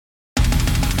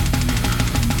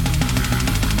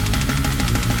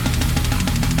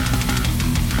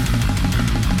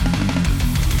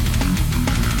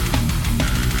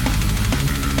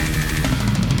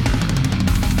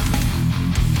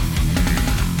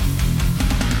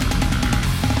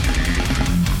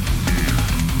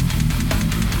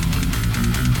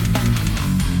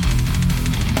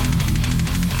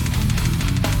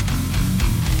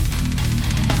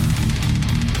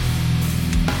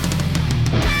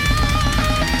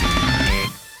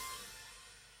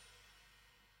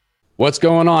What's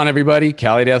going on, everybody?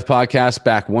 Cali Death Podcast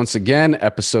back once again,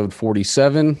 episode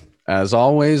 47. As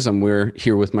always, we're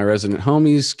here with my resident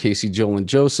homies, Casey, Joel, and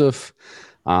Joseph.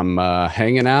 I'm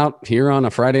hanging out here on a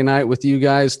Friday night with you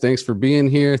guys. Thanks for being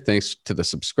here. Thanks to the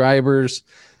subscribers.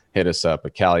 Hit us up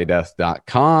at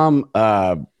calideath.com.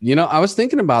 I was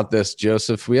thinking about this,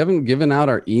 Joseph. We haven't given out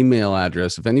our email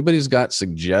address. If anybody's got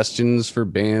suggestions for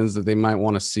bands that they might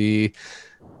want to see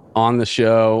on the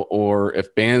show, or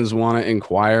if bands want to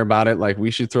inquire about it, like,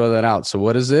 we should throw that out. So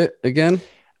what is it again?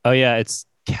 Oh yeah, it's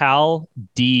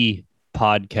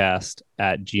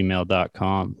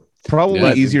caldpodcast@gmail.com.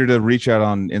 Probably easier to reach out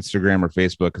on Instagram or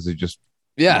Facebook because they just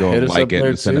go and like it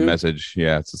and send a message.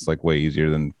 Yeah, it's just like way easier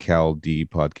than Cal D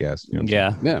Podcast. You know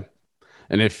Yeah.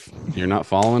 And if you're not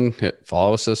following,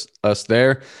 follow us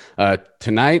there.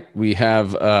 Tonight we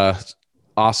have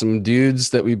awesome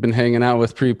dudes that we've been hanging out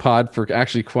with pre-pod for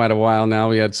actually quite a while now.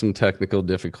 We had some technical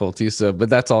difficulties, but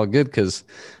that's all good because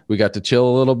we got to chill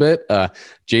a little bit.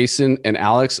 Jason and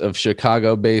Alex of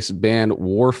Chicago-based band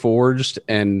Warforged,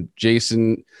 and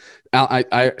Jason,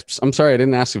 I'm sorry, I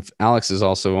didn't ask if Alex is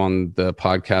also on the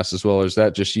podcast as well, or is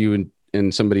that just you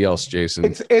and somebody else,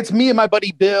 Jason? It's me and my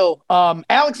buddy Bill.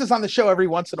 Alex is on the show every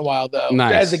once in a while, though,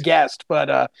 as a guest.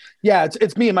 But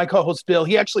it's me and my co-host Bill.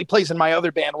 He actually plays in my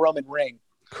other band, Roman Ring.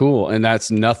 Cool. And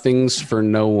that's Nothings for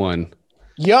No One.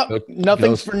 Yep.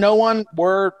 Nothings for No One.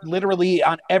 We're literally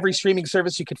on every streaming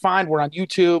service you could find. We're on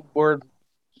YouTube. We're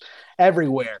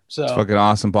everywhere. So it's fucking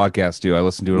awesome podcast, dude. I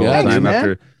listen to it all the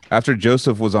time after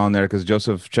Joseph was on there, because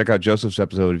check out Joseph's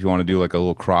episode if you want to do like a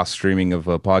little cross streaming of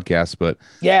podcasts. But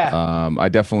I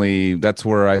definitely, that's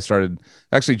where I started.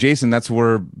 Actually, Jason, that's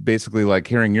where basically like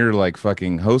hearing your like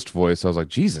fucking host voice, I was like,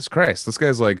 Jesus Christ, this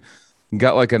guy's like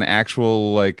got like an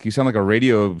actual, like, you sound like a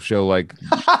radio show like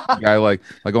guy, like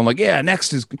going like, yeah,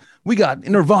 next is we got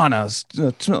Nirvana. I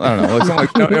don't know, like something like,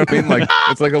 you know what I mean? Like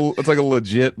it's like a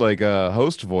legit like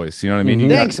host voice. You know what I mean? You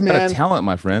Thanks, got man. Talent,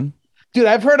 my friend. Dude,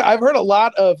 I've heard a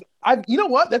lot of. You know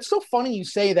what? That's so funny you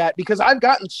say that, because I've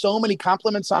gotten so many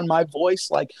compliments on my voice.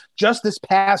 Like just this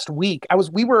past week, Alex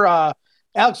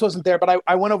wasn't there, but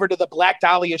I went over to the Black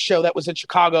Dahlia show that was in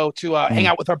Chicago to hang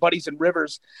out with our buddies in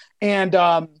Rivers,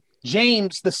 and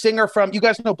James, the singer from, you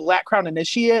guys know Black Crown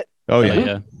Initiate? Oh yeah,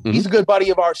 Mm-hmm. He's a good buddy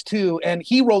of ours too, and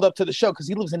he rolled up to the show because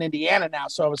he lives in Indiana now.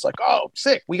 So I was like, oh,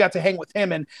 sick. We got to hang with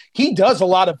him, and he does a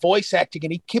lot of voice acting.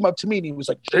 And he came up to me and he was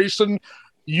like, Jason,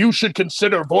 you should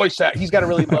consider voice acting. He's got a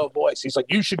really low voice. He's like,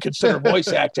 you should consider voice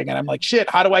acting. And I'm like, shit,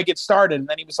 how do I get started? And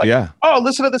then he was like, oh,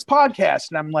 listen to this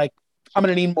podcast. And I'm like, I'm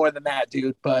going to need more than that,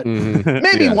 dude. But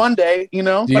maybe one day, you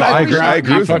know. I agree.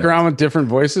 Do you fuck around with different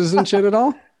voices and shit at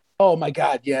all? Oh my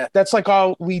God, yeah. That's like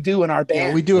all we do in our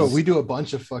band. Yeah, we do a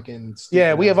bunch of fucking stuff.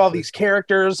 Yeah, we have all these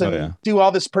characters and do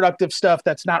all this productive stuff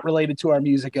that's not related to our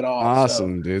music at all.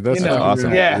 Awesome, dude. That's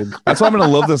awesome. Yeah. Dude. That's why I'm gonna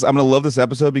love this. I'm gonna love this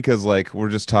episode because like we're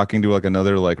just talking to like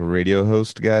another like radio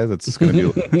host guy that's just gonna be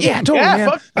like, yeah, totally,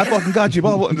 man. I fucking got you,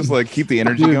 blah, blah, and just like keep the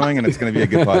energy going, and it's gonna be a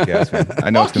good podcast, man.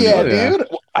 I know it's gonna be dude.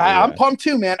 I'm pumped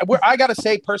too, man. I gotta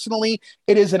say, personally,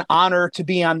 it is an honor to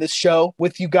be on this show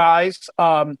with you guys.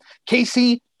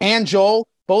 Casey and Joel,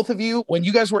 both of you, when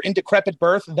you guys were in Decrepit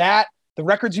Birth, the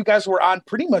records you guys were on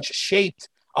pretty much shaped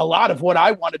a lot of what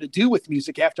I wanted to do with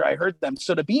music after I heard them.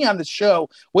 So to be on this show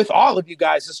with all of you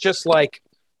guys is just like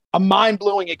a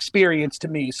mind-blowing experience to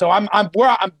me. So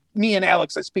me and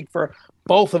Alex, I speak for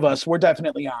both of us. We're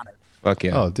definitely honored. Fuck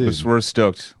yeah. Oh, dude. We're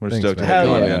stoked. We're stoked.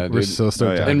 Hell yeah. We're so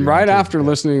stoked. And right after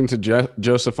listening to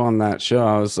Joseph on that show,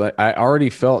 I was like, I already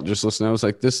felt just listening. I was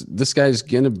like, this guy's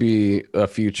going to be a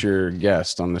future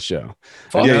guest on the show.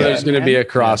 There's going to be a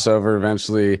crossover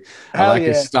eventually. I like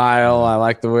his style. I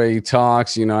like the way he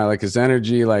talks. You know, I like his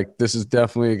energy. Like, this is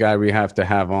definitely a guy we have to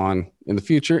have on in the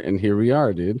future, and here we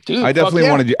are, dude. I definitely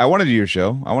want to do. I want to do your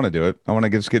show. I want to do it. I want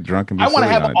to just get drunk and be. I want to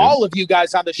have all of you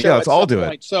guys on the show. Yeah, let's all do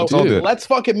it. So let's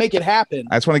fucking make it happen.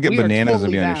 I just want to get bananas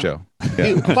and be on your show.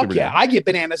 Dude, fuck yeah! I get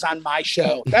bananas on my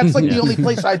show. That's like the only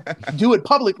place I do it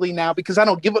publicly now, because I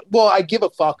don't give a. Well, I give a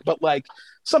fuck, but like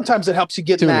sometimes it helps you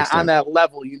get on that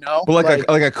level, you know. But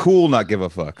like a cool not give a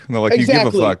fuck. No, like exactly. You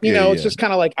give a fuck. You know, it's just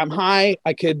kind of like I'm high.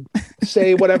 I could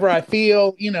say whatever I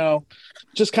feel. You know.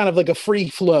 Just kind of like a free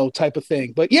flow type of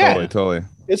thing. But yeah, totally.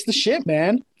 It's the shit,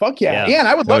 man. Fuck yeah. Yeah, and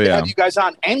I would love to have you guys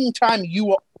on anytime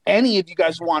any of you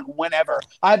guys want, whenever.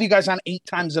 I have you guys on 8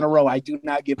 times in a row. I do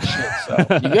not give a shit. So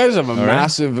you guys have a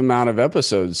massive amount of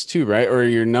episodes too, right? Or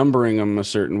you're numbering them a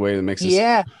certain way that makes it.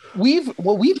 Yeah. We've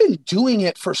been doing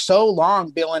it for so long,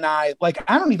 Bill and I. Like,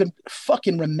 I don't even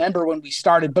fucking remember when we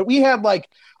started, but we had like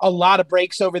a lot of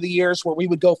breaks over the years where we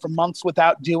would go for months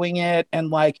without doing it. And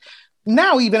like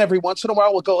now even every once in a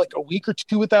while we'll go like a week or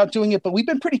two without doing it, but we've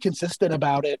been pretty consistent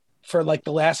about it for like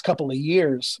the last couple of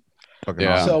years.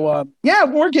 Yeah. So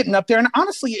we're getting up there, and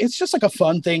honestly, it's just like a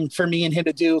fun thing for me and him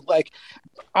to do. Like,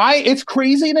 it's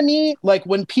crazy to me. Like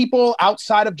when people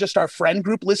outside of just our friend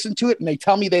group listen to it and they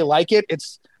tell me they like it,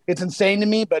 it's insane to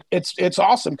me, but it's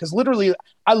awesome because literally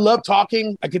I love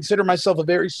talking. I consider myself a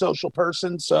very social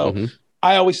person, so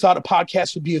I always thought a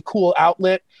podcast would be a cool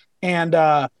outlet, and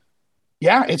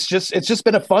it's just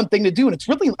been a fun thing to do, and it's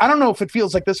really, I don't know if it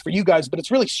feels like this for you guys, but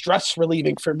it's really stress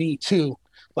relieving for me too.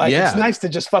 Like, it's nice to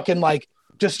just fucking like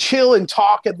just chill and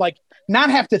talk and like not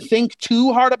have to think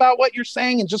too hard about what you're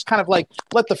saying and just kind of like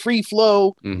let the free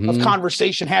flow of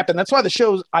conversation happen. That's why the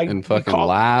shows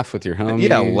laugh with your homies.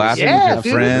 Yeah, laughing with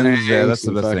your friends. Yeah, that's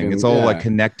the best thing. It's all like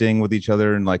connecting with each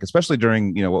other, and like especially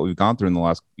during what we've gone through in the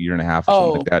last year and a half or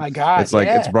something like that. My God, it's like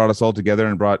it's brought us all together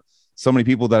and brought so many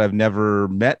people that I've never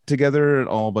met together, and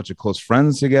all a bunch of close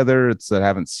friends together. It's that I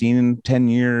haven't seen in 10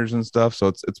 years and stuff. So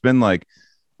it's been like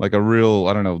a real,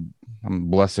 I don't know,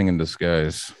 blessing in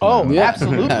disguise. Oh, yeah,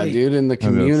 absolutely. Yeah, dude. And the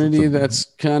community that's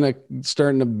kind of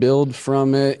starting to build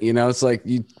from it. It's like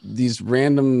these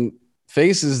random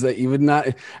faces that you would not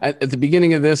at the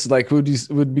beginning of this, like would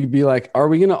be like, are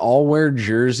we going to all wear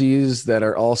jerseys that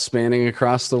are all spanning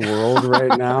across the world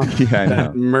right now? Yeah, I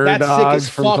know. Murdoch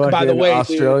from fuck, by the way,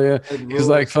 Australia. Because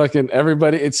like fucking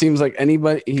everybody, it seems like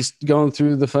anybody, he's going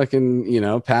through the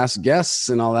fucking, past guests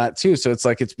and all that too. So it's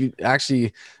like, it's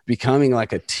actually becoming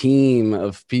like a team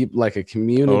of people, like a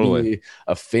community,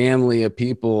 a family of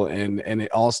people. And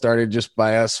it all started just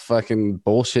by us fucking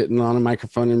bullshitting on a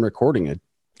microphone and recording it.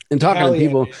 And talking to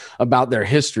people about their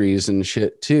histories and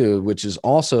shit too, which is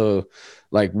also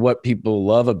like what people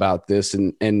love about this,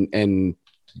 and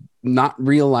not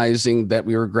realizing that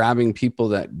we were grabbing people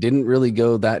that didn't really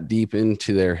go that deep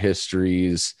into their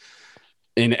histories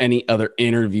in any other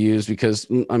interviews, because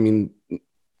I mean,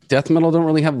 death metal don't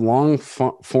really have long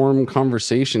form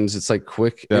conversations. It's like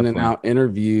quick in and out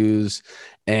interviews.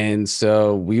 And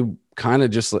so we kind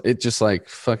of just like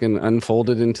fucking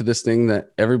unfolded into this thing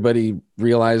that everybody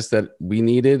realized that we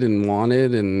needed and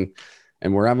wanted, and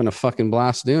we're having a fucking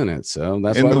blast doing it. So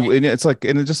that's why it's like,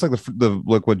 and it's just like the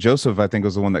like what Joseph, I think,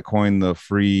 was the one that coined the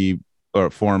free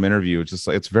form interview. It's just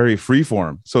like, it's very free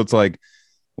form. So it's like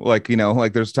like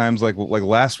there's times like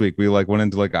last week we like went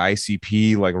into like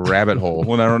ICP like rabbit hole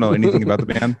when I don't know anything about the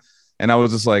band. And I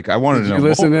was just like, I wanted to know. Did you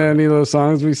listen to any of those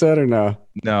songs we said or no?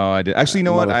 No, I did. Actually, you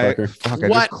know what?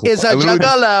 What is a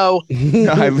juggalo?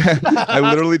 I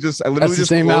literally just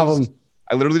same album.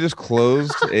 I literally just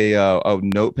closed a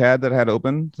notepad that I had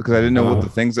open because I didn't know what the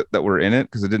things that were in it,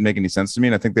 because it didn't make any sense to me.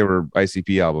 And I think they were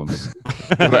ICP albums.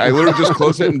 But I literally just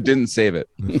closed it and didn't save it.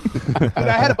 Dude,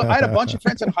 I had a bunch of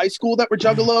friends in high school that were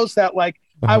juggalos that like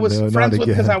I was friends with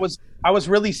because I was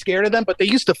really scared of them, but they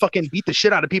used to fucking beat the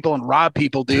shit out of people and rob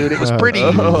people, dude. It was pretty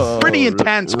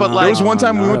intense. But like, there was one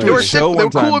time we went to a show. They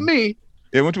were cool with me.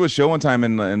 Yeah, I went to a show one time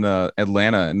in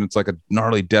Atlanta, and it's like a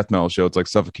gnarly death metal show. It's like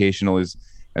Suffocation, all these.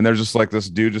 And there's just like this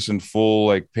dude just in full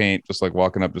like paint, just like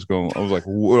walking up, just going. I was like,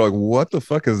 what the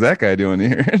fuck is that guy doing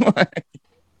here? Like,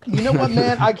 you know what,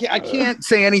 man? I can't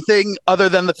say anything other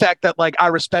than the fact that like I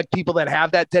respect people that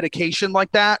have that dedication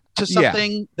like that to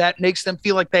something that makes them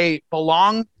feel like they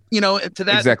belong, to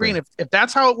that degree. And if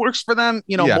that's how it works for them,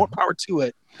 more power to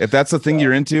it. If that's the thing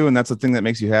you're into, and that's the thing that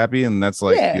makes you happy, and that's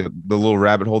like the little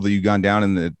rabbit hole that you've gone down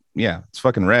in, it's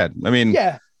fucking rad. I mean,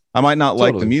 I might not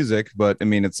like the music, but I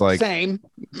mean, it's like same.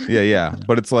 Yeah.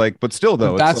 But it's like, but still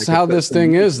though, that's like, how this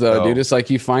thing is though, dude. It's like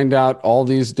you find out all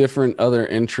these different other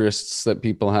interests that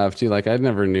people have too. Like I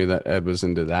never knew that Ed was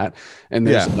into that. And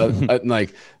there's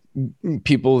like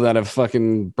people that have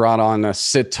fucking brought on a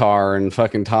sitar and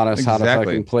fucking taught us how to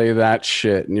fucking play that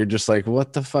shit. And you're just like,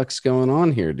 what the fuck's going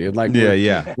on here, dude? Like,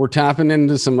 we're tapping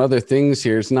into some other things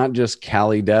here. It's not just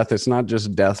Cali death. It's not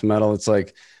just death metal. It's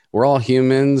like, we're all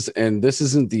humans, and this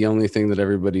isn't the only thing that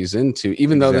everybody's into,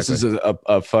 even though this is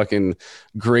a fucking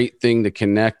great thing to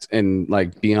connect and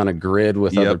like be on a grid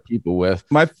with other people with.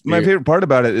 My favorite part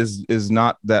about it is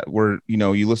not that we're,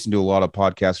 you listen to a lot of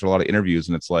podcasts or a lot of interviews,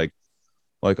 and it's like,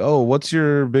 oh, what's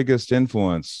your biggest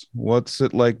influence? What's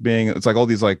it like being, it's like all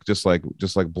these like, just like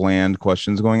bland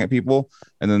questions going at people,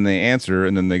 and then they answer,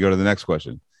 and then they go to the next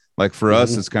question. Like for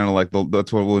us, it's kind of like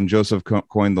that's what when Joseph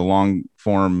coined the long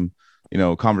form,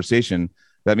 conversation.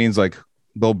 That means like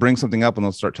they'll bring something up and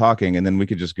they'll start talking, and then we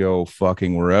could just go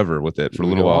fucking wherever with it for a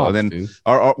little while. And then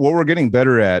our what we're getting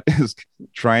better at is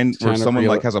trying where someone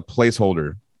like has a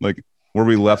placeholder, like where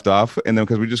we left off, and then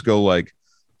because we just go like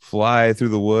fly through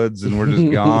the woods and we're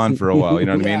just gone for a while. You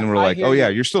know what I mean? And we're like, oh yeah,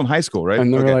 you're still in high school, right?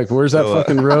 And they're like, where's that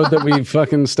fucking road that we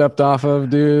fucking stepped off of,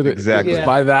 dude? Exactly.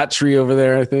 By that tree over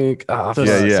there, I think.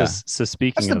 So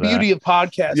speaking that's of the beauty of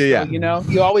podcasts. Yeah. You know,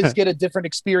 you always get a different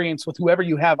experience with whoever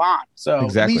you have on. So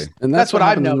exactly. And that's what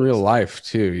I've known in noticed. real life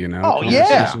too, you know. Oh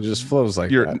yeah. Just flows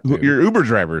like your Uber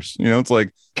drivers, you know, it's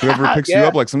like whoever picks you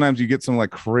up, like sometimes you get some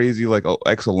like crazy like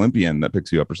ex-Olympian that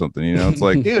picks you up or something, you know. It's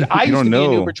like, dude, I used to be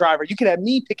an Uber driver. You could have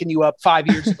me picking you up 5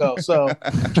 years ago. So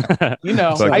you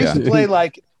know, like,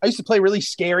 I used to play really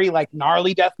scary, like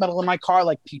gnarly death metal in my car,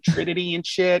 like Putridity and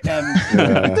shit,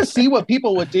 and to see what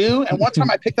people would do. And one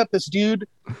time I picked up this dude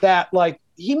that like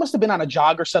he must have been on a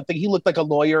jog or something. He looked like a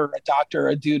lawyer or a doctor,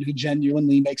 a dude who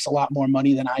genuinely makes a lot more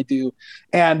money than I do.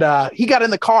 And he got in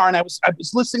the car and I was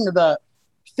listening to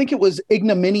I think it was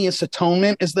Ignominious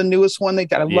Atonement is the newest one they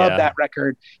got. I love that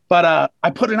record. But I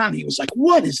put it on. He was like,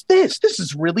 what is this? This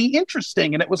is really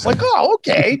interesting. And it was like, oh,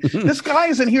 okay. This guy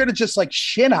isn't here to just like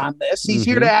shit on this. He's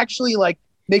here to actually like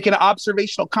make an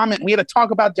observational comment. We had to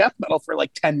talk about death metal for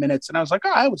like 10 minutes. And I was like,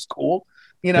 oh, that was cool.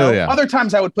 You know, other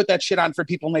times I would put that shit on for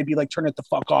people and they'd be like, turn it the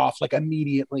fuck off like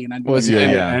immediately. And I'd be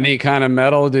any kind of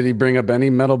metal? Did he bring up any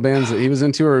metal bands that he was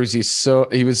into, or was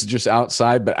he was just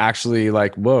outside, but actually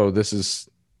like, whoa, this is.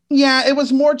 Yeah, it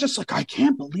was more just like, I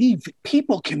can't believe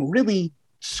people can really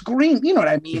scream. You know what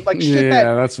I mean? Like shit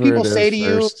that people say to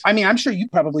you. I mean, I'm sure you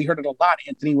probably heard it a lot,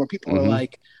 Anthony, where people are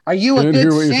like, are you a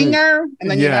good singer?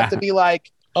 And then you have to be like,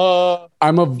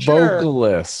 I'm a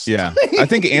vocalist. Yeah. I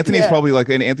think Anthony's probably like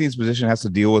in Anthony's position has to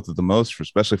deal with it the most,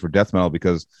 especially for death metal,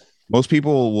 because most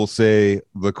people will say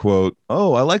the quote,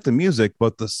 oh, I like the music,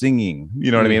 but the singing,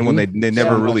 you know what I mean? When they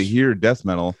never really hear death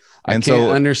metal. And I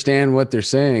can't understand what they're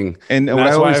saying. And what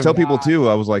I always tell people too,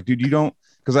 I was like, dude, you don't,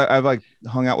 because I've like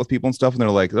hung out with people and stuff, and they're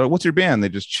like, oh, what's your band? They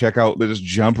just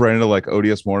jump right into like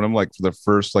Odious Mortem, like for the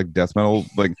first like death metal,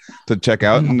 like to check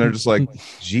out. And they're just like,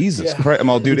 Jesus Christ. I'm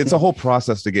all, dude, it's a whole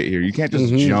process to get here. You can't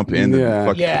just jump in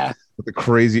with the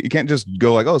crazy, you can't just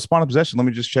go like, oh, Spawn of Possession, let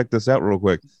me just check this out real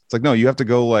quick. It's like, no, you have to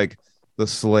go like the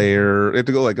Slayer, you have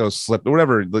to go like Slip or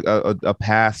whatever, like a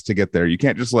path to get there. You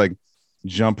can't just like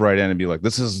jump right in and be like,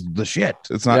 this is the shit.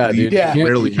 It's not. You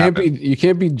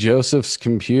can't be Joseph's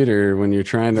computer when you're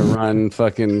trying to run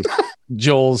fucking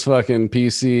Joel's fucking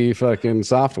PC fucking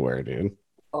software, dude.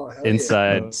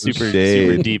 Inside, super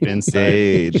deep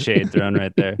inside shade thrown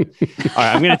right there. All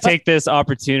right, I'm gonna take this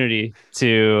opportunity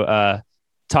to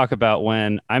talk about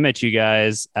when I met you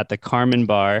guys at the Carmen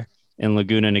Bar in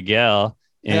Laguna Niguel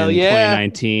in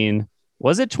 2019.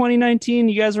 Was it 2019?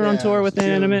 You guys were on tour with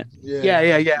Inanimate?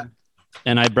 Yeah.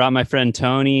 And I brought my friend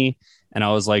Tony, and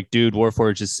I was like, dude,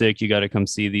 Warforged is sick. You got to come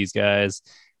see these guys.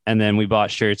 And then we bought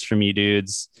shirts from you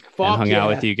dudes and hung out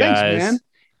with you guys. Thanks, man.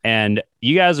 And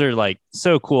you guys are like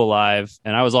so cool live.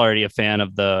 And I was already a fan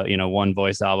of the, One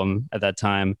Voice album at that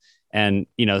time. And,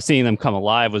 seeing them come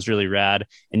alive was really rad.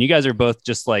 And you guys are both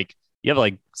just like, you have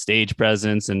like stage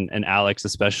presence, and Alex,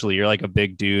 especially, you're like a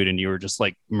big dude, and you were just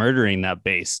like murdering that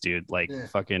bass, dude. Like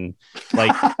fucking,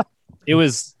 like it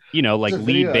was, like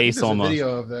lead bass almost. A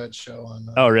video of that show on.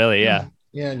 Oh, really? Yeah.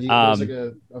 Yeah. It was like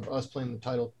of us playing the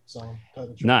title song.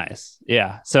 Nice.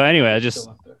 Yeah. So anyway, I just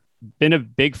been a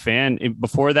big fan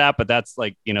before that, but that's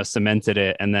like, cemented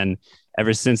it. And then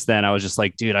ever since then, I was just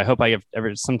like, dude, I hope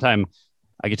sometime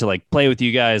I get to like play with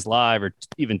you guys live or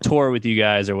even tour with you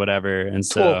guys or whatever. And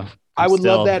so I would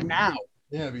love that now.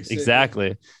 Yeah, exactly.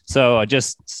 Yeah. So I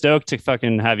just stoked to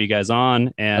fucking have you guys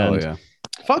on. And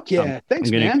fuck yeah. Thanks,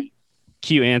 man.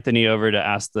 Cue Anthony over to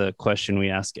ask the question we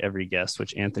ask every guest,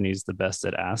 which Anthony's the best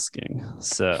at asking.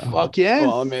 So fuck yeah.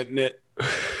 Well, I'm admitting it.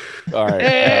 All right.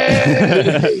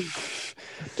 Hey.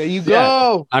 There you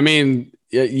go. I mean,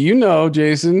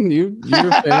 Jason, you're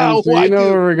a fan, so where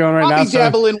we're going right now. I'll be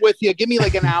dabbling with you. Give me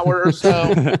like an hour or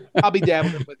so. I'll be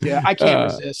dabbling with you. I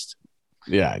can't resist.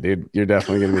 Yeah, dude, you're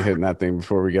definitely gonna be hitting that thing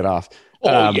before we get off.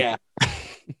 Yeah.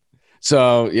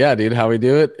 So yeah, dude, how we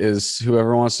do it is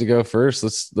whoever wants to go first.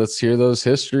 Let's hear those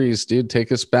histories, dude.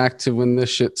 Take us back to when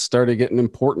this shit started getting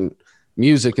important.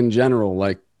 Music in general,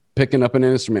 like picking up an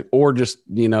instrument, or just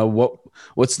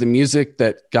what's the music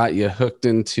that got you hooked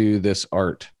into this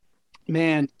art?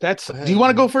 Man, do you want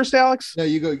to go first, Alex? No,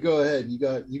 you go ahead. You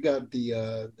got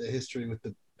the history with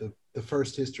the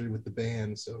first history with the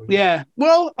band. So yeah,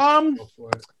 well,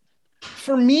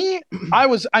 for me,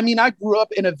 I grew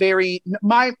up in a very,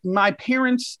 my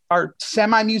parents are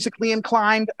semi-musically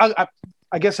inclined.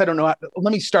 I guess I don't know.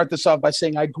 Let me start this off by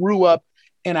saying I grew up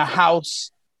in a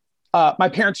house. My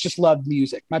parents just loved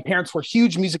music. My parents were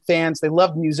huge music fans. They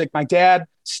loved music. My dad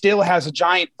still has a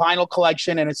giant vinyl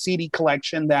collection and a CD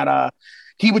collection that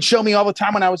he would show me all the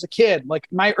time when I was a kid. Like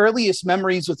my earliest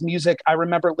memories with music, I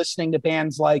remember listening to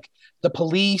bands like The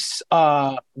Police,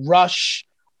 Rush,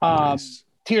 nice.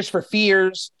 Tears for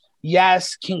Fears,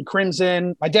 Yes, King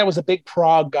Crimson. My dad was a big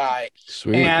prog guy.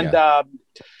 Sweet.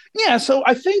 And so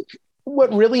I think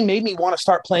what really made me want to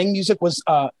start playing music was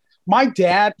my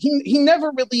dad. He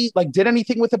never really like did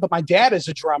anything with it, but my dad is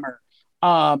a drummer.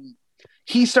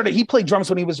 He played drums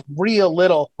when he was real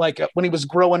little, like when he was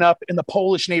growing up in the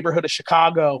Polish neighborhood of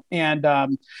Chicago. And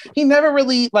he never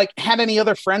really like had any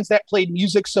other friends that played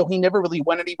music. So he never really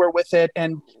went anywhere with it.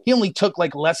 And he only took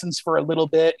like lessons for a little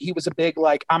bit. He was a big,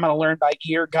 like, I'm going to learn by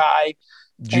ear guy.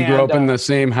 Did you grow up in the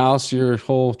same house your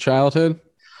whole childhood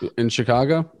in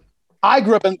Chicago? I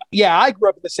grew up in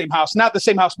the same house, not the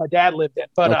same house my dad lived in,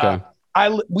 but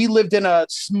okay. We lived in a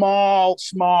small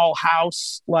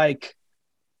house, like,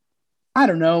 I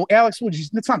don't know, Alex,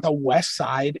 it's not the West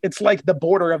Side. It's like the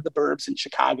border of the burbs in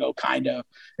Chicago, kind of,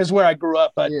 is where I grew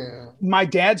up. But my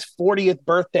dad's 40th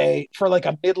birthday, for like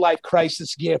a midlife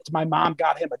crisis gift, my mom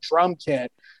got him a drum kit.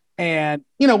 And,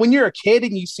 you know, when you're a kid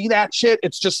and you see that shit,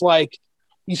 it's just like,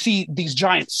 you see these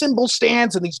giant cymbal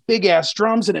stands and these big ass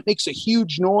drums, and it makes a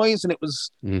huge noise. And it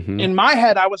was in my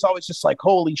head, I was always just like,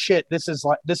 holy shit, this is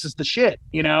the shit,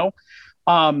 you know?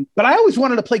 But I always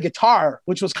wanted to play guitar,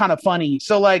 which was kind of funny.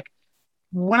 So like,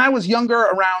 when I was younger,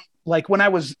 around like when I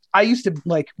was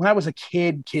a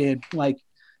kid, like,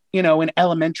 you know, in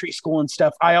elementary school and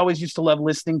stuff, I always used to love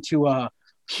listening to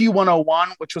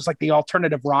Q101, which was like the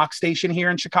alternative rock station here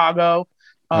in Chicago.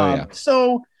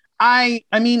 So I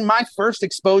mean, my first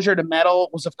exposure to metal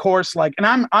was, of course, like,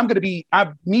 and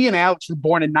me and Alex were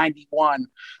born in 91.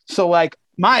 So like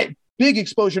my big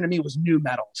exposure to me was new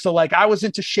metal. So like I was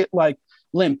into shit like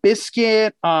Limp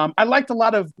Bizkit. I liked a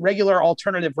lot of regular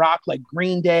alternative rock like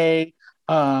Green Day.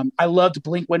 I loved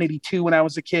Blink-182 when I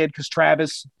was a kid because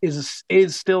Travis is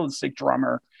still a sick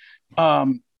drummer.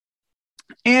 And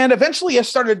eventually I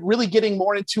started really getting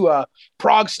more into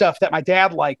prog stuff that my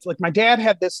dad liked. Like my dad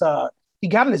had this, he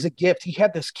got it as a gift. He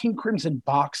had this King Crimson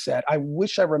box set. I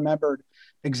wish I remembered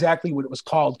exactly what it was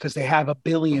called because they have a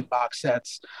billion box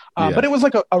sets. But it was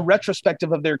like a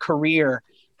retrospective of their career.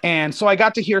 And so I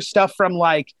got to hear stuff from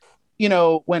like, you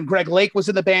know, when Greg Lake was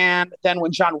in the band, then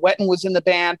when John Wetton was in the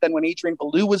band, then when Adrian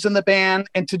Belew was in the band.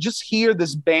 And to just hear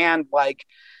this band like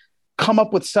come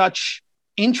up with such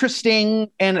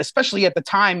interesting and especially at the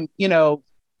time, you know,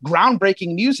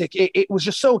 groundbreaking music, it was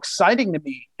just so exciting to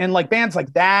me. And like bands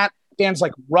like that, bands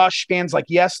like Rush, bands like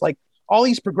Yes, like all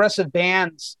these progressive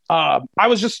bands, I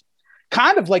was just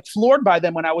kind of like floored by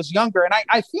them when I was younger. And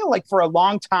I feel like for a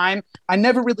long time, I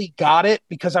never really got it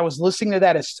because I was listening to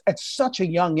that at such a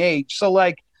young age. So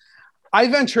like I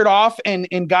ventured off and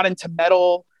got into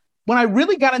metal. When I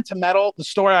really got into metal, the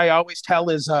story I always tell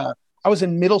is I was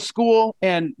in middle school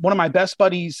and one of my best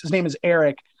buddies, his name is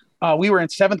Eric. We were in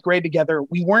 7th grade together.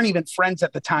 We weren't even friends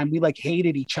at the time. We like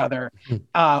hated each other.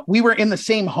 We were in the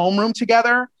same homeroom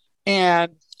together,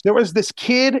 and there was this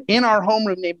kid in our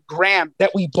homeroom named Graham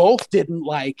that we both didn't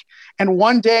like. And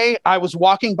one day I was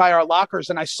walking by our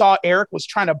lockers and I saw Eric was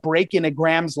trying to break into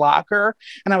Graham's locker.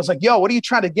 And I was like, yo, what are you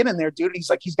trying to get in there, dude? And he's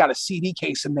like, he's got a CD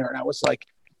case in there. And I was like,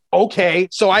 okay.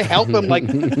 So I helped him like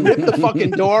rip the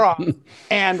fucking door off.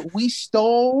 And we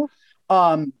stole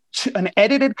an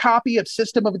edited copy of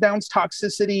System of a Down's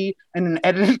Toxicity and an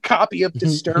edited copy of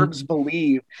Disturbed's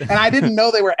Believe. And I didn't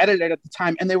know they were edited at the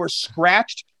time, and they were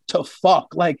scratched to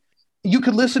fuck. Like you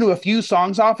could listen to a few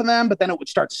songs off of them, but then it would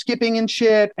start skipping and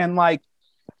shit. And like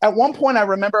at one point I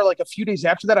remember like a few days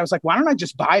after that, I was like, why don't I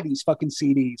just buy these fucking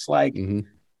CDs? Like,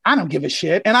 I don't give a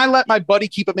shit. And I let my buddy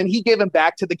keep them, and he gave them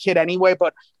back to the kid anyway.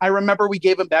 But I remember we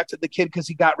gave him back to the kid because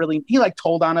he like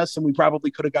told on us, and we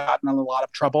probably could have gotten in a lot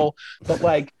of trouble. But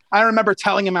like, I remember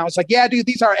telling him, I was like, yeah, dude,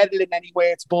 these are edited anyway.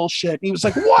 It's bullshit. And he was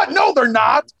like, what? No, they're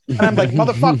not. And I'm like,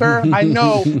 motherfucker, I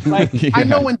know. Like, I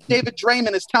know when David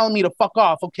Draymond is telling me to fuck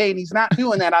off, okay? And he's not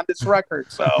doing that on this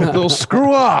record. So they'll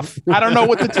screw off. I don't know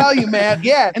what to tell you, man.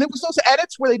 Yeah. And it was those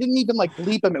edits where they didn't even like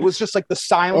bleep him. It was just like the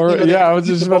silent. I was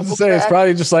just about to say, it's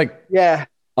probably just like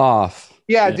off.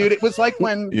 Yeah, dude. It was like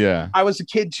when I was a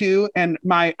kid too, and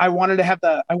I wanted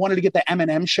to get the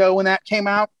Eminem show when that came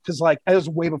out, because like it was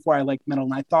way before I liked metal,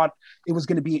 and I thought it was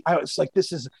gonna be. I was like,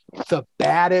 this is the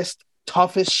baddest,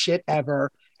 toughest shit ever.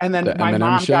 And then my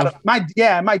mom got it.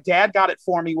 My dad got it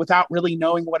for me without really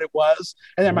knowing what it was.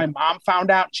 And then my mom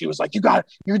found out, and she was like,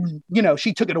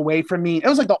 she took it away from me. It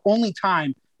was like the only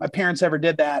time my parents ever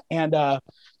did that. And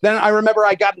then I remember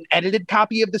I got an edited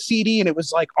copy of the CD, and it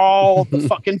was like all the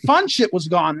fucking fun shit was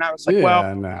gone. And I was like,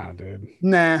 nah, dude.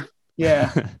 Nah.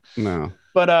 Yeah. No.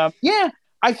 But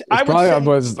I probably say,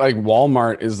 was like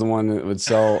Walmart is the one that would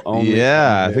sell only.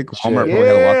 Yeah, I think Walmart probably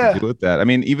had a lot to do with that. I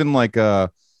mean, even like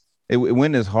it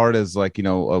went as hard as like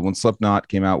when Slipknot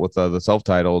came out with the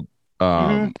self-titled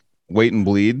Wait and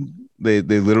Bleed. They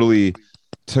literally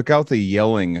took out the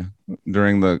yelling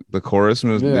during the chorus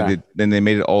and then they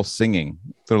made it all singing.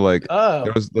 They're like,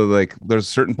 there's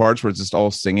certain parts where it's just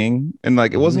all singing, and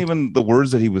like it wasn't even the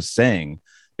words that he was saying.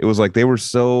 It was like they were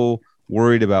so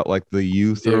worried about like the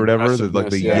youth or whatever that like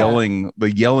the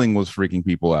yelling was freaking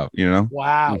people out.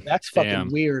 Wow, that's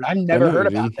fucking weird. I've never heard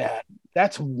about that.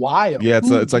 That's wild. Yeah,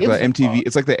 it's like the MTV.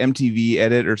 It's like the MTV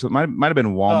edit or something. Might have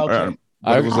been Walmart. Okay.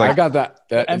 I got that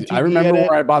I remember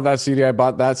where I bought that CD. I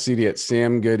bought that CD at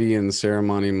Sam Goody in the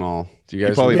Ceremony Mall. Do you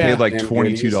guys probably paid like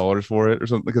 $22 for it or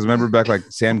something? Because remember back like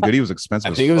Sam Goody was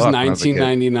expensive. I think it was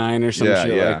 $19.99 or some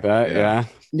shit like that.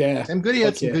 Yeah. Sam Goody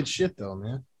had some good shit though,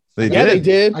 man. They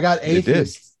did. I got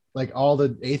Atheist, like all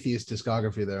the Atheist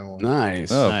discography there.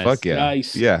 Nice. Oh, fuck yeah.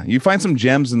 Nice. Yeah. You find some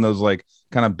gems in those like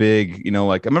kind of big,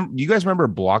 like I remember. You guys remember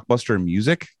Blockbuster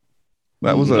Music?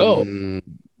 That was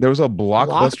there was a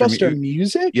Blockbuster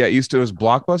Music. Yeah, it was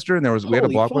Blockbuster, and we had a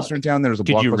Blockbuster in town. There was a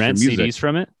Blockbuster. Did you rent CDs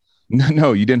from it?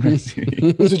 No, you didn't rent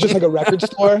CDs. Was it just like a record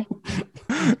store?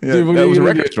 Dude, it was a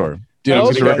record store. Dude,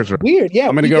 it's a record store. Weird. Yeah,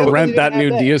 I'm gonna go rent that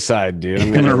new Deicide, dude.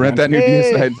 I'm gonna rent that new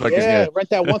Deicide. Rent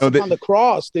that Once Upon the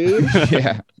Cross, dude.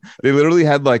 Yeah, they literally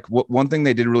had like one thing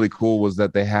they did really cool was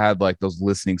that they had like those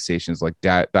listening stations like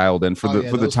dialed in for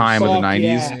the time of the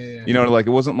 90s. Yeah. Like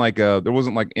it wasn't like there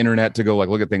wasn't like internet to go like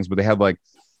look at things, but they had like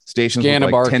stations with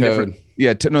like 10 different.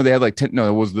 Yeah, they had like 10.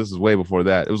 No, this is way before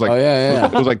that. It was like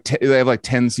it was like they have like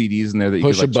 10 CDs in there that you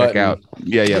could like check out.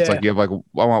 Yeah. It's like you have like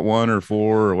I want 1 or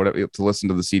 4 or whatever to listen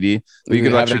to the CD. But you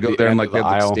could actually go there and like they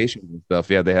had the stations and stuff.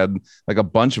 Yeah, they had like a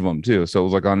bunch of them too. So it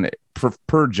was like on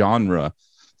per genre,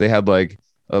 they had like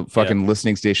a fucking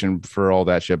listening station for all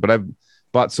that shit. But I've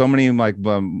bought so many like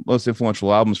most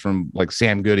influential albums from like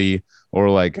Sam Goody or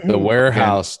like The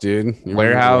Warehouse, dude.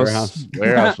 Warehouse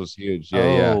was huge.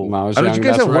 Yeah. Did you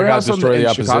guys have Warehouse in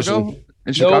Chicago?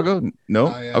 In Chicago? No.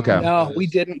 Okay. No, we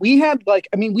didn't. We had like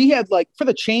for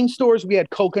the chain stores, we had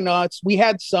Coconuts. We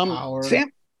had some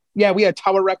Sam. Yeah, we had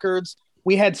Tower Records.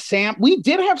 We had Sam. We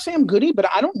did have Sam Goody, but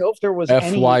I don't know if there was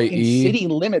any in city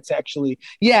limits actually.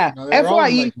 Yeah, FYE.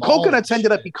 Like Coconuts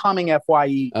ended up becoming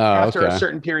FYE after a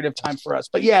certain period of time for us.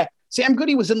 But yeah, Sam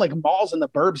Goody was in like malls in the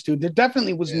burbs, dude. There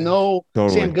definitely was no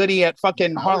Sam Goody at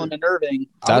fucking Harlem and Irving.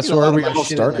 That's where we all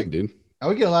started, dude. I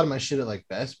would get a lot of my shit at like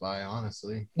Best Buy,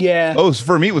 honestly. Yeah. Oh, so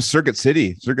for me, it was Circuit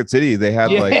City. Circuit City, they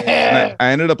had like, I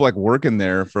ended up like working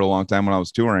there for a long time when I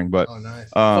was touring. But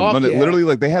literally,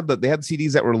 like they had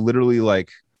CDs that were literally like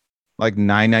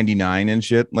 $9.99 and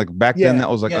shit. Like back then, that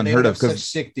was like unheard of because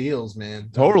sick deals,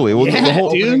 man. Totally. Well, the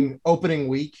whole opening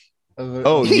week. Man.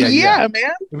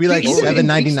 It'd be like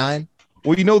 $7.99.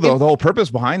 Well, the whole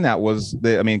purpose behind that was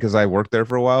because I worked there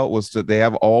for a while, was that they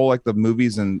have all like the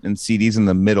movies and CDs in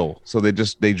the middle. So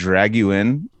they drag you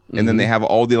in and then they have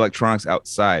all the electronics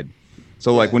outside.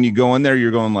 So like when you go in there, you're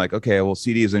going like, okay, well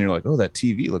CDs, and you're like, oh, that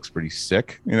TV looks pretty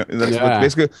sick. That's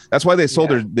basically that's why they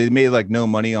sold they made like no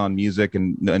money on music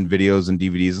and videos and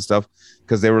DVDs and stuff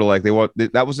because they were like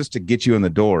that was just to get you in the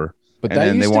door. But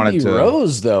that used to be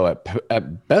rows, though.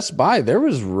 At Best Buy, there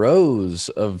was rows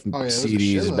of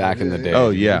CDs back in the day.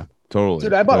 Oh, yeah. Totally.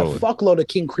 Dude, I bought a fuckload of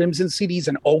King Crimson CDs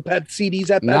and Opeth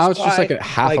CDs at Best Buy. Now it's just like a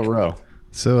half a row.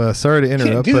 So, sorry to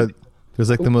interrupt, but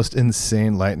there's like the most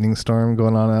insane lightning storm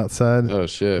going on outside. Oh,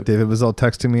 shit. David was all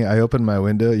texting me. I opened my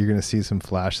window. You're going to see some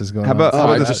flashes going on.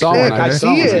 I saw one. I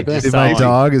see it. My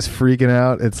dog is freaking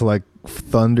out. It's like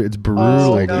thunder. It's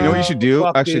brutal. You know what you should do?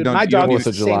 Actually, don't. My dog is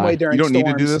the same way during storms. You don't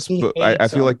need to do this, but I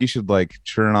feel like you should like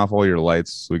turn off all your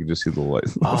lights so we can just see the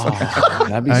lights.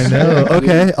 That'd be I know.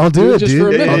 Okay, I'll do it, just dude. for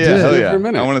a minute. I'll do it. For a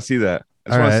minute. I want to see that. I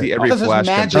just want to see every flash. There's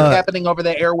magic happening over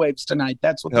the airwaves tonight.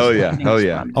 That's what. Hell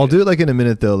yeah. I'll do it like in a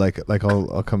minute though. Like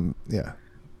I'll come. Yeah.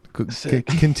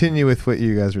 Continue with what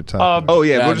you guys were talking about.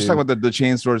 We're just talking about the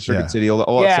chain store, Circuit City,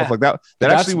 all that stuff like that.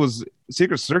 That actually was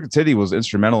Circuit City was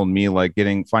instrumental in me like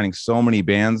finding so many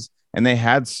bands, and they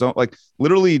had so like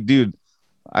literally, dude.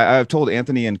 I've told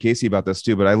Anthony and Casey about this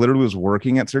too, but I literally was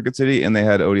working at Circuit City and they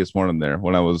had Odious Mortem there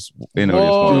when I was in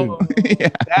Odious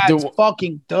Mortem. That's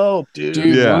fucking dope, dude.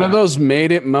 One of those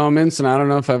made it moments, and I don't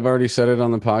know if I've already said it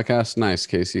on the podcast. Nice,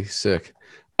 Casey. Sick.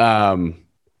 I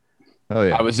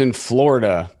was in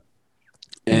Florida.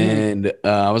 And and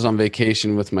I was on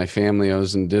vacation with my family. I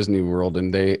was in Disney World,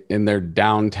 and they in their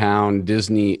downtown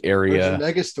Disney area.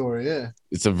 Mega store, yeah.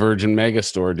 It's a Virgin Mega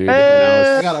store, dude.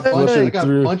 I got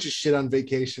a bunch of shit on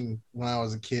vacation when I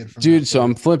was a kid. Dude, so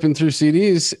I'm flipping through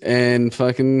CDs, and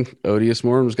fucking Odious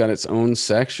Mortem's got its own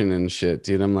section and shit,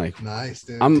 dude. I'm like, nice,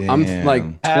 dude. I'm like,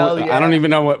 I don't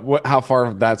even know what how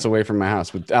far that's away from my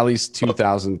house, but at least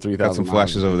 2,000, 3,000. Got some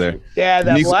flashes over there. Yeah,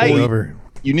 that light.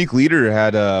 Unique Leader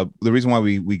had the reason why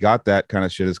we got that kind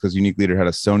of shit is because Unique Leader had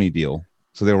a Sony deal,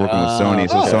 so they were working with Sony.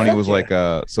 So Sony was like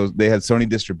so they had Sony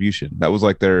distribution. That was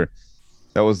like their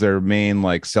main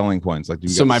like selling points. Like,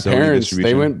 so my parents,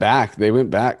 they went back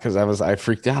because I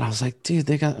freaked out. I was like, dude,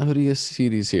 they got Odious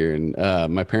CDs here, and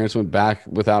my parents went back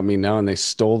without me knowing. They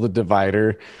stole the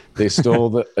divider. They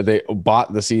stole they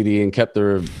bought the CD and kept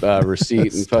the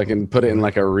receipt and fucking put it in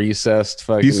like a recessed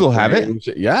fucking. Do you still have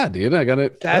it? Yeah, dude, I got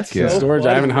it. That's in storage.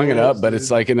 I haven't hung it up, but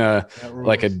it's like in a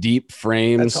deep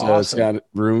frame, that's so awesome. It's got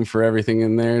room for everything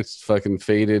in there. It's fucking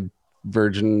faded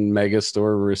Virgin Mega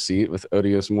Store receipt with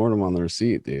Odious Mortem on the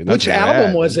receipt, dude. Which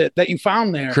album was it that you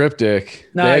found there? Cryptic.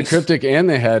 Nice. They had Cryptic and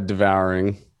they had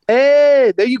Devouring.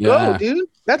 Hey, there you go, dude.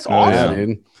 That's awesome. Yeah,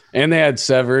 dude. And they had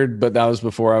Severed, but that was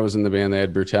before I was in the band. They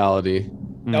had Brutality.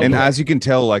 And as you can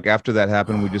tell, like after that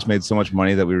happened, we just made so much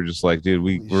money that we were just like, dude,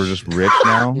 we're just rich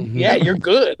now. Yeah, you're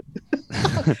good.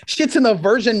 Shit's in the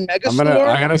Virgin Mega Store.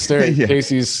 I'm gonna stare at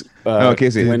Casey's.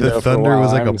 Casey, the thunder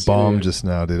was like a bomb just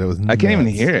now, dude. It was. I can't even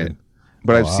hear it,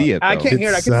 but I see it. Though. I can't hear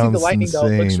it. I can see the lightning though.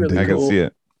 It looks really cool. I can see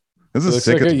it. This is the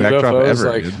sickest like backdrop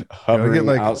ever. Like hovering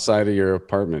outside of your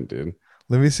apartment, dude.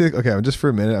 Let me see. Okay, just for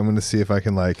a minute, I'm going to see if I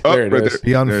can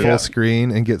be on full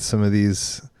screen and get some of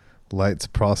these lights.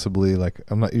 Possibly, like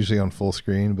I'm not usually on full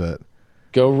screen, but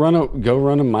go run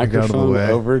a microphone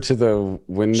over to the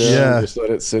window and just let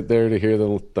it sit there to hear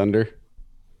the thunder. It's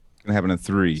gonna happen in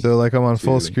 3. So like I'm on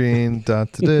full screen.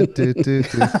 Watch it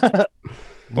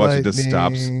just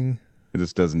stops. It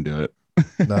just doesn't do it.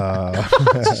 No.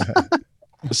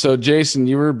 So Jason,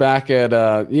 you were back at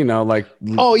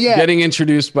getting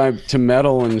introduced to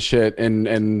metal and shit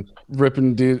and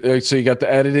ripping dude. So you got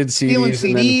the edited CDs. Stealing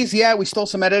CDs, we stole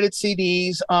some edited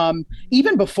CDs.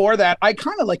 Even before that, I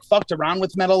kind of like fucked around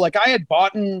with metal. Like I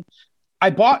bought. I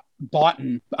don't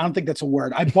think that's a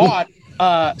word. I bought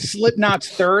Slipknot's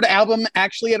third album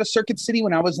actually at a Circuit City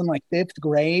when I was in like 5th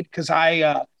grade because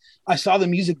I saw the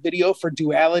music video for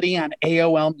Duality on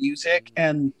AOL Music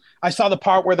and I saw the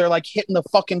part where they're like hitting the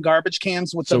fucking garbage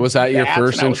cans with. So was that your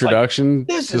first introduction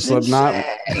to Slipknot?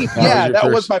 Yeah,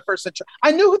 that was my first introduction.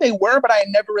 I knew who they were, but I had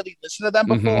never really listened to them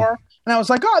before. And I was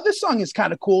like, oh, this song is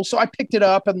kind of cool. So I picked it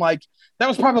up and like that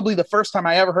was probably the first time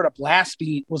I ever heard a blast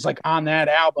beat was like on that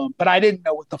album. But I didn't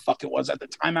know what the fuck it was at the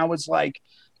time. I was like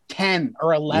 10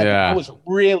 or 11. I was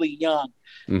really young.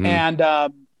 And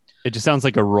it just sounds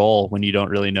like a roll when you don't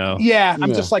really know. Yeah,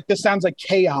 I'm just like, this sounds like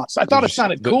chaos. I thought it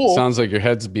sounded cool. Sounds like your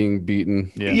head's being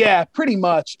beaten. Yeah, pretty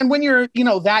much. And when you're,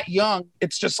 that young,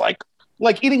 it's just like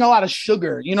eating a lot of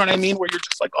sugar. You know what I mean? Where you're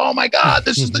just like, oh my God,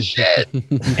 this is the shit.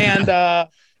 And I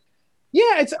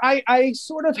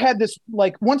sort of had this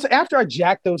like once after I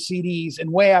jacked those CDs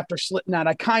and way after Slipknot,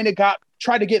 I kind of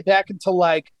tried to get back into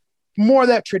like more of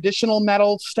that traditional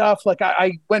metal stuff. Like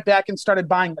I went back and started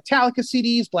buying Metallica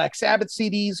CDs, Black Sabbath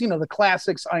CDs, the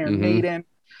classics, Iron Maiden.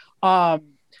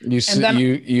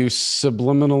 You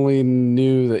subliminally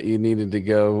knew that you needed to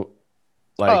go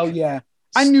like, oh yeah,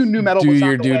 I knew new metal. Do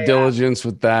your due diligence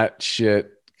with that shit.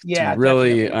 Yeah, to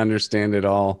really understand it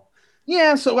all.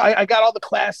 Yeah, so I got all the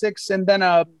classics, and then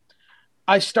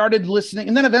I started listening,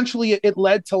 and then eventually it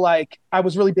led to like I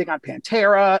was really big on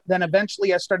Pantera. Then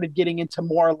eventually I started getting into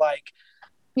more like,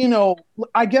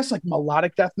 I guess like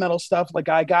melodic death metal stuff. Like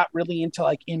I got really into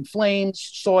like In Flames,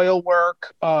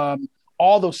 Soilwork,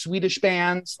 all those Swedish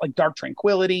bands like Dark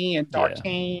Tranquillity and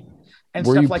Darkane. And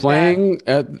were stuff you like playing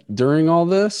during all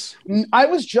this? I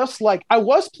was just like I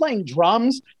was playing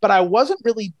drums, but I wasn't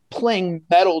really playing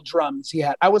metal drums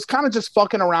yet. I was kind of just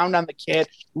fucking around on the kit,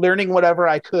 learning whatever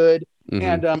I could.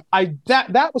 And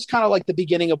that was kind of like the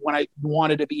beginning of when I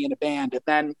wanted to be in a band. And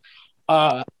then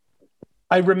I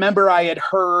remember I had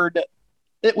heard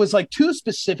it was like 2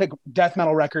 specific death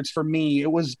metal records for me.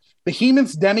 It was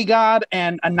Behemoth's Demigod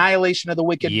and Annihilation of the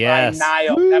Wicked by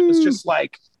Nile. That was just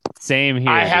like same here.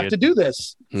 I have to do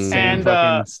this. Same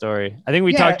fucking story. I think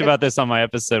we talked about this on my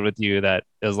episode with you. That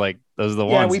it was like those are the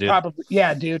ones.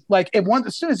 Dude. Like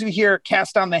as soon as you hear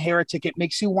Cast Down the Heretic, it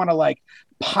makes you want to like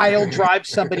pile drive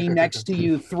somebody next to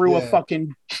you through a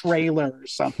fucking trailer or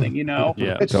something.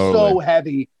 It's so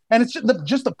heavy, and it's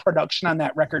just the production on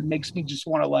that record makes me just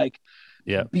want to like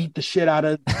beat the shit out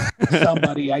of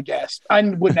somebody, I guess. I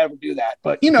would never do that,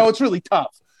 but it's really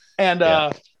tough. And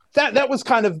that was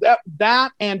kind of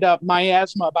that and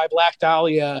Miasma by Black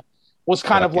Dahlia was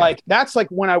kind of like, that's like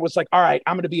when I was like, all right,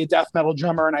 I'm going to be a death metal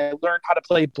drummer. And I learned how to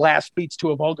play blast beats to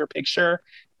a Vulgar Picture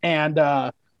and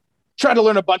tried to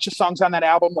learn a bunch of songs on that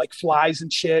album, like Flies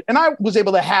and shit. And I was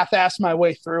able to half-ass my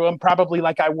way through them, probably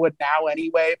like I would now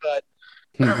anyway. But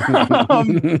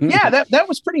that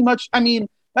was pretty much,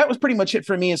 that was pretty much it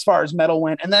for me as far as metal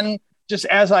went. And then just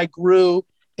as I grew,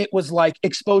 it was like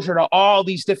exposure to all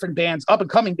these different bands, up and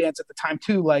coming bands at the time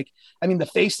too. Like, The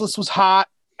Faceless was hot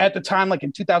at the time, like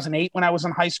in 2008 when I was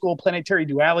in high school. Planetary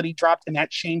Duality dropped and that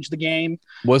changed the game.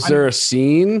 Was there a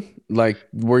scene? Like,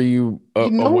 were you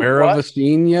aware of a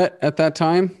scene yet at that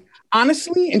time?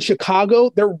 Honestly, in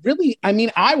Chicago,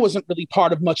 I wasn't really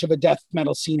part of much of a death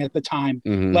metal scene at the time.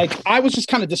 Mm-hmm. Like, I was just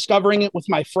kind of discovering it with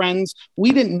my friends.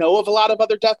 We didn't know of a lot of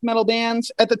other death metal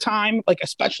bands at the time, like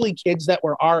especially kids that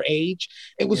were our age.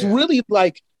 It was really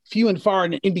like few and far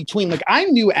in between. Like, I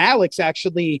knew Alex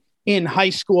actually in high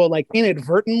school, like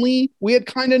inadvertently, we had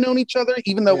kind of known each other,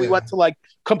 even though we went to like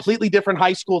completely different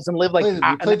high schools and lived like an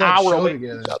hour away from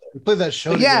each other. We played that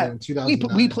show together in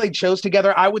 2009. We played shows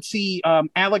together. I would see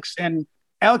Alex and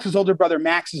Alex's older brother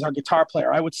Max is our guitar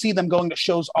player. I would see them going to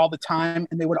shows all the time,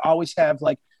 and they would always have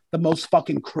like the most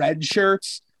fucking cred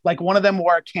shirts. Like one of them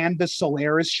wore a Canvas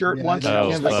Solaris shirt once.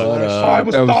 I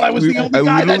thought I was the only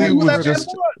guy that knew who that band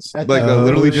was. Like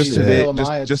literally just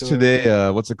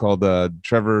today, what's it called?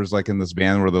 Trevor's like in this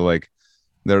band where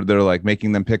they're like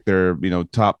making them pick their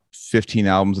top 15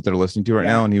 albums that they're listening to right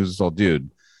now, and he was just all,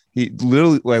 dude. He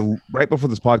literally like right before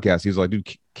this podcast, he was like,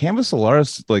 dude, Canvas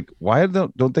Solaris, like why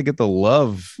don't they get the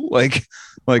love? Like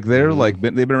they're like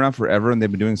they've been around forever and they've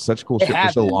been doing such cool shit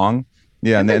for so long.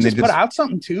 Yeah, and they just put out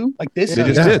something too, like this.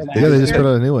 They just did. They just put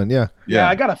out a new one. Yeah.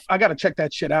 I gotta check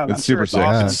that shit out. It's super sick.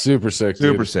 Awesome. It's super sick.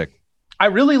 Super sick. I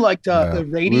really liked the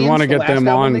Radiance. We want to get them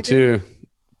on too.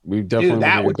 We definitely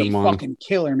that would be fucking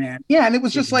killer, man. Yeah, and it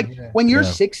was just like when you're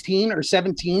 16 or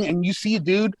 17 and you see a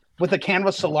dude with a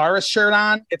Canvas Solaris shirt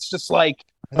on, it's just like,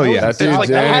 that's like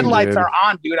the headlights are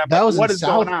on, dude. I'm that like, was what in is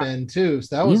South going on? Bend too.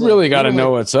 So that was you really got to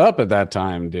know what's up at that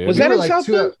time, dude. Was that in South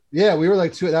Bend? Yeah, we were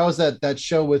like two. That was that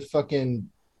show with fucking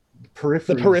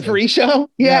Periphery. The Periphery show?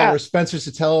 Yeah. Where Spencer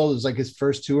Sotelo was like his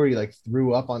first tour. He like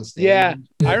threw up on stage. Yeah,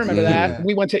 I remember that.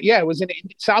 We went to, it was in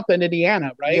South Bend,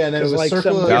 Indiana, right? Yeah, and then it was like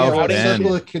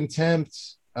Circle of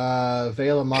Contempt,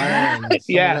 Veil of Maya, and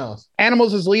something else.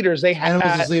 Animals as Leaders. They had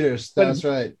Animals as Leaders. That's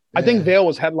right. I think Veil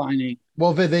was headlining.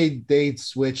 Well, they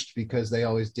switched because they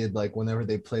always did like whenever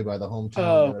they play by the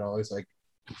hometown, they would always like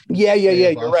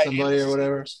you're right. Somebody or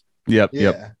whatever. Yep.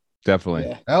 Definitely.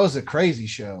 Yeah. That was a crazy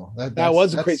show. That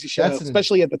was a crazy show,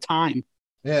 especially at the time.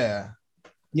 Yeah.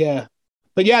 Yeah.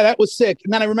 But yeah, that was sick.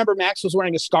 And then I remember Max was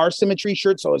wearing a Scar Symmetry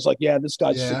shirt. So I was like, this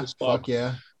guy's sick as fuck. Fuck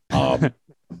yeah.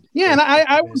 And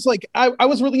I was like, I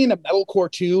was really into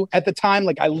metalcore too at the time.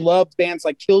 Like I loved bands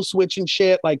like Killswitch and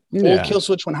shit, like old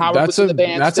Killswitch when Howard was in the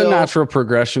band. That's a natural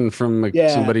progression from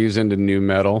somebody who's into new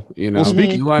metal, Well,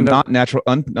 speaking of not natural,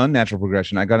 unnatural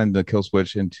progression, I got into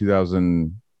Killswitch in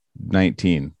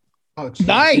 2019. Oh,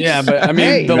 nice. Yeah, but I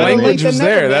mean, the language was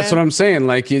there. That's what I'm saying.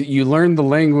 Like you learn the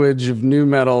language of new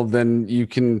metal, then you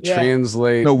can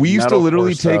translate. No, we used to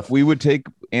literally we would take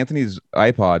Anthony's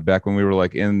iPod back when we were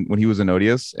like when he was in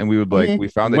Odious, and we would like we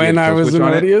found that when I was in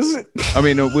Odious. I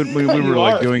mean, no, when we were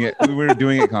like doing it, we were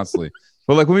doing it constantly.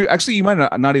 But like when we actually, you might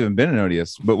not even been in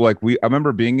Odious, but like I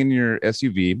remember being in your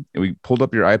SUV and we pulled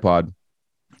up your iPod,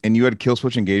 and you had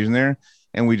Killswitch Engage in there.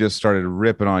 And we just started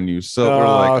ripping on you. So we're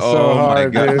like, my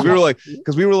God. We were like,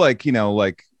 because we were like,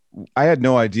 I had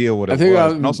no idea what it was.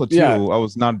 And also, too, I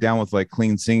was not down with like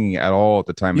clean singing at all at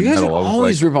the time. You guys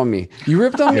always rip on me. You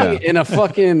ripped on me in a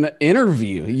fucking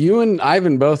interview. You and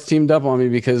Ivan both teamed up on me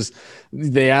because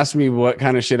they asked me what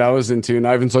kind of shit I was into. And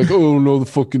Ivan's like, oh, no, the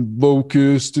fucking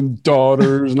Locust and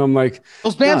Daughters. And I'm like,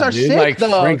 those bands are sick, like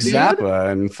though, Frank Zappa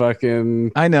and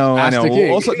fucking. I know.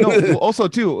 Also,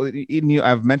 too,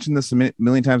 I've mentioned this a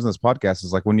million times in this podcast,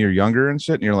 is like when you're younger and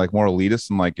shit, and you're like more elitist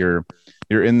and like you're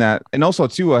in that. And also,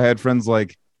 too, I had friends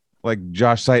like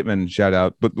Josh Seitman, shout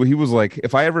out. But he was like,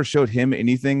 if I ever showed him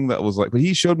anything that was like, but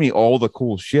he showed me all the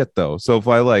cool shit though. So if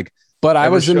I like, but I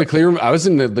was into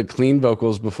the clean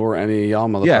vocals before any of y'all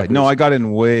motherfuckers. Yeah, no, I got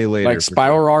in way later. Like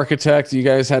Spiral Architect, you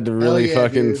guys had to really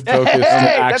fucking focus to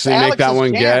actually make that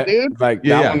one get. Like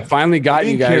that one finally got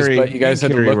you guys, but you guys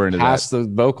had to look past the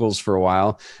vocals for a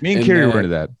while. Me and Carrie were into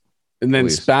that. And then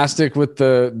Spastic with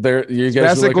you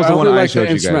guys Spastic was the one I showed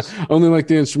you guys. Only like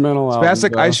the instrumental Spastic,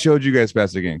 album, I showed you guys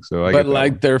Spastic Inc. So I but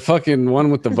like their fucking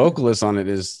one with the vocalist on it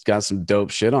is got some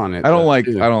dope shit on it. I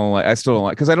still don't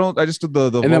like because I just did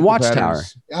the and then Watchtower. I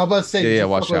was about to say, yeah,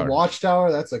 Watchtower.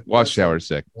 Watchtower, that's a Watchtower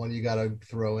sick. one you gotta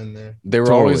throw in there. They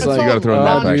were always like, you gotta throw in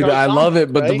that dude, I love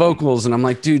it, but right? the vocals, and I'm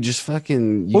like, dude, just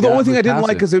fucking. Well, the only thing I didn't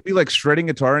like because it'd be like shredding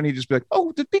guitar, and he'd just be like,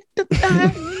 oh,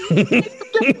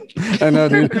 I know,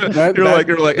 dude.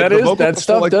 That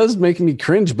stuff like, does make me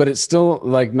cringe, but it's still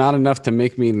like not enough to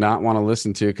make me not want to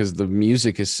listen to it because the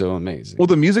music is so amazing. Well,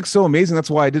 the music's so amazing.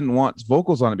 That's why I didn't want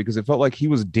vocals on it because it felt like he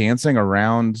was dancing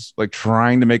around, like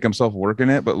trying to make himself work in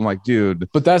it. But I'm like, dude.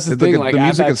 But that's the thing. Like the at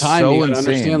music that is time, so you insane.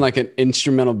 understand like an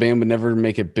instrumental band would never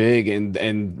make it big,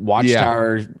 and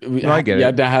Watchtower, I get you it.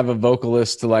 had to have a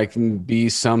vocalist to like be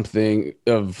something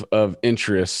of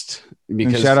interest.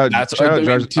 Because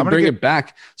to bring it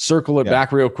back, circle it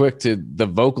back real quick to the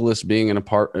vocalist being an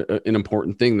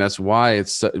important thing. That's why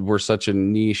we're such a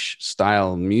niche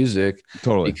style of music.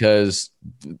 Totally. Because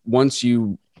once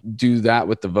you do that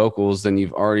with the vocals, then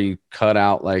you've already cut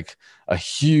out like a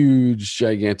huge,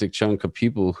 gigantic chunk of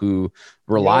people who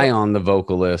rely on the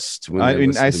vocalist.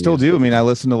 I still do. I mean, I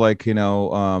listen to like,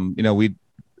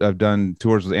 I've done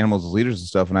tours with Animals as Leaders and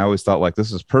stuff, and I always thought like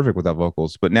this is perfect without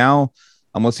vocals. But now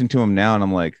I'm listening to them now, and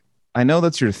I'm like, I know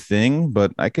that's your thing,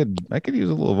 but I could use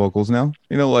a little vocals now.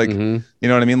 You know, like you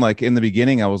know what I mean? Like in the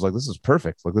beginning, I was like, this is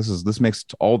perfect. Like this makes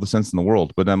all the sense in the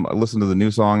world. But I listen to the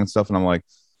new song and stuff, and I'm like,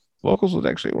 vocals would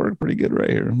actually work pretty good right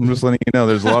here. I'm just letting you know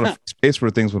there's a lot of space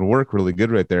where things would work really good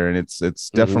right there. And it's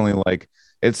definitely like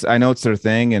I know it's their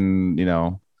thing, and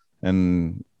I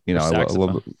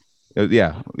love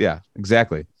yeah,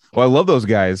 exactly. Well, I love those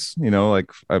guys,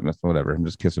 like whatever. I'm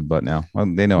just kissing butt now.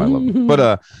 They know I love them.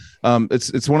 But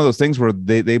it's one of those things where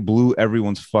they blew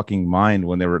everyone's fucking mind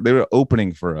when they were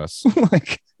opening for us,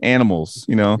 like Animals,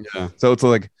 Yeah. So it's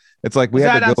like we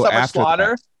had to go after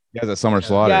Slaughter. Yeah, the Summer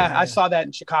Slaughter. Yeah, I saw that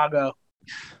in Chicago.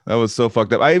 That was so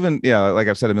fucked up. I even like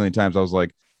I've said a million times, I was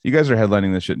like, you guys are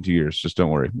headlining this shit in 2 years. Just don't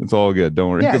worry. It's all good.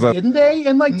 Don't worry. Yeah, didn't they?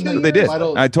 In like 2 years? They did.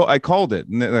 I called it.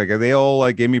 And they all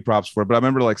like gave me props for it. But I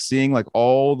remember like seeing like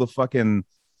all the fucking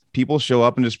people show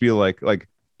up and just be like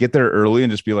get there early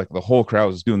and just be like the whole crowd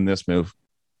was doing this move.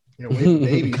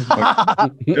 Baby.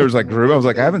 There was like group. I was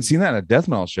like, I haven't seen that in a death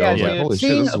metal show. I was like, holy shit,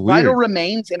 this is Vital weird.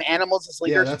 Remains and Animals as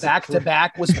Leaders back to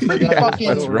back was pretty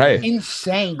fucking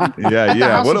insane.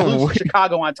 Yeah. What a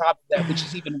Chicago on top of that, which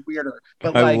is even weirder.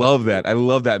 But I love that. I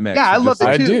love that mix. Yeah, I love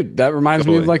that too. Dude, that reminds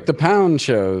me of like the Pound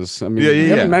shows. I mean, you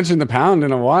haven't mentioned the Pound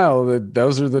in a while.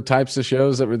 Those are the types of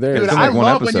shows that were there. Dude, I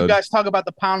love when you guys talk about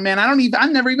the Pound, man.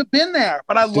 I've never even been there,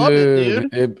 but I love it,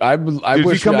 dude. I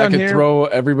wish I could throw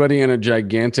everybody in a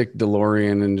gigantic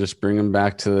DeLorean and just bring them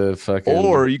back to the fucking.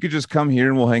 Or you could just come here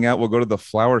and we'll hang out. We'll go to the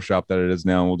flower shop that it is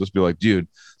now, and we'll just be like, dude.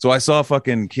 So I saw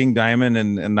fucking King Diamond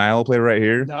and Nile play right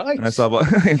here. Nice. And I saw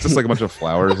it's just like a bunch of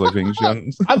flowers like being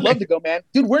shown. I'd love to go, man.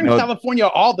 Dude, we're in California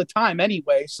all the time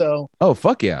anyway. So. Oh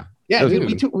fuck yeah. Yeah,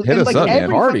 dude, hit us up,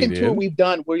 every man. fucking tour we've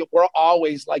done, we're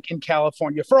always like in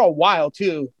California for a while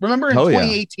too. Remember in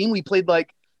 2018 we played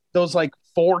like those like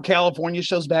 4 California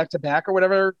shows back to back or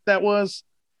whatever that was,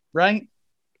 right?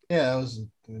 Yeah, it was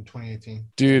in 2018.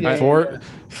 Dude,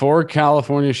 four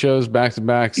California shows back to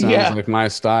back sounds like my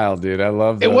style, dude. I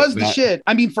love that. It was the shit.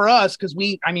 I mean, for us, because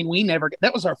we never,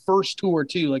 that was our first tour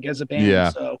too, like as a band. Yeah.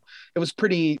 So it was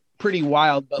pretty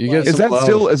wild. But is that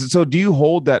still, so do you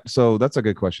hold that? So that's a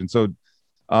good question. So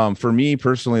for me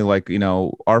personally, like,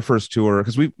 our first tour,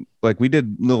 because we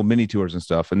did little mini tours and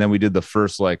stuff. And then we did the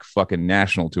first like fucking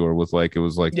national tour with like, it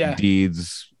was like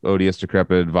Deeds, Odious,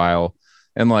 Decrepit, Vile.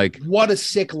 And like, what a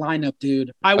sick lineup,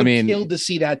 dude. I would kill to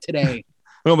see that today.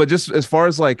 No, but just as far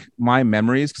as like my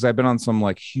memories, because I've been on some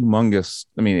like humongous,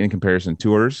 in comparison,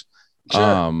 tours.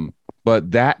 Sure.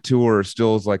 But that tour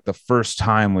still is like the first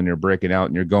time when you're breaking out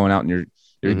and you're going out and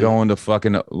you're going to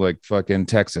fucking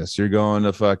Texas. You're going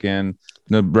to fucking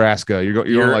Nebraska.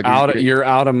 You're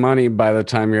out of money by the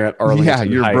time you're at Arlington. Yeah,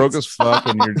 you're Heights. broke as fuck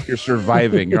and you're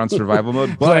surviving. You're on survival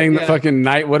mode. Playing the fucking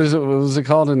night. What was it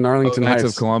called in Arlington Heights?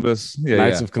 Knights of Columbus. Yeah,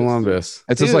 Knights of Columbus.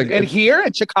 It's just like and here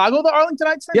in Chicago, the Arlington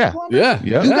Heights. Yeah.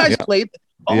 You guys played.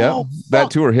 Oh, that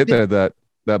tour hit that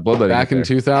bloodletting back in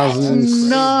 2000.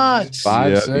 Nuts.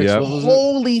 5, 6.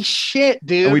 Holy shit,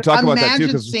 dude! And we talk about that too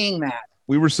because seeing that.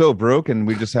 We were so broke and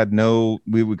we just had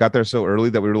we got there so early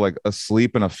that we were like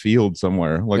asleep in a field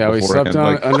somewhere. Like we slept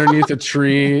underneath a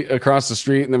tree across the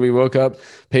street, and then we woke up,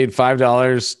 paid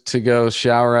 $5 to go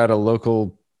shower at a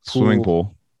local swimming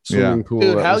pool. Swimming pool.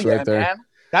 Dude, hell yeah, right there. Man.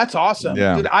 That's awesome.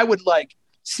 Yeah. Dude, I would like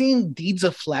seeing Deeds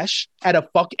of Flesh at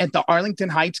the Arlington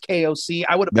Heights KOC,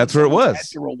 I would have. That's where it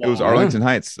was. It was Arlington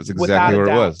Heights. That's exactly where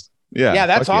it was. Yeah,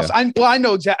 that's awesome. I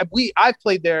know exactly. I've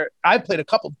played there. I've played a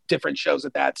couple different shows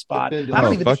at that spot.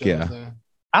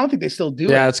 I don't think they still do.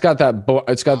 Yeah, it's got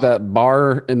that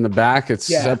bar in the back. It's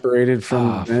separated from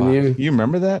the venue. You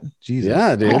remember that? Jesus.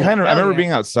 Yeah, dude. I remember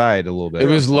being outside a little bit. It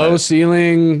was low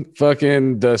ceiling.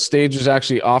 Fucking the stage was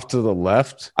actually off to the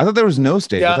left. I thought there was no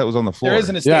stage. I thought it was on the floor. There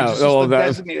isn't a stage. Yeah,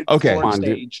 designated okay. Come on,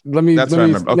 stage. Let me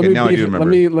remember. Okay, now I do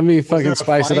remember. Let me fucking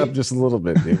spice it up just a little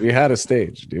bit, dude. We had a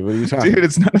stage, dude. What are you talking? Dude,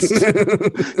 it's not.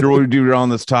 You're on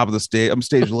this top of the stage. I'm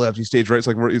stage left. You stage right. It's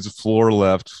like it's floor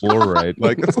left, floor right.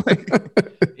 Like it's like.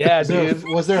 Yeah, dude.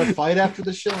 Was there a fight after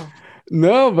the show?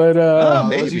 No, but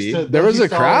maybe there was a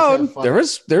crowd. There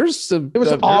was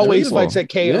always fights at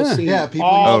KOC. Yeah, people.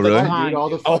 All the time. All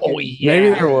the fucking, maybe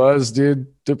there was, dude.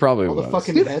 There probably was. The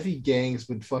fucking heavy gangs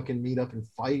would fucking meet up and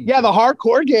fight. Yeah, the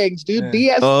hardcore gangs, dude.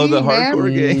 Yeah. DSP, the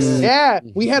hardcore gangs. Yeah,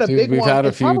 we had a big one. We've had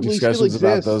a few discussions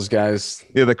about those guys.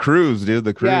 Yeah, the crews, dude.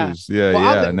 The crews.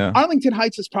 Yeah, no. Arlington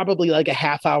Heights is probably like a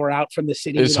half hour out from the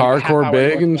city. Is hardcore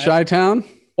big in Chi-Town?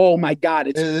 Oh my God,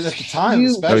 it's at the time,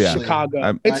 especially in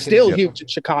Chicago. It's still huge in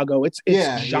Chicago. It's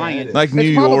giant. Like New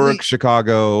York,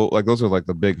 Chicago, like those are like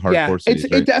the big hardcore cities.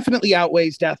 It definitely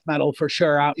outweighs death metal for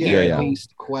sure out here at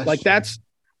least. Like that's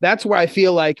where I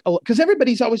feel like, because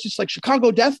everybody's always just like Chicago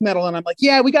death metal, and I'm like,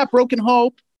 yeah, we got Broken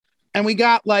Hope, and we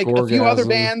got like a few other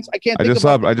bands. I just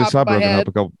saw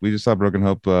Broken Hope we just saw Broken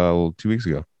Hope 2 weeks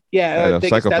ago. Yeah,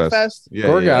 Psycho Fest. Yeah,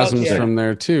 Gorgasm's from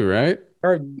there too, right?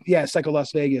 Or Psycho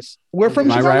Las Vegas. We're from.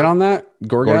 Am I right on that?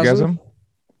 Gorgasm.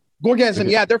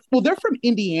 Yeah, they're from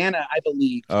Indiana, I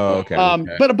believe. Oh, okay.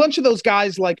 But a bunch of those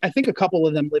guys, like I think a couple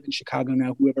of them live in Chicago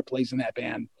now. Whoever plays in that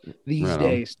band these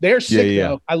days, they're sick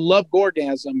though. I love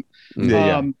Gorgasm.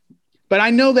 But I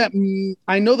know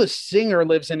the singer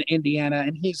lives in Indiana,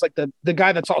 and he's like the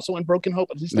guy that's also in Broken Hope.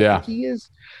 At least I think he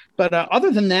is. But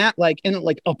other than that, like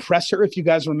Oppressor, if you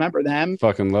guys remember them,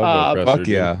 fucking love Oppressor. Fuck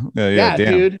yeah,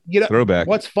 dude. You know, throwback.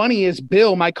 What's funny is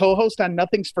Bill, my co-host on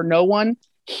Nothing's for No One.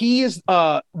 He is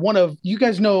one of you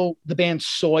guys know the band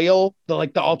Soil, the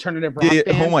alternative rock band.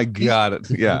 Oh my God,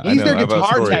 he's their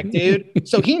guitar tech, dude.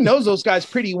 So he knows those guys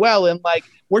pretty well, and like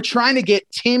we're trying to get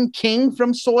Tim King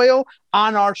from Soil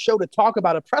on our show to talk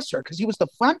about Oppressor because he was the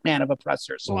front man of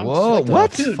Oppressor. So I'm like,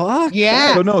 what the fuck?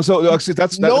 Yeah. So actually,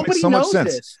 that makes so much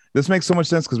sense. This makes so much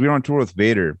sense because we were on tour with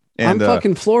Vader. And, I'm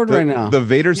fucking floored right now. The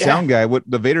Vader sound guy,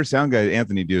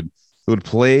 Anthony, dude, would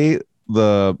play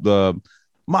the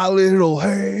My Little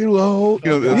Halo.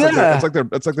 You know,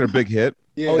 it's like their big hit.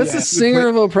 Yeah, that's the singer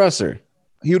of Oppressor.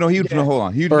 He would hold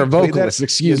on. Or a vocalist,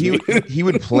 excuse me. He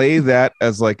would play that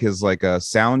as like his a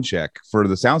sound check for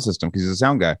the sound system because he's a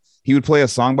sound guy. He would play a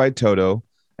song by Toto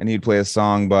and he'd play a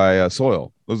song by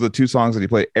Soil. Those are the two songs that he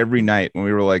played every night when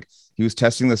we were like he was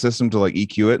testing the system to like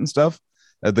EQ it and stuff.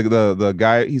 The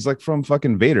guy, he's like from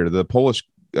fucking Vader, the Polish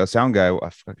sound guy. I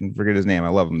fucking forget his name. I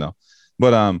love him though.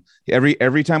 But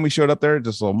every time we showed up there,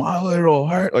 just like My Little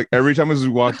Heart, like every time we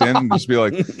walked in, just be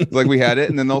like we had it,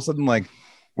 and then all of a sudden like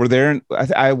we're there, and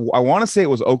I want to say it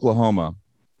was Oklahoma,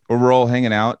 where we're all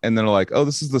hanging out, and they're like, oh,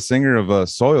 this is the singer of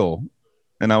Soil,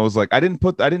 and I was like, I didn't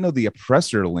know the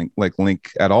Oppressor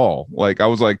link at all. Like I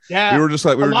was like, we were just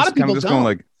like we were just kind of just going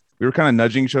like. We were kind of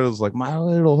nudging each other, like My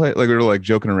Little Heart, like we were like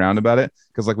joking around about it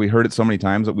because like we heard it so many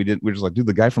times that we were just like, dude,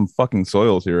 the guy from fucking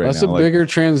Soil's here right now. That's a bigger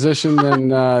transition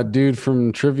than dude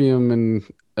from Trivium and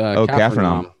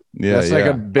Capernaum. Yeah, that's like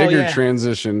a bigger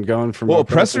transition going from. Well,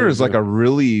 Oppressor is like a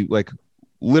really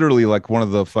literally like one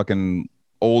of the fucking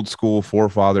old school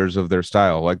forefathers of their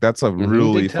style. Like that's a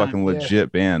really fucking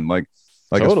legit band. Like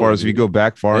totally, as far as if you go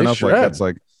back far enough, shred. Like that's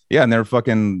like. Yeah, and they're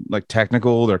fucking like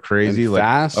technical. They're crazy, and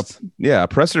fast.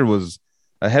 Oppressor was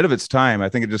ahead of its time. I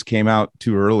think it just came out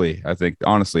too early. I think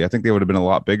honestly, I think they would have been a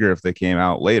lot bigger if they came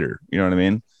out later. You know what I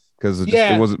mean? Because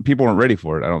it wasn't. People weren't ready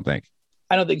for it. I don't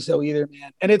think so either,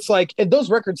 man. And it's like those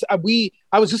records. I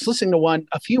was just listening to one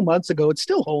a few months ago. It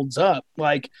still holds up.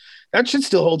 Like that shit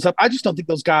still holds up. I just don't think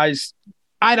those guys.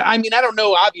 I mean, I don't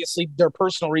know, obviously, their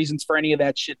personal reasons for any of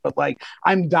that shit, but like,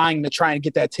 I'm dying to try and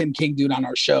get that Tim King dude on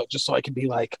our show just so I can be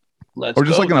like, let's go. Or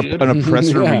just like an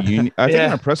Oppressor reunion. I think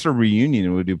an Oppressor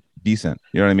reunion would do decent.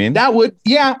 You know what I mean? That would,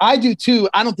 I do too.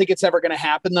 I don't think it's ever going to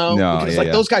happen though. No, because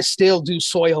those guys still do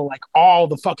Soil like all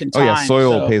the fucking time. Oh, yeah.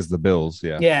 Soil pays the bills.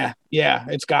 Yeah. Yeah.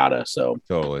 It's gotta. So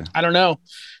totally. I don't know.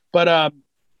 But,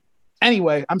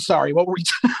 anyway, I'm sorry. What were we?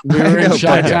 We were in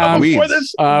Chi-Town. We were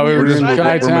in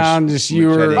Chi-Town.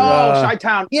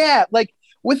 Chi-Town. Yeah, like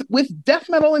with death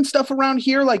metal and stuff around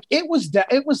here, like it was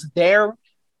there.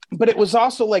 but it was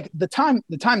also like the time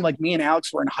like me and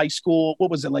Alex were in high school.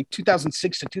 What was it, like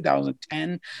 2006 to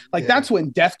 2010? Like that's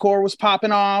when deathcore was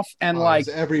popping off, and like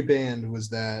every band was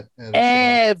that.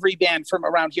 Every band from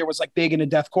around here was like big into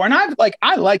deathcore, and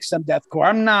I like some deathcore.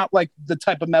 I'm not like the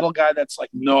type of metal guy that's like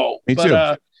no. Me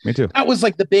too. Me too. That was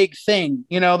like the big thing,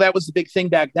 you know. That was the big thing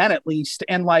back then, at least,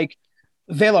 and like.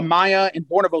 Veil Maya and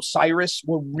Born of Osiris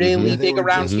were really big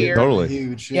around here. Totally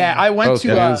huge. Yeah, I went Both to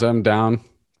bands. I'm down.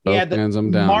 Both bands,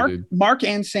 I'm down. Mark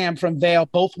and Sam from Veil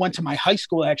both went to my high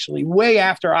school, actually, way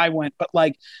after I went. But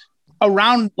like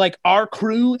around like our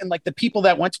crew and like the people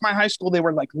that went to my high school, they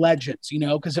were like legends, you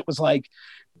know, because it was like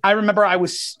I remember I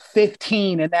was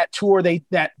 15 and that tour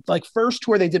that first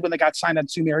tour they did when they got signed on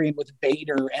Sumerian with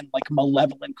Vader and like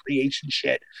Malevolent Creation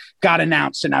shit got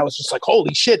announced, and I was just like,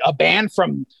 holy shit, a band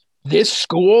from this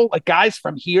school, like guys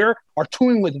from here are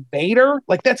touring with Vader,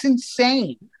 like that's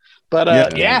insane.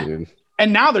 But yeah.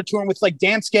 And now they're touring with like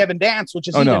Dance Gavin Dance, which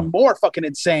is more fucking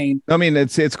insane. I mean,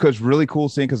 it's really cool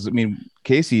seeing, because I mean,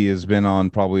 Casey has been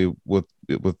on probably with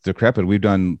Decrepit. We've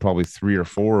done probably 3 or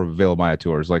 4 Veil Maya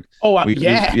tours. Like,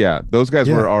 those guys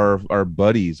were our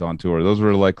buddies on tour. Those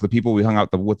were like the people we hung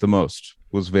out with the most.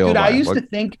 Was Veil Maya.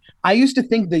 I used to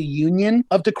think the union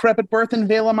of Decrepit Birth and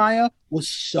Veil Maya was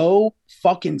so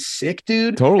fucking sick,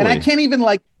 dude. Totally. And I can't even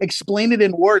like explain it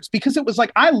in words, because it was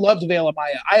like I loved Veil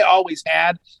Maya. I always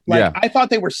had. Like I thought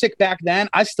they were sick back then.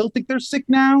 I still think they're sick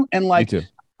now. And like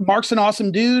Mark's an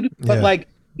awesome dude, but like,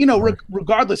 you know,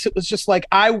 regardless, it was just like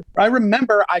I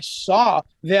remember I saw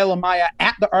Veil Maya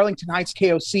at the Arlington Heights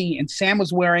KOC, and Sam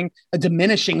was wearing a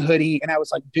Diminishing hoodie, and I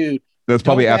was like, dude. That's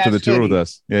probably after the tour with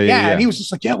us. Yeah. And he was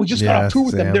just like, we just got off tour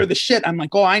with them. They're the shit. I'm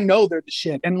like, oh, I know they're the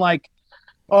shit. And like,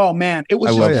 oh man, it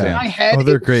was just in my head. Oh,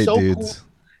 they're great so dudes. Cool.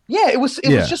 Yeah, it was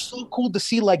just so cool to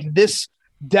see like this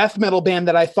death metal band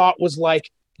that I thought was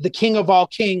like the king of all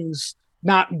kings,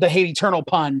 not the Hate Eternal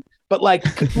pun, but like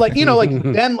you know, like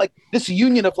then like this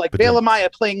union of like Veil Maya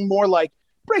playing more like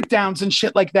breakdowns and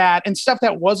shit like that, and stuff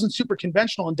that wasn't super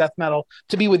conventional in death metal,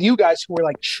 to be with you guys who were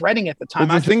like shredding at the time.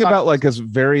 Well, the thing about like is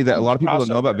that a lot of people don't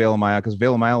know about Veil Maya, because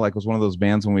Veil Maya like was one of those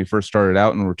bands when we first started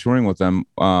out and were touring with them.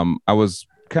 I was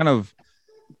kind of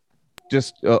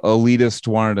just elitist,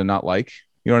 wanted to not like,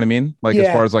 you know what I mean? Like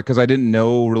as far as like, because I didn't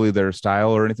know really their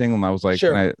style or anything, and I was like,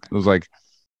 I was like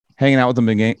hanging out with them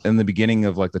in the beginning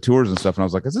of like the tours and stuff, and I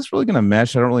was like, is this really gonna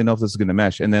mesh? I don't really know if this is gonna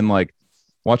mesh. And then like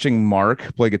watching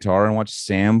Mark play guitar and watch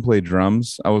Sam play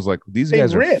drums, I was like, these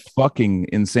guys are fucking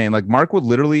insane. Like Mark would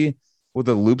literally, with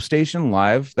a loop station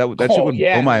live, that shit would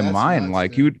blow my mind. Nuts,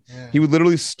 like he would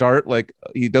literally start, like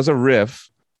he does a riff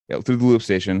through the loop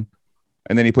station,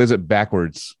 and then he plays it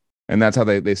backwards, and that's how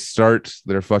they start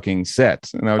their fucking set.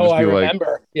 And I would just be like,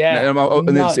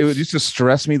 and it would just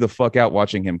stress me the fuck out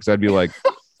watching him, because I'd be like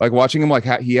like watching him, like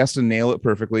he has to nail it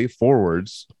perfectly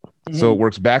forwards. So it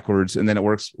works backwards, and then it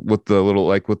works with the little,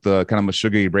 like with the kind of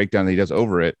Meshuggah breakdown that he does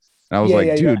over it. And I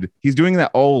was dude, he's doing that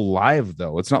all live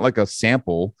though. It's not like a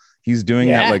sample. He's doing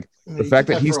that, like the fact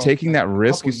that he's taking that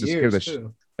risk used to scare the shit.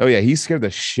 Oh yeah, he scared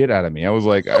the shit out of me. I was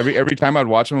like, every time I'd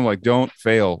watch him, I'm like, don't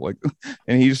fail, like,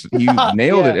 and he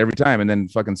nailed it every time. And then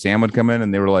fucking Sam would come in,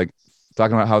 and they were like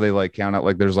talking about how they like count out,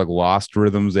 like there's like lost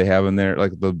rhythms they have in there,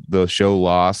 like the show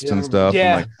Lost and stuff,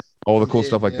 and like all the cool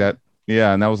stuff like that.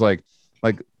 Yeah, and that was like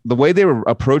the way they were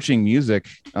approaching music.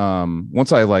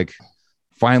 Once I like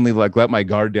finally like let my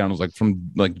guard down, was like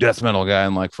from like death metal guy,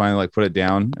 and like finally like put it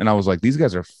down, and I was like, these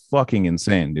guys are fucking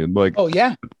insane, dude. Like,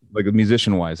 like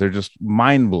musician wise, they're just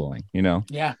mind blowing, you know?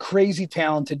 Yeah, crazy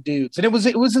talented dudes. And it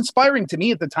was inspiring to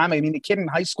me at the time. I mean, a kid in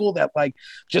high school that like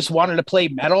just wanted to play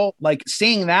metal, like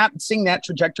seeing that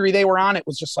trajectory they were on, it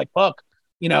was just like, fuck,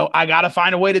 you know, I got to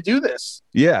find a way to do this.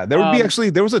 Yeah, there would be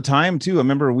there was a time too. I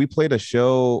remember we played a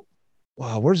show.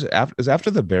 Wow, where's it?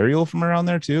 After the Burial from around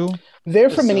there too? They're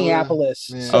from Minneapolis.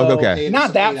 Yeah. So okay.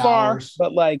 Not that far,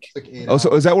 but like.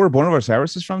 So is that where Born of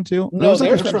Osiris is from too? No,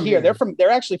 they're from here. They're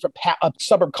actually from a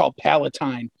suburb called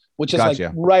Palatine, which is like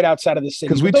right outside of the city.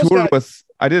 Because we toured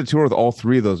I did a tour with all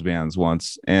 3 of those bands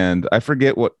once, and I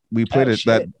forget what we played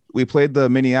we played the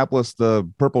Minneapolis, the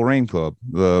Purple Rain Club,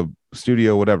 the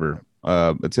studio, whatever.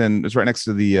 It's right next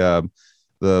to the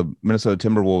Minnesota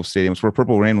Timberwolves stadium. It's where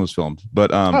Purple Rain was filmed.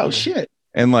 But shit.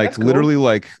 And like literally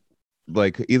like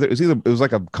it was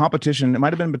like a competition. It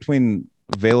might have been between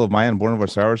Veil Maya and Born of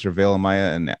Osiris, or Veil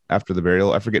Maya and After the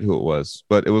Burial. I forget who it was,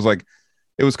 but it was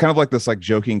kind of like this like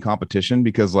joking competition,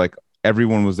 because like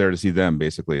everyone was there to see them.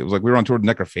 Basically, it was like we were on tour with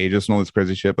Necrophagus and all this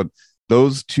crazy shit, but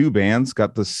those 2 bands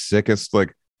got the sickest,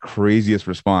 like craziest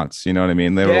response. You know what I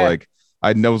mean? They were like,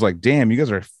 I was like, damn, you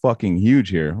guys are fucking huge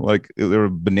here. Like there were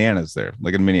bananas there,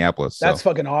 like in Minneapolis. That's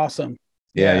fucking awesome.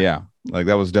 Yeah. Like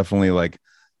that was definitely like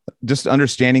just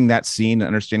understanding that scene,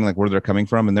 understanding like where they're coming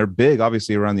from, and they're big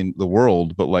obviously around the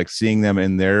world, but like seeing them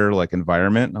in their like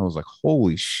environment, I was like,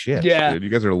 holy shit, dude, you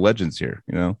guys are legends here,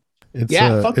 you know.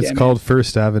 It's called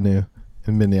First Avenue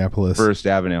in Minneapolis. First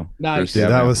Avenue. Nice. Yeah,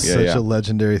 that was such a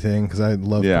legendary thing because I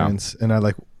love Prince, and I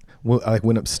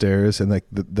went upstairs and like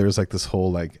there's like this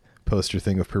whole like poster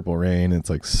thing of Purple Rain.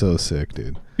 It's like so sick,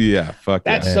 dude. Yeah, fuck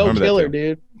that's yeah. so killer,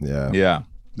 dude. Yeah,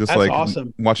 just that's like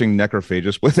awesome. Watching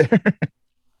Necrophagist with there.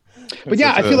 But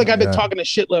yeah, I feel like I've been talking a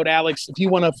shitload, Alex. If you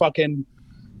want to fucking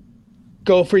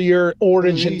go for your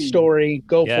origin story,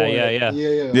 go for it. Yeah.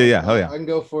 Hell yeah. I can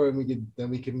go for it. And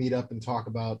we can meet up and talk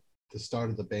about the start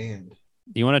of the band.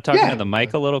 You want to talk into the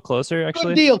mic a little closer,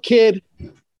 actually? Good deal, kid.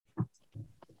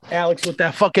 Alex with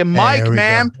that fucking mic,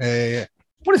 man. Hey.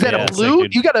 What is that? A blue?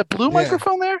 You got a blue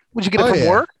microphone there? Would you get it from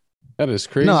work? That is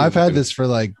crazy. No, I've had this for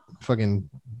like fucking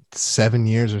 7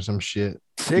 years or some shit.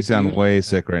 You sound way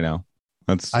sick right now.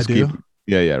 I do.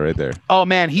 Yeah, right there. Oh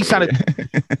man, he sounded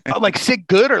like sick,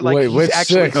 good or like wait, which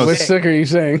sick? Which sick are you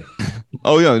saying?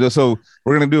 Oh yeah, so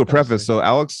we're gonna do a preface. So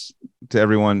Alex, to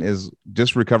everyone, is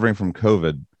just recovering from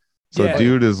COVID. So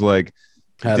dude is like,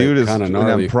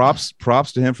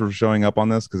 props to him for showing up on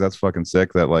this because that's fucking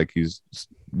sick. That like he's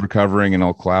recovering and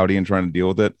all cloudy and trying to deal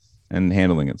with it and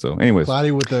handling it. So, anyways,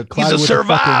 he's a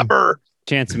survivor.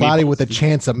 Body with a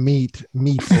chance of meat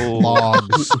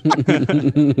logs.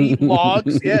 Meat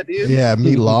logs, yeah, dude. Yeah,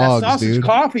 meat logs, sausage dude.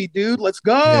 Coffee, dude. Let's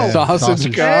go. Yeah,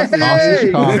 sausage coffee.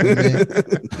 Sausage coffee, man.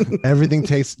 Everything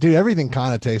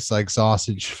kind of tastes like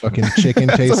sausage. Fucking chicken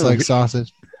tastes like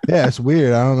sausage. Yeah, it's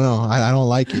weird. I don't know. I don't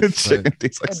like it. Chicken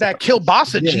tastes like that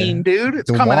kielbasa gene, dude.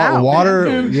 It's coming out. Water,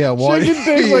 water. Chicken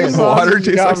tastes like water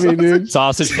tastes like dude.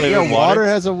 Sausage flavored water. Water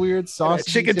has a weird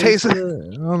sausage. Chicken tastes. I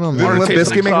don't know, man.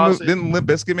 Didn't Limp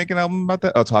Bizkit make an album about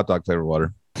that? Oh, it's hot dog flavored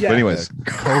water. Yeah. But anyways,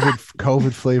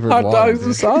 COVID flavored hot water. Hot dogs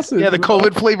and sausage. Yeah, the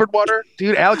COVID flavored water,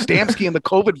 dude. Alex Damsky and the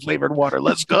COVID flavored water.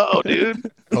 Let's go,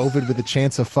 dude. COVID with a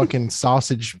chance of fucking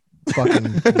sausage,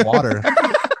 fucking water.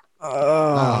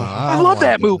 I love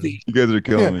that movie. You guys are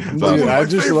killing me. Dude,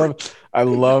 I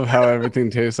love how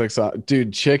everything tastes like sausage.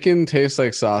 Dude, chicken tastes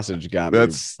like sausage. Got me.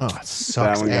 It sucks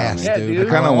ass, dude. I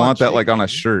kind of want that like on a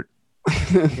shirt.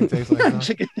 Chicken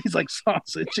tastes like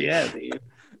sausage. Yeah, dude.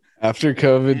 After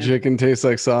COVID, chicken tastes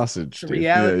like sausage. The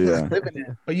reality is living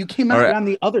it. But you came out on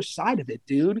the other side of it,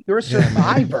 dude. You're a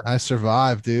survivor. I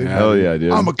survived, dude. Hell yeah,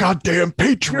 dude. I'm a goddamn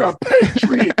patriot. You're a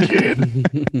patriot, kid.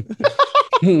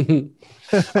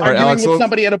 Arguing with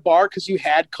somebody at a bar because you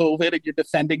had COVID and you're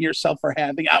defending yourself for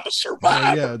having. I'm a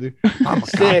survivor. Yeah, dude. I'm a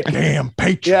goddamn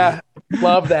patriot. Yeah,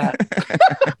 love that.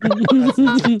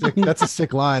 That's a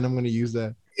sick line. I'm going to use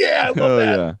that. Yeah, I love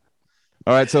that. Yeah.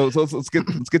 All right, so let's get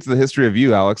to the history of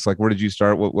you, Alex. Like, where did you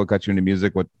start? What got you into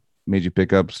music? What made you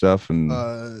pick up stuff? And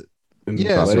so I mean,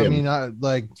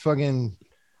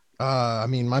 I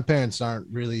mean, my parents aren't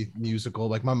really musical.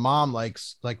 Like, my mom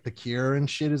likes like The Cure and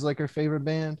shit is like her favorite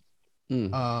band.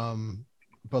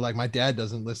 But like my dad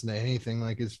doesn't listen to anything.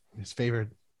 Like his favorite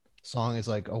song is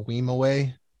like A Weem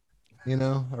Away, you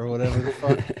know, or whatever the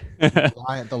fuck.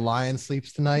 The Lion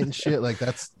Sleeps Tonight and shit. Like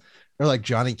that's, or like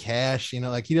Johnny Cash, you know,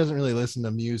 like he doesn't really listen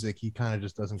to music. He kind of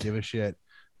just doesn't give a shit.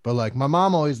 But like my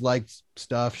mom always liked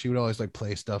stuff. She would always like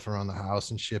play stuff around the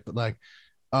house and shit. But like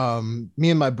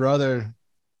me and my brother,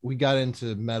 we got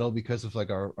into metal because of like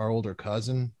our older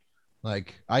cousin.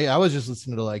 Like I was just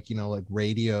listening to like, you know, like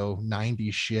radio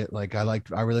 90s shit. Like I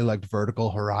really liked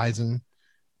Vertical Horizon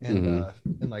and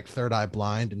like Third Eye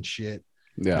Blind and shit.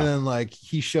 Yeah. And then like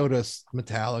he showed us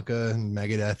Metallica and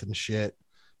Megadeth and shit.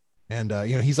 And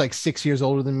you know, he's like 6 years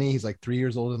older than me. He's like 3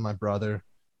 years older than my brother.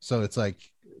 So it's like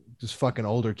just fucking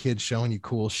older kids showing you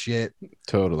cool shit.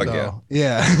 Totally. So,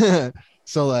 yeah.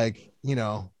 So like, you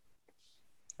know,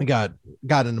 I got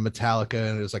into Metallica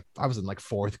and it was like I was in like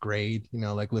 4th grade, you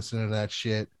know, like listening to that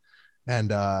shit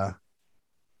and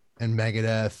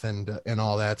Megadeth and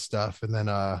all that stuff. And then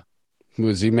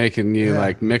was he making you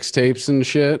like mixtapes and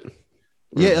shit?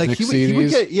 Yeah, like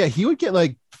he would get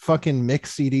like fucking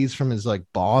mix CDs from his like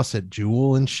boss at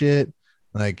Jewel and shit,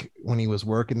 like when he was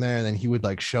working there, and then he would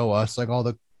like show us like all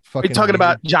the fucking. Are you talking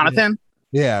about Jonathan?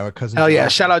 Yeah, my cousin. Oh yeah,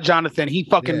 shout out Jonathan. He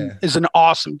fucking is an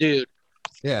awesome dude.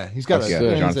 Yeah, he's got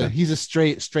he's a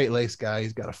straight laced guy.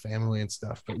 He's got a family and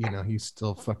stuff, but you know he's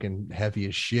still fucking heavy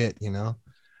as shit, you know.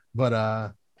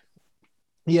 But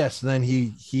yes, then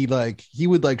he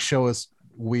would like show us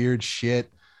weird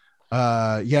shit.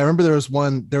 I remember there was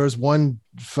one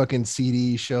fucking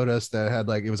CD he showed us that had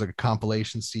like it was like a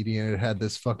compilation CD and it had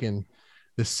this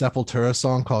Sepultura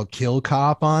song called Kill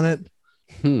Cop on it.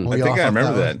 I think I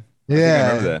remember that. Yeah, I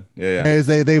remember that.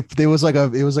 Yeah. It was like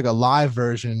a live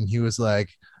version. He was like,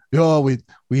 "Yo,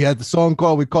 we had the song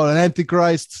we call it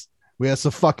Antichrist. We had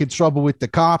some fucking trouble with the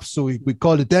cops, so we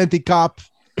called it Anti-Cop,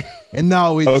 and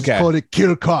now we just called it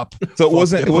Kill Cop." So it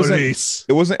wasn't Policia.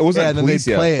 It wasn't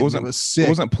Policia. It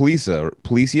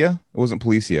wasn't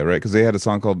Policia, right? Because they had a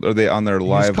song called. Are they on their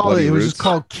live? It was just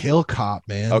called Kill Cop,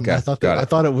 man. Okay, I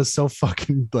thought it was so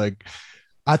fucking like.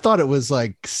 I thought it was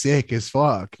like sick as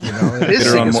fuck, you know. It is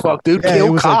sick as fuck, dude. Yeah, Kill it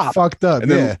was Cop. like fucked up. And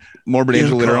then Morbid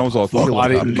Angel later on was all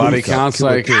body counts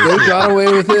like they got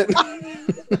away with it.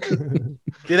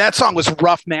 Dude, that song was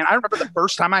rough, man. I remember the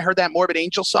first time I heard that Morbid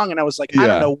Angel song, and I was like, I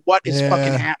don't know what is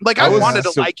fucking happening. Like, I wanted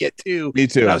to like it too. Me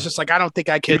too. I was just like, I don't think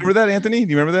I can. You remember that, Anthony?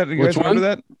 Do you remember that? You guys remember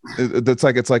that? It's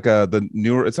like the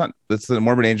newer. It's the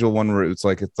Morbid Angel one where it's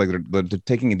like they're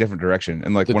taking a different direction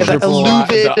and like the one of the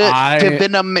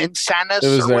Divinum Insanus.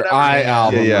 It was their Eye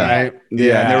album, right?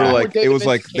 Yeah, and they were like, it was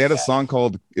like they had a song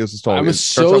called. It was just called. I was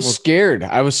so scared.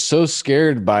 I was so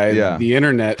scared by the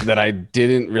internet that I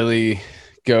didn't really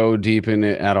go deep in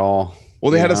it at all.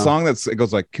 Well, they had a song it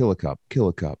goes like kill a cop, kill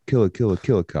a cop, kill a cop,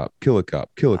 kill a cop, kill a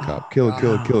cop, kill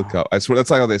a cop. I swear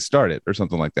that's like how they started or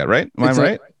something like that, right? Am I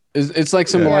right? It's like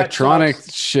some electronic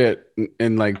shit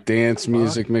and like dance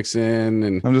music mix in,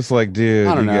 and I'm just like, dude,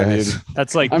 I don't know, guys. dude.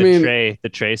 That's like the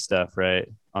Trey stuff, right?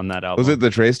 On that album. Was it the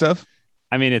Trey stuff?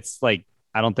 I mean, it's like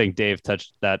I don't think Dave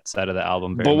touched that side of the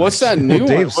album. But what's that new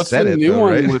one? What's the new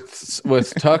one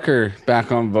with Tucker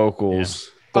back on vocals?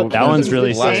 Yeah. That one's really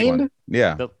insane.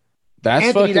 Yeah. That's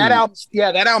Anthony, that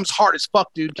album's hard as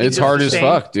fuck, dude. It's hard as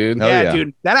fuck, dude. Yeah,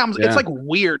 dude. That album's it's like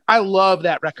weird. I love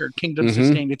that record, Kingdom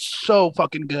Sustained. It's so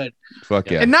fucking good. Fuck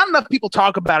yeah. And not enough people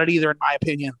talk about it either, in my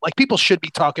opinion. Like people should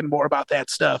be talking more about that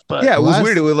stuff. But yeah, it was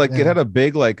weird. It was like it had a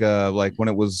big like when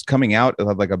it was coming out, it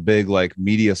had like a big like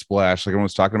media splash. Like everyone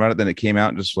was talking about it. Then it came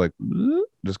out and just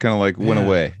kind of like went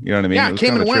away. You know what I mean? Yeah, it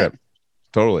came and went.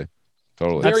 Totally.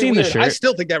 I've seen the shirt. I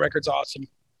still think that record's awesome.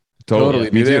 Totally.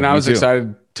 Me too. And I was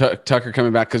excited Tucker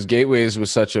coming back because Gateways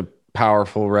was such a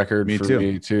powerful record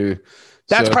me too.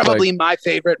 That's probably my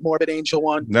favorite Morbid Angel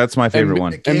one. That's my favorite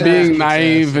one. And being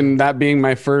naive and that being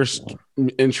my first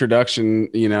introduction,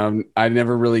 you know, I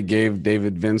never really gave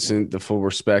David Vincent the full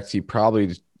respect he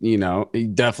probably, you know, he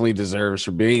definitely deserves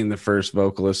for being the first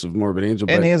vocalist of Morbid Angel.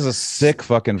 And he has a sick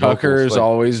fucking Tucker has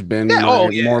always been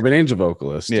Morbid Angel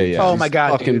vocalist. Yeah. Oh my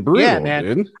god, fucking brutal, man.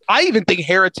 Dude. I even think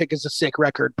Heretic is a sick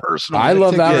record, personally. I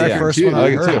love that record. First one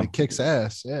I heard, it kicks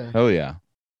ass. Yeah. Oh yeah.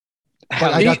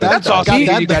 That's awesome.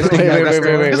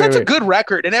 Because that's a good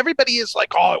record, and everybody is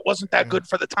like, "Oh, it wasn't that good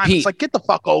for the time." It's like, get the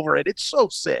fuck over it. It's so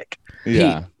sick.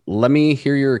 Yeah. Let me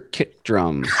hear your kick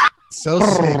drum. So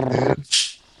sick,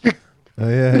 dude. Oh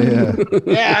yeah.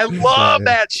 Yeah, I love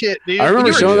that shit, dude. I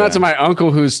remember showing that to my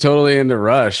uncle, who's totally into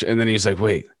Rush, and then he's like,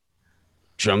 "Wait,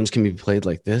 drums can be played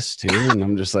like this too?" And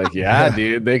I'm just like, "Yeah,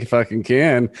 dude, they fucking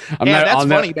can." That's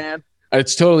funny, man.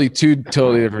 It's totally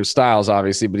different styles,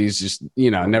 obviously, but he's just,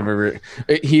 you know,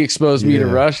 he exposed me to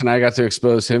Rush, and I got to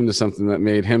expose him to something that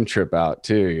made him trip out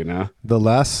too, you know. The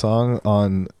last song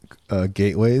on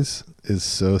Gateways is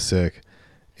so sick,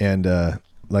 and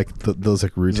like those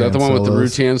like Rutan. Is that the one with the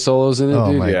Rutan solos in it?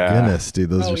 Oh dude? my goodness,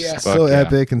 dude, those are so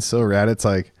epic and so rad. It's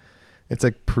like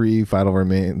pre-Vital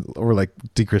Remain, or like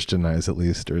Dechristianized at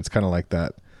least, or it's kind of like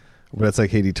that. But it's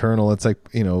like Hate Eternal. It's like,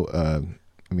 you know.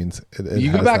 I mean,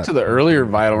 you go back to the earlier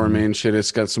Vital Remain shit.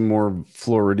 It's got some more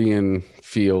Floridian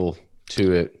feel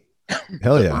to it.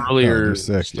 Hell yeah, earlier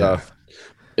stuff. Yeah.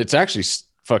 It's actually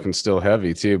fucking still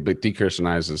heavy too, but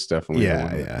Dechristianized is definitely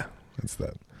yeah. That's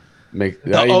that. Makes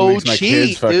my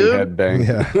kids fucking head bang.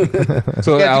 Yeah.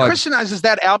 So Dechristianized is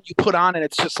that album you put on, and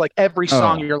it's just like every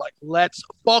song you're like, let's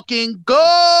fucking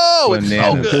go.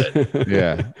 Bananas. It's so good.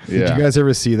 Yeah. Did you guys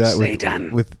ever see that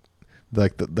with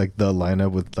like the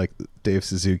lineup with like Dave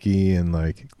Suzuki and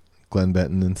like Glenn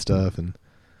Benton and stuff? And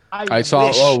I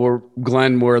saw where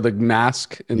Glenn wore the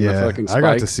mask and the fucking spikes. I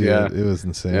got to see it. It was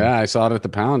insane. Yeah, I saw it at the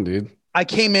Pound, dude. I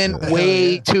came in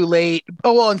way too late.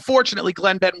 Oh well, unfortunately,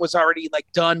 Glenn Benton was already like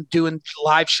done doing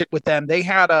live shit with them. They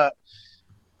had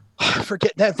I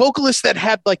forget that vocalist that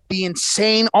had like the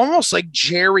insane, almost like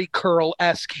Jerry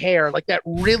Curl-esque hair, like that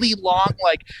really long,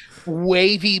 like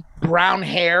wavy brown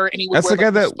hair, and he would wear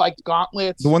the guy spiked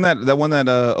gauntlets. The one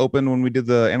that opened when we did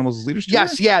the Animals as Leaders tour?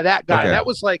 Yes, yeah, that guy. Okay. That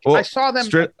was like I saw them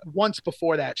once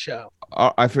before that show.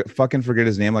 I fucking forget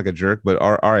his name like a jerk, but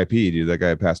R.I.P. dude, that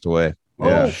guy passed away.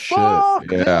 Oh fuck,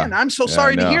 man! I'm so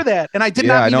sorry to hear that, and I did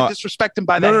not mean to disrespect him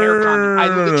by that hair comment. I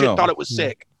legit thought it was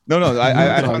sick. No,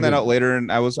 I found that out later,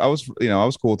 and I was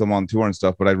cool with them on tour and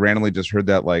stuff, but I randomly just heard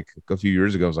that like a few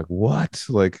years ago. I was like, what?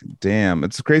 Like, damn,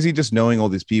 it's crazy just knowing all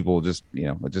these people. Just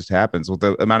it just happens with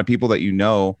the amount of people that you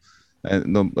know,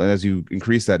 and as you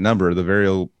increase that number,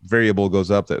 the variable goes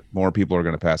up that more people are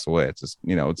going to pass away. It's just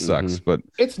it sucks, but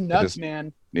it's nuts,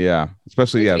 man. Yeah,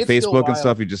 especially it's Facebook and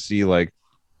stuff. You just see like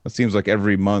it seems like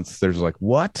every month there's like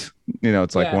what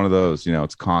it's like one of those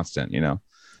it's constant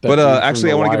But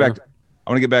actually, I want to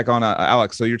get back on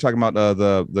Alex. So you're talking about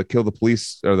the Kill the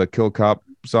Police or the Kill Cop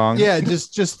song? Yeah,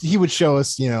 just he would show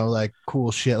us, like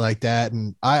cool shit like that,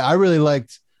 and I really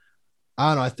liked. I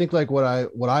don't know. I think like what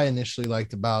I initially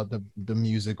liked about the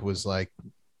music was like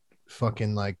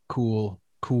fucking like cool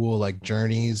like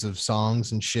journeys of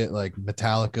songs and shit. Like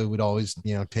Metallica would always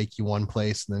take you one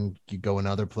place and then you go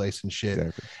another place and shit.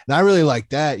 Exactly. And I really like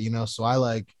that. So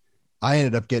I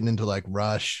ended up getting into like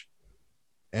Rush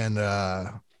and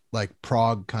like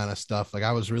prog kind of stuff. Like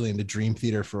I was really into Dream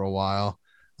Theater for a while,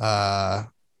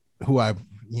 who I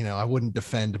wouldn't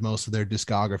defend most of their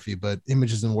discography, but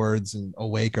Images and Words and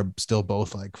Awake are still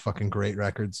both like fucking great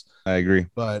records. I agree.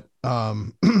 But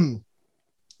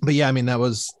but yeah, I mean, that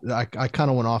was, I kind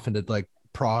of went off into like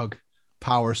prog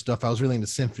power stuff. I was really into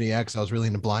Symphony X. I was really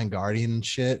into Blind Guardian and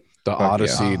shit. The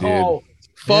Odyssey, dude. Oh,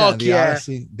 fuck yeah.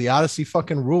 The Odyssey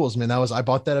fucking rules, man. I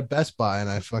bought that at Best Buy and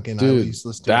I fucking used to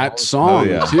listen to that song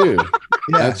too.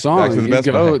 Yeah. That song,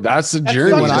 that's the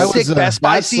journey. When I was Best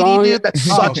Buy CD, dude. That's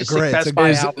such a sick Best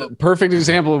Buy album. Perfect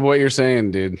example of what you're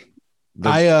saying, dude.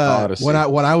 When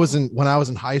I was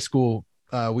in high school,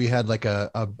 we had like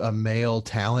a male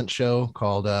talent show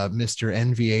called Mr.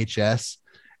 NVHS,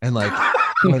 and like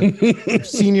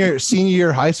senior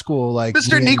year high school, like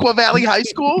Mr. Neuqua Valley High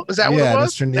School, is that what it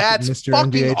was? That's Mr.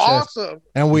 fucking NVHS. Awesome.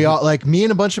 And we all, like, me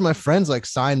and a bunch of my friends like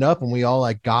signed up and we all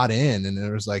like got in, and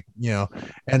it was like,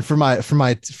 and for my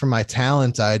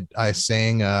talent, I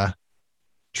sang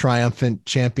Triumphant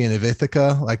Champion of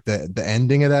Ithaca, like the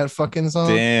ending of that fucking song.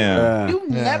 Damn. You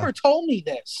never told me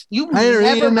this. You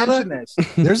never mentioned this.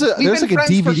 There's like a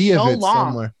DVD of it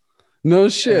somewhere. No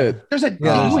shit. Do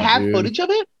you have footage of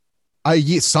it?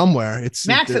 Somewhere. It's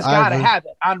Max has got to have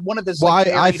it on one of his. Well,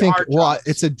 I think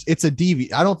it's a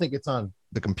DVD. I don't think it's on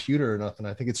the computer or nothing.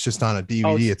 I think it's just on a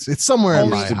DVD. It's somewhere in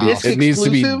my house. It needs to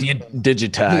be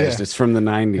digitized. It's from the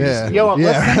 90s. Yeah. Yo,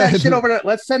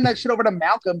 let's send that shit over to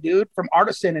Malcolm, dude, from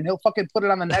Artisan, and he'll fucking put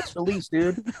it on the next release,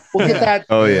 dude. We'll get that,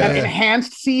 that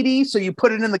enhanced CD, so you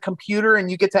put it in the computer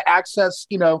and you get to access,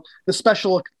 the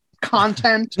special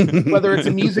content, whether it's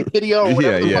a music video or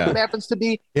whatever the fuck it happens to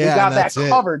be. We got that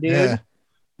covered, dude. Yeah.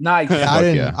 Nice.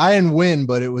 Yeah, I didn't win,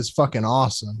 but it was fucking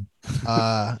awesome.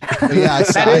 I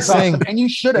sang, awesome. And you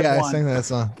should have won. I sang that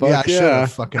song. I should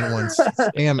have fucking won.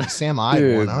 Sam I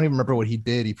won. I don't even remember what he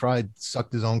did. He probably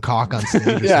sucked his own cock on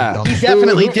stage. He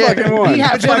definitely did. He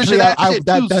had footage of that shit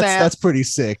too, that's pretty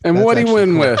sick. And what he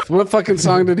win with? What fucking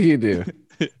song did he do?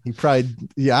 He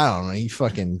probably, I don't know. He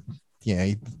fucking,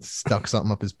 he stuck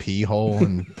something up his pee hole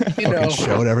and fucking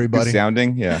showed everybody. Good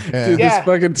sounding, Dude, this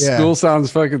fucking school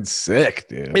sounds fucking sick,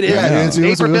 dude. It is.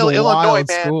 Naperville, Illinois,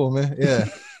 man. School, man. Yeah.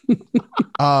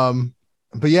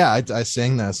 But yeah, I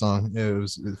sang that song.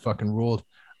 It fucking ruled.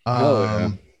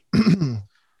 But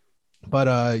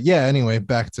anyway,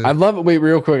 back to. I love it. Wait,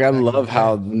 real quick. I love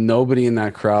how nobody in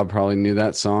that crowd probably knew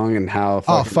that song and how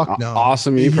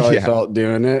awesome you probably felt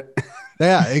doing it.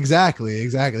 Yeah, exactly.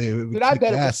 Dude, I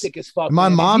bet it was sick as fuck. My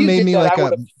mom made me like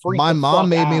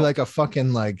a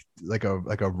fucking like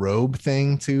a robe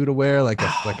thing too to wear, like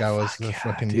I was a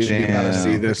fucking. Dude, you gotta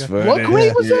see this footage. What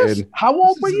grade was this? How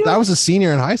old were you? I was a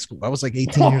senior in high school. I was like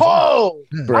 18 years old.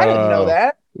 I didn't know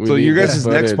that. So you guys'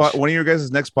 one of your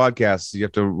guys' next podcasts, you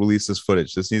have to release this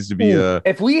footage. This needs to be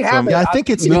if we have I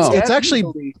think it's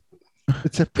actually.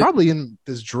 It's probably in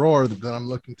this drawer that I'm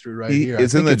looking through right here.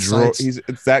 It's in the drawer.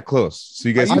 It's that close. So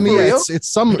you guys. It's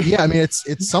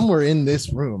somewhere in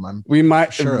this room. We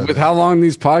might, sure with how long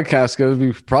these podcasts go,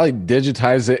 we probably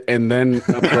digitize it and then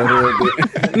upload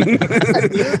it.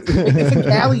 It's a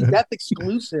Cali Death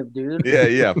exclusive, dude.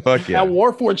 Yeah. Fuck yeah. That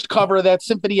Warforged cover of that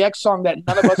Symphony X song that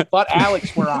none of us but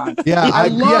Alex were on. Yeah, I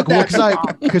love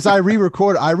that because I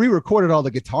re-recorded all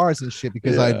the guitars and shit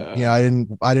because I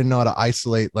didn't know how to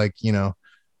isolate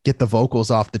get the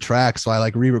vocals off the track, so I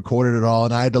like re-recorded it all,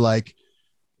 and I had to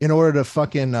in order to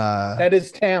fucking that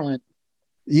is talent.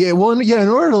 In order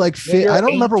to fit. I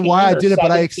don't remember why I did it,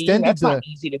 but I extended not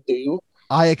easy to do.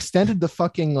 I extended the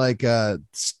fucking like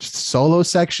solo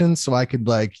section so I could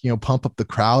like, pump up the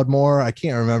crowd more. I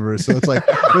can't remember. So it's like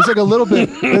there's like a little bit.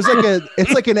 It's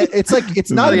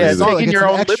not even song, like, it's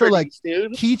an extra like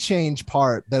key change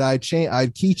part that I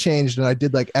key changed and I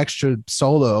did like extra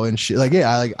solo and shit. Like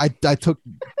I took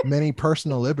many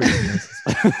personal liberties.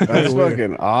 That's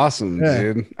fucking awesome,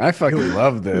 dude. I fucking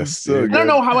love this. I don't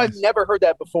know how I've never heard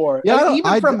that before. Yeah, like,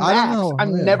 even from Max, I've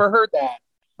never heard that.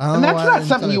 And that's not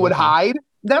something you would hide.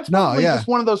 That's probably just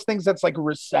one of those things that's like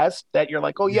recessed that you're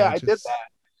like, oh yeah, I did that.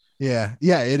 Yeah,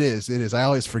 it is. I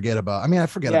always forget about. I mean, I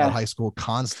forget about high school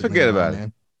constantly. Forget about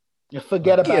it. You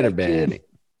forget about it.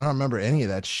 I don't remember any of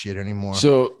that shit anymore.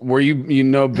 So, were you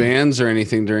bands or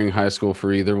anything during high school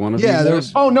for either one of you? Yeah, there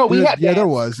was. Oh no, we had. Yeah, there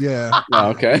was. Yeah. Oh,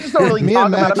 okay. We just don't really talk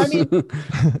about it. I mean,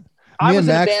 me and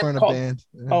Max were in a band.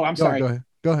 Oh, I'm sorry.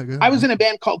 Go ahead. I was in a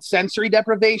band called Sensory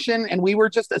Deprivation, and we were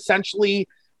just essentially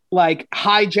like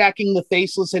hijacking the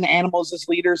Faceless and Animals as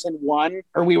leaders in one,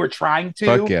 or we were trying to.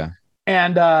 Fuck yeah.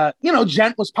 And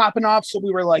Gent was popping off, so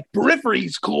we were like,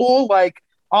 Periphery's cool, like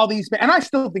all these, and I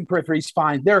still think Periphery's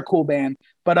fine. They're a cool band,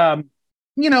 but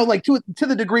like to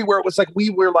the degree where it was like we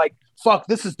were like, fuck,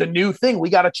 this is the new thing, we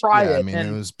got to try it. I mean,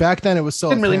 it was back then. It was so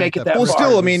didn't really make it that. Well, far.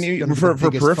 still, I mean, for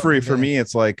Periphery, for me,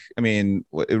 it's like, I mean,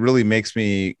 it really makes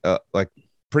me like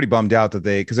pretty bummed out that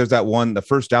because there's that one, the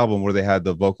first album where they had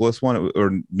the vocalist one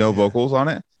or no vocals on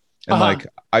it, and like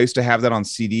I used to have that on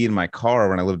CD in my car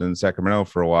when I lived in Sacramento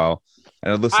for a while.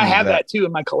 And I have that too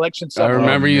in my collection. I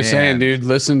remember you saying, dude,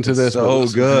 listen to this. So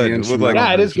good.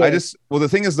 It is good. The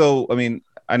thing is though, I mean,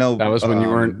 I know that was when you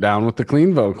weren't down with the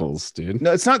clean vocals, dude.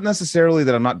 No, it's not necessarily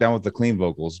that I'm not down with the clean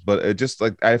vocals, but it just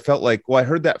like I felt like, well, I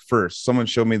heard that first. Someone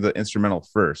showed me the instrumental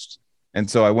first. And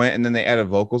so I went, and then they added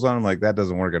vocals on. I'm like, that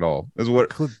doesn't work at all.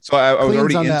 So I was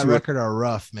already on into that record are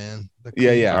rough, man.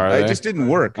 Yeah. It just didn't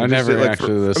work. I never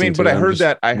actually listened. I mean, but I heard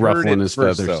that. I heard it first,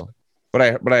 feathers. though.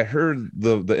 But I heard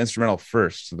the instrumental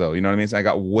first, though. You know what I mean? So I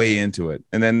got way into it,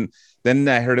 and then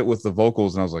I heard it with the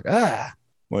vocals, and I was like,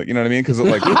 well, you know what I mean? Because it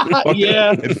like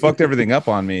it fucked everything up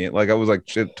on me. Like I was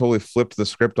like, it totally flipped the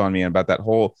script on me about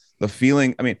the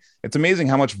feeling. I mean, it's amazing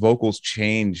how much vocals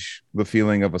change the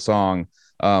feeling of a song.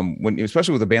 When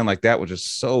especially with a band like that, which is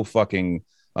so fucking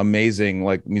amazing,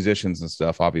 like musicians and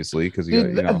stuff, obviously, because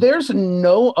there's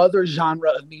no other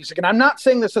genre of music, and I'm not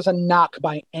saying this as a knock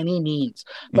by any means,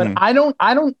 but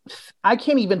I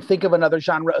can't even think of another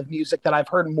genre of music that I've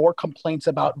heard more complaints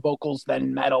about vocals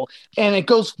than metal, and it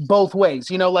goes both ways.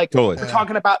 Totally. We're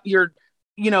talking about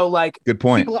good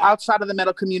point. People outside of the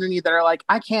metal community that are like,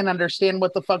 I can't understand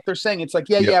what the fuck they're saying. It's like,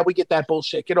 we get that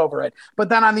bullshit, get over it. But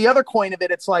then on the other coin of it,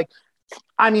 it's like,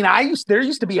 I mean, there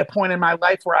used to be a point in my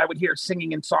life where I would hear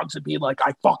singing in songs and be like,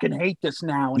 I fucking hate this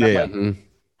now. And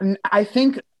and I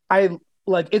think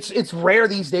it's rare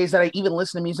these days that I even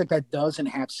listen to music that doesn't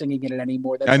have singing in it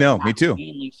anymore. I know, me too.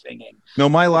 Singing. No,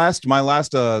 my last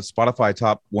Spotify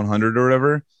top 100 or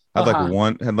whatever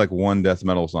had like one death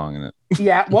metal song in it.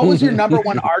 Yeah. What was your number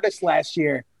one artist last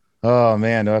year? Oh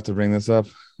man, do I have to bring this up?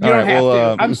 You don't have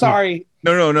to. I'm sorry.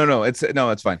 No. It's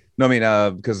fine. No, I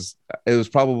mean, because it was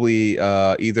probably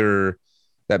either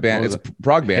that band. It's a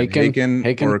prog band, Haken.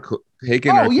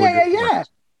 Oh yeah.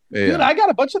 Dude, I got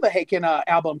a bunch of the Haken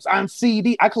albums on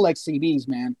CD. I collect CDs,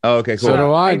 man. Oh, okay, cool. So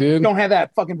do I, dude. Don't have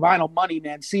that fucking vinyl money,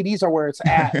 man. CDs are where it's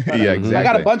at. But, yeah, exactly. I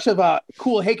got a bunch of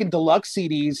cool Haken Deluxe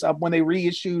CDs when they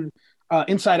reissued.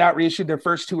 Inside Out reissued their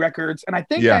first two records, and I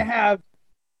think I have.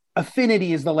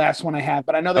 Affinity is the last one I have,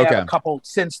 but I know they have a couple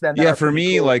since then. Yeah, for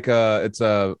me, cool. Like it's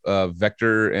a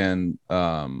Vector and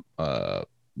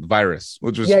Virus,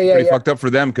 which was pretty fucked up for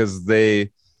them because that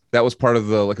was part of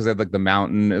the because they had like the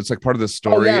mountain. It's like part of the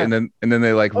story, and then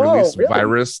they like released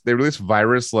Virus. They released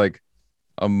Virus like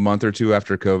a month or two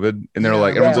after COVID, and they're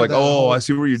like, everyone's like, "Oh, I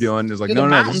see what you're doing." It's like, no,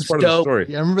 this is part of the story.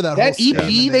 Yeah, I remember that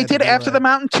EP they did after the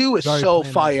Mountain too is so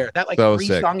fire. That like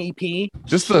 3-song EP,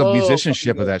 just the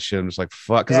musicianship of that shit. I'm just like,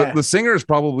 fuck, because the singer is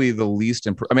probably the least.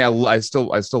 I mean, I still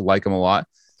like him a lot.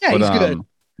 Yeah, but, he's good.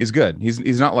 He's good.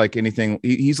 He's not like anything.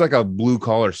 He's like a blue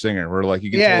collar singer where like you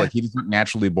can tell like he's not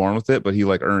naturally born with it, but he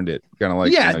like earned it. Kind of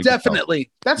like definitely.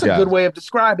 That's a good way of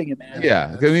describing it, man.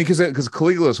 Yeah, I mean because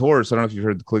Caligula's Horse. I don't know if you've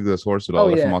heard the Caligula's Horse at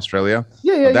all. From Australia.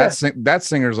 That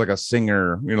singer's like a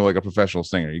singer. Like a professional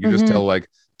singer. You can just tell like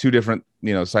two different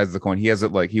sides of the coin. He has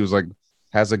it like he was like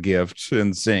has a gift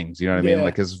and sings. You know what I mean?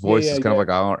 Like his voice is kind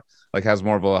of like has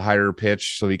more of a higher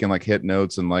pitch, so he can like hit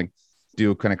notes and like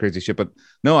do kind of crazy shit. But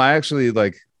no, I actually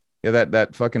like. Yeah,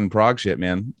 that fucking prog shit,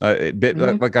 man.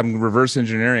 Like I'm reverse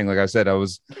engineering. Like I said, I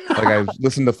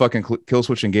listened to fucking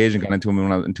Killswitch Engage and got into them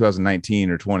when I was in 2019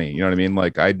 or 20. You know what I mean?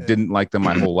 Like I didn't like them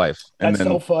my whole life. And that's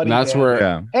so funny. That's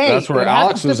where that's where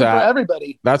Alex was at.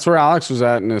 Everybody. That's where Alex was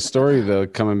at in his story, though.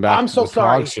 Coming back. I'm so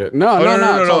sorry. Shit. No,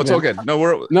 it's all good.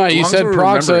 No, you said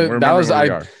prog. So that was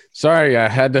Sorry, I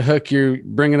had to hook you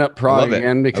bringing up prog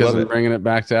again because I'm bringing it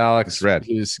back to Alex.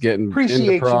 He's getting appreciate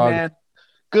into prog. You, man.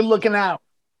 Good looking out.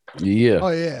 Yeah. Oh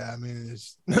yeah. I mean,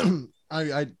 it's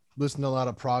I listened to a lot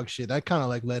of prog shit. That kind of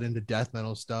like led into death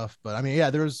metal stuff. But I mean, yeah,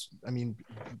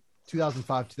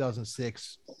 2005,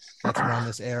 2006. That's around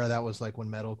this era. That was like when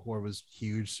metalcore was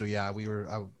huge. So yeah,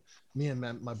 me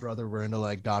and my brother were into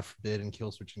like God Forbid and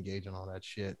Killswitch Engage and all that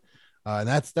shit. And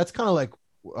that's kind of like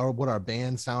what our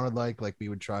band sounded like. Like we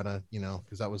would try to,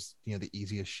 because that was the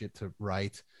easiest shit to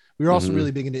write. We were also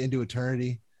really big into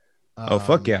Eternity. Oh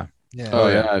fuck yeah. Yeah. Oh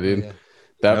yeah, dude. Yeah.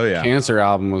 That Cancer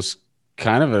album was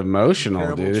kind of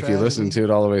emotional, dude. Tragedy. If you listen to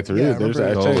it all the way through,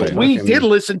 we did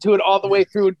listen to it all the way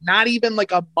through, not even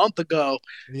like a month ago,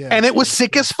 and it was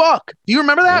sick as fuck. Do you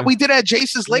remember that? We did at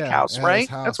Jace's Lake House, right?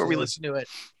 That's where we listened to it.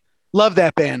 Love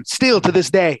that band. Still to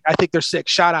this day, I think they're sick.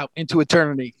 Shout out Into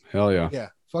Eternity. Hell yeah. Yeah,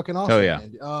 fucking awesome. Hell yeah.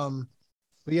 Man.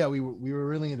 But yeah, we were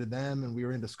really into them, and we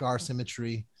were into Scar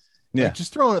Symmetry. Yeah, like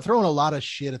just throwing a lot of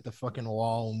shit at the fucking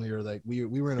wall when we were like we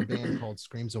were in a band called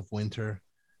Screams of Winter.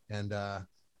 And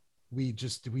we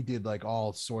did like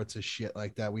all sorts of shit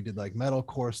like that. We did like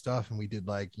metalcore stuff, and we did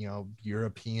like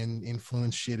European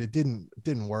influence shit. It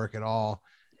didn't work at all,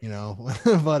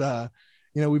 but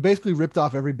we basically ripped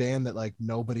off every band that like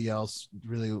nobody else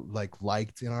really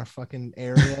liked in our fucking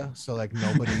area. So like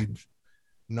nobody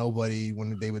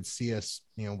when they would see us,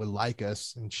 would like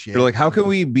us and shit. You're like, how can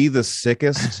we be the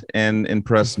sickest and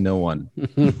impress no one?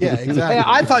 Yeah, exactly. Hey,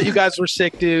 I thought you guys were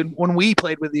sick, dude, when we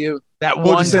played with you. That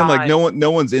one time, like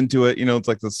no one's into it. It's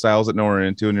like the styles that no one are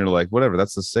into, and you're like, whatever,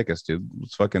 that's the sickest, dude.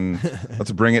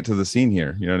 Let's bring it to the scene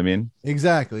here. You know what I mean?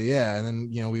 Exactly. Yeah. And then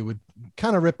we would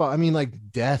kind of rip off. I mean, like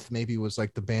Death maybe was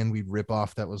like the band we'd rip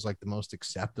off that was like the most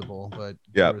acceptable, but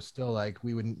it was still like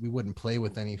we wouldn't play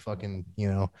with any fucking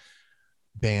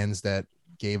bands that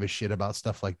gave a shit about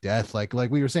stuff like Death. Like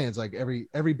we were saying, it's like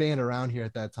every band around here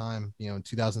at that time, in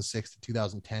 2006 to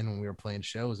 2010 when we were playing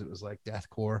shows, it was like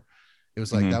deathcore. It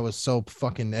was like that was so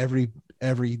fucking every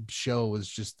show was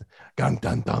just gun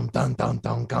dun dun dun dun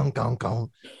dun gun gun gun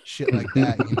shit like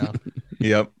that,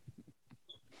 Yep.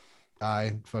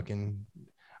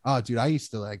 Dude, I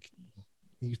used to like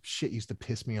shit used to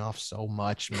piss me off so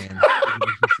much, man.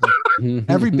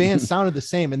 Every band sounded the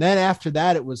same, and then after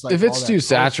that it was like if it's too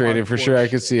saturated, for sure, I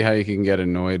could see how you can get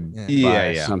annoyed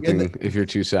by something if you're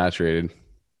too saturated.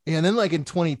 Yeah, and then like in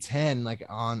 2010, like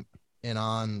on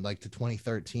like to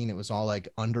 2013, it was all like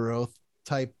Under Oath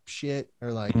type shit,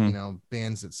 or like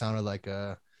bands that sounded like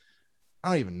I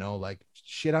don't even know, like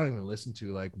shit I don't even listen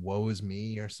to, like Woe Is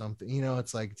Me or something.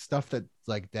 It's like stuff that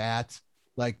like that.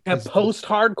 Like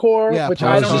post-hardcore, which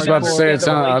I was just about to say. It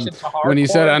sounded when you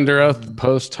said Under Oath,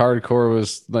 post-hardcore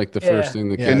was like the first thing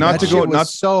that came. And not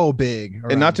so big,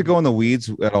 and not to go in the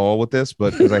weeds at all with this,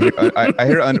 but because I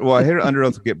hear Under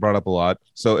Oath get brought up a lot.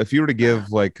 So if you were to give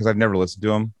because I've never listened to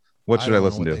them, what should I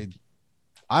listen to?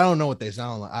 I don't know what they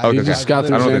sound like. You just got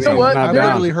the. I've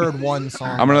literally heard one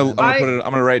song. I'm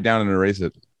gonna write it down and erase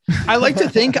it. I like to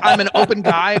think I'm an open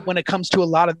guy when it comes to a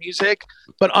lot of music,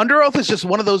 but Under Oath is just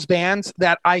one of those bands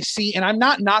that I see, and I'm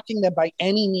not knocking them by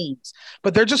any means,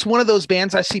 but they're just one of those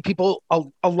bands I see people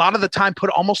a lot of the time put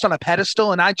almost on a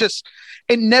pedestal, and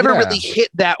it never really hit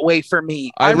that way for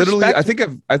me. I think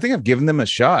I've given them a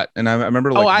shot, and I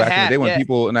remember back in the day when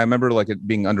people, and I remember it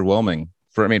being underwhelming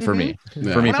for me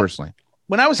personally.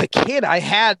 When I was a kid, I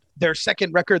had their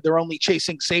second record, They're Only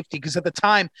Chasing Safety, because at the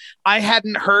time I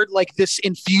hadn't heard like this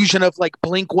infusion of like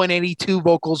Blink 182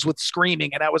 vocals with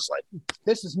screaming, and I was like,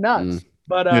 this is nuts.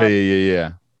 But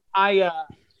yeah.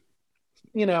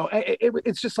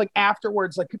 It's just like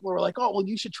afterwards, like people were like, oh, well,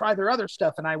 you should try their other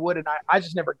stuff, and I would, and I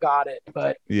just never got it.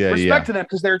 But respect to them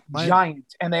because they're giant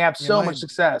and they have so much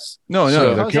success. No,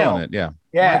 they're killing it. Yeah.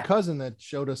 My cousin that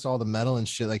showed us all the metal and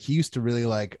shit, like he used to really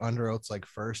like Under Oath's like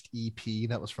first EP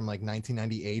that was from like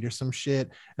 1998 or some shit.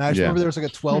 And I just remember there was like a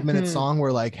 12-minute song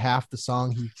where like half the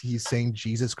song he's saying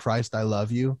Jesus Christ, I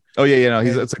love you. Oh yeah,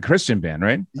 it's a Christian band,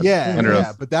 right?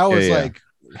 Yeah, but that was like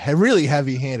really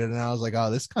heavy-handed, and I was like,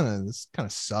 oh, this kind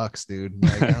of sucks, dude.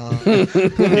 Like,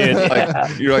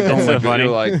 you're like, oh my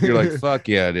God, you're like, fuck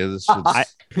yeah, dude.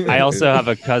 I also have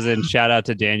a cousin. Shout out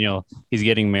to Daniel. He's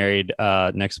getting married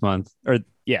next month, I'm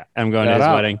going to his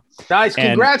wedding. Nice,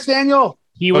 congrats, Daniel.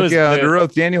 He was Under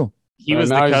Oath, Daniel. he was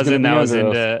the cousin that was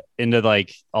into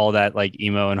like all that like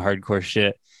emo and hardcore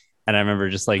shit. And I remember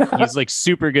just like he's like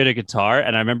super good at guitar,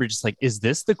 and I remember just like, is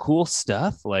this the cool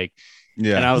stuff? Like,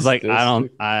 yeah. And I was like, and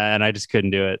I just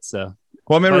couldn't do it. So.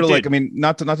 Well, I remember, like, I mean,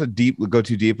 not to go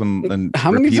too deep and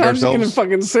how many times are you gonna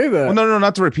fucking say that? Well, no,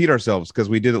 not to repeat ourselves, because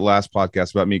we did it last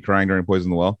podcast about me crying during Poison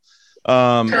the Well.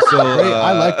 I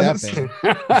like that band.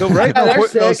 So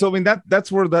right, so I mean that's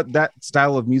where that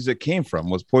style of music came from,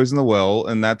 was Poison the Well,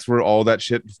 and that's where all that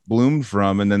shit bloomed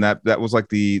from. And then that was like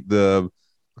the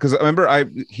because I remember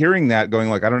hearing that going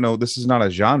like, I don't know, this is not a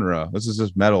genre, this is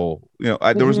just metal. You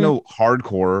know, there was no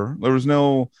hardcore, there was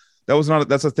no.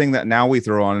 That's a thing that now we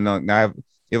throw on, and now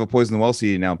you have a Poison the Well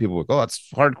CD now, and people are like, oh, that's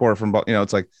hardcore from, you know,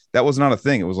 it's like that was not a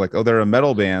thing. It was like, oh, they're a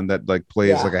metal band that like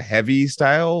plays like a heavy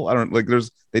style. I don't like,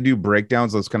 they do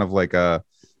breakdowns, those kind of like a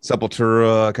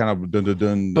Sepultura kind of dun dun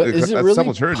dun. But is it really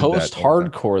post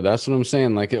hardcore? That's what I'm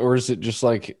saying. Like, or is it just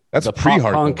like that's a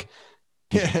pre-hardcore?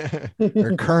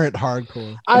 Or current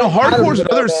hardcore? Hardcore is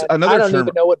another term. I don't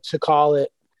even know what to call it.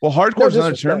 Well, hardcore is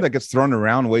another term that gets thrown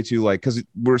around way too, like, because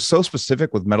we're so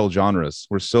specific with metal genres.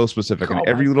 We're so specific in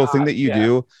every little thing that you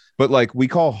do. But like, we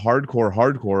call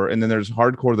hardcore, and then there's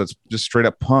hardcore that's just straight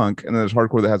up punk, and then there's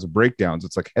hardcore that has breakdowns.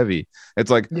 It's like heavy. It's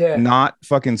like not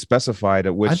fucking specified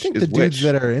at which. I think the dudes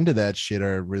that are into that shit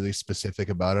are really specific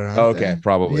about it. Okay,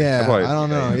 probably. Yeah, I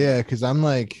don't know. Yeah, because I'm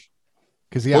like,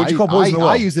 what would you call Poison the Well?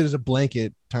 I use it as a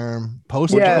blanket term.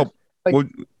 Post-punk.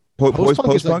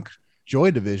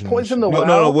 Joy Division. Poison the Well.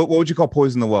 No. What would you call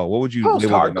Poison the Well? What would you?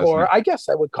 Post-hardcore, I guess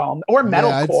I would call them, or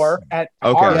metalcore at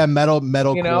heart. Yeah, metal.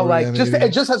 You know, like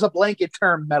it just has a blanket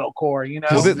term, metalcore. You know,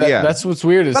 that's what's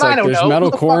weird. It's like there's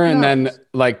metalcore, and then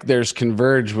like there's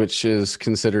Converge, which is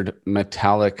considered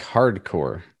metallic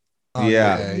hardcore.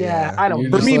 Yeah. I don't.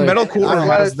 For me, metalcore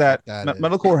has that.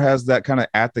 Metalcore has that kind of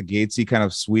at the gatesy kind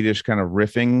of Swedish kind of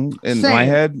riffing in my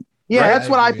head. Yeah, that's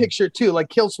what I picture too, like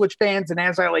Killswitch Fans and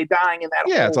As I Lay Dying, and that.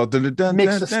 Yeah, it's all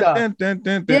mix of stuff, like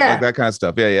that kind of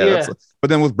stuff. Yeah. But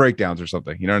then with breakdowns or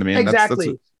something, you know what I mean?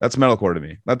 Exactly. That's metalcore to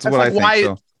me. That's what I think.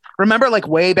 So. Remember, like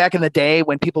way back in the day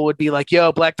when people would be like,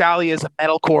 "Yo, Black Dahlia is a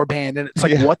metalcore band," and it's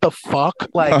like, what the fuck?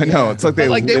 Like, I know it's like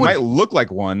they might look like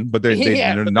one, but they're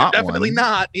not. They're definitely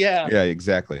not. Yeah. Yeah,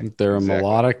 exactly. They're a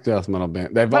melodic death metal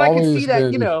band. But I can see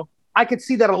that, you know. I could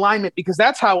see that alignment, because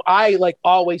that's how I like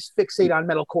always fixate on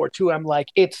metalcore too. I'm like,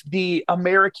 it's the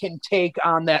American take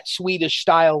on that Swedish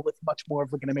style with much more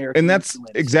of like an American. And that's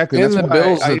influence. exactly. And the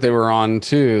bills that they were on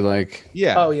too. Like,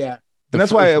 Oh yeah. And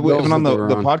that's why even on the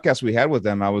podcast we had with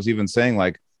them, I was even saying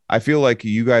like, I feel like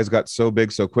you guys got so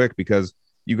big so quick because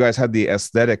you guys had the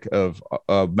aesthetic of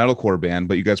a metalcore band,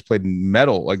 but you guys played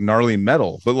metal, like gnarly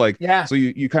metal. But like, so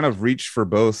you kind of reached for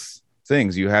both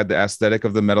things. You had the aesthetic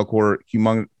of the metalcore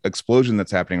humongous explosion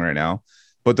that's happening right now,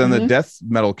 but then the death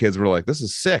metal kids were like, this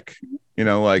is sick, you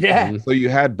know, like, so you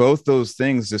had both those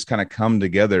things just kind of come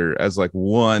together as like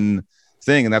one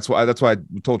thing. And that's why I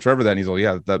told Trevor that, and he's like,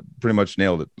 yeah, that pretty much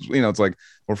nailed it. You know, it's like,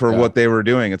 or for what they were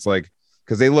doing, it's like,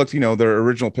 because they looked, you know, their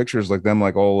original pictures, like them,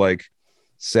 like all like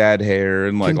sad hair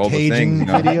and like all the things, you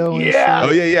know?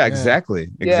 Exactly.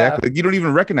 You don't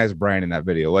even recognize Brian in that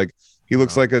video. Like, he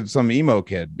looks like some emo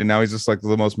kid, and now he's just like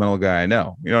the most metal guy I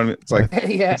know. You know what I mean? It's like,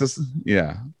 it's just,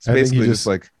 it's basically just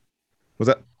like, was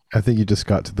that? I think you just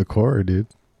got to the core, dude.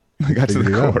 I got to the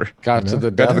core. Got to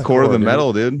the core of the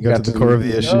metal, dude. You got to the core of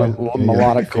the issue.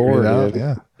 Melodic core, dude.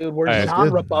 Yeah. Dude, we're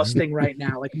genre busting right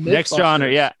now. Like next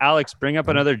genre, Alex, bring up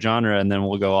another genre, and then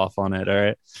we'll go off on it. All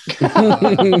right.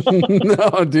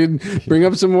 No, dude, bring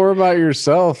up some more about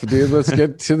yourself, dude. Let's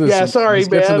get to this. Let's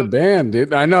get to the band,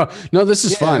 dude. I know. No, this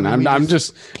is fun. I'm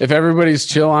just, if everybody's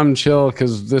chill, I'm chill,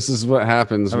 because this is what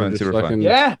happens. We're just fucking,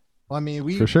 Well, I mean,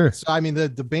 for sure. So, I mean, the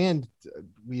band,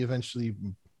 we eventually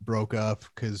broke up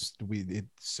because it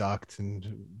sucked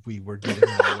and we were getting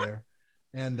nowhere.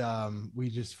 And we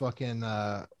just fucking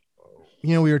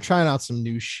we were trying out some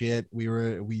new shit. We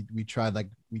tried like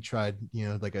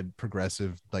a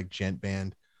progressive like gent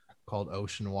band called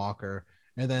Ocean Walker.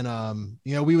 And then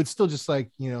we would still just like,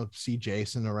 see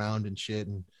Jason around and shit,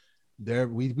 and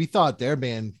we thought their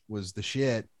band was the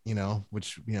shit,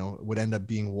 which would end up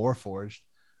being Warforged.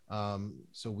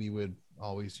 So we would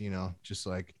always, just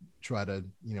like try to,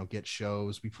 get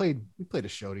shows. We played a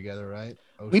show together, right?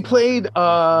 We played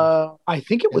I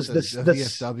think it was the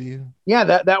VFW. Yeah,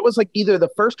 that was like either the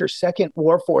first or second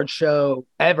Warforged show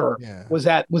ever. Was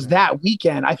that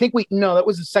weekend. I think that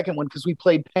was the second one, because we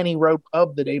played Penny Road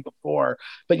Pub the day before.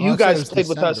 But you guys played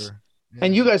with us.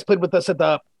 And you guys played with us at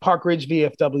the Park Ridge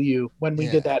VFW when we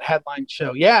did that headline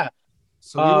show. Yeah.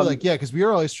 So we were like, yeah, because we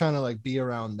were always trying to like be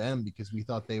around them because we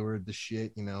thought they were the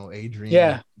shit. You know,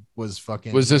 Adrian was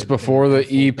fucking. Was this before the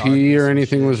EP or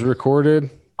anything was recorded?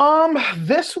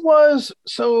 This was,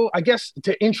 so I guess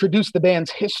to introduce the band's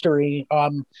history,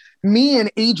 me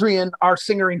and Adrian, our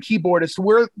singer and keyboardist,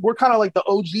 we're kind of like the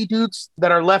OG dudes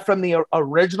that are left from the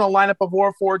original lineup of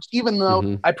Warforged, even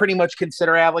though I pretty much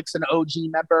consider Alex an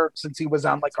OG member since he was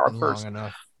on like our first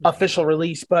official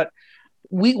release. But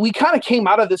we kind of came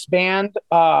out of this band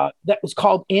that was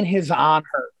called In His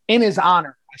Honor.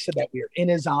 I said that weird. In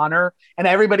His Honor. And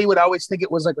everybody would always think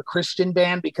it was like a Christian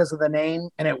band because of the name,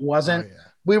 and it wasn't. Oh, yeah.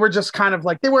 We were just kind of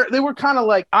like, they were kind of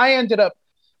like, I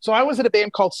was in a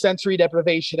band called Sensory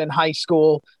Deprivation in high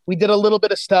school. We did a little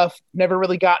bit of stuff, never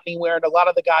really got anywhere. And a lot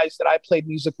of the guys that I played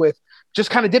music with just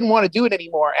kind of didn't want to do it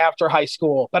anymore after high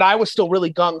school, but I was still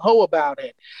really gung-ho about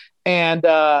it. And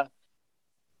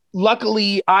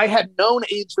luckily I had known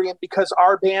Adrian because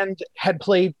our band had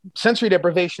played, Sensory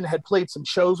Deprivation had played some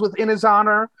shows with In His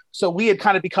Honor. So we had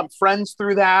kind of become friends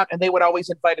through that. And they would always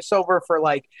invite us over for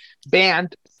like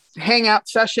band hangout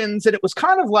sessions, and it was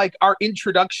kind of like our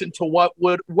introduction to what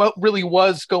really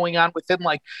was going on within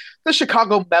like the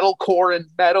Chicago metalcore and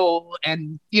metal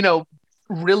and, you know,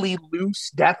 really loose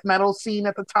death metal scene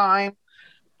at the time.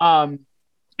 And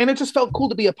it just felt cool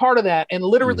to be a part of that. And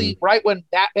literally right when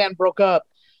that band broke up,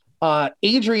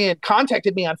 Adrian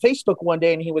contacted me on Facebook one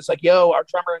day and he was like, yo, our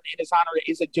drummer In His Honor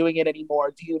isn't doing it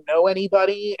anymore. Do you know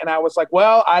anybody? And I was like,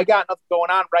 well, I got nothing going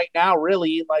on right now,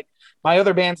 really. Like my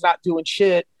other band's not doing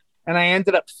shit. And I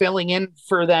ended up filling in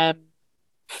for them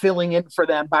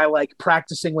by like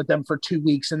practicing with them for 2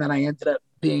 weeks. And then I ended up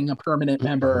being a permanent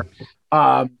member.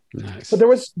 Nice. But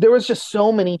there was just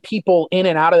so many people in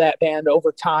and out of that band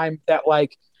over time that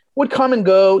like would come and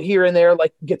go here and there,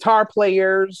 like guitar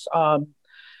players, to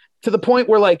the point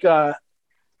where like,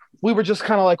 we were just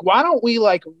kind of like, why don't we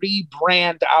like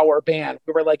rebrand our band?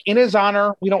 We were like, In His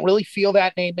Honor, we don't really feel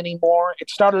that name anymore. It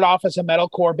started off as a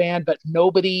metalcore band, but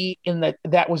nobody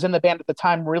that was in the band at the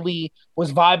time really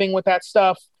was vibing with that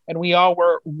stuff. And we all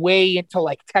were way into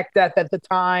like tech death at the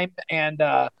time. And,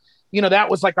 you know,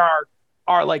 that was like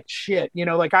our like shit, you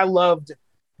know, like I loved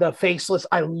the Faceless.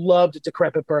 I loved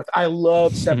Decrepit Birth. I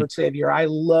loved Severed Savior. I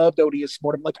loved Odious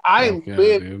Mortem. Like I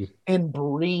lived and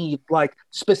breathed like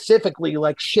specifically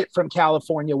like shit from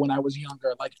California when I was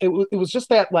younger. Like it was just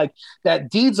that like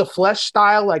that Deeds of Flesh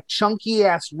style, like chunky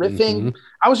ass riffing.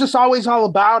 I was just always all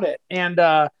about it. And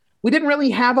we didn't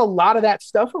really have a lot of that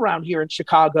stuff around here in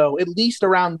Chicago, at least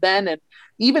around then. And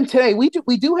even today, we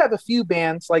do have a few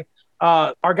bands like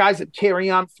our guys at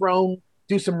Carry On Throne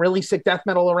do some really sick death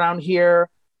metal around here.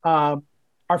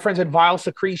 Our friends at Vile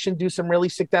Secretion do some really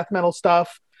sick death metal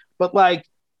stuff, but like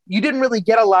you didn't really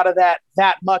get a lot of that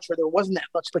much, or there wasn't that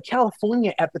much. But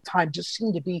California at the time just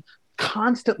seemed to be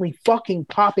constantly fucking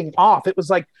popping off. It was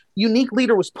like Unique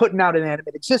Leader was putting out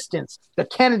Inanimate Existence, the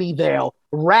Kennedy Veil,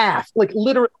 Wrath, like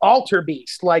literal Alter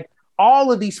Beast, like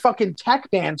all of these fucking tech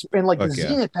bands and like the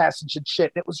Zenith Passage and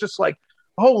shit. And it was just like,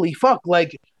 holy fuck.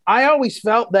 Like I always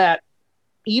felt that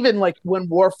even like when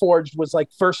Warforged was like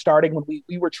first starting, when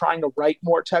we were trying to write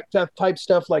more tech death type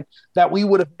stuff, like that we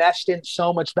would have meshed in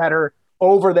so much better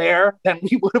over there than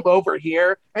we would have over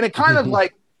here. And it kind of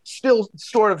like still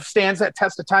sort of stands that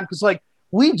test of time because like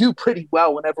we do pretty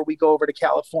well whenever we go over to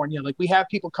California. Like we have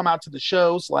people come out to the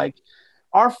shows. Like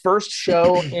our first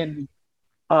show in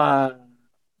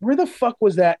where the fuck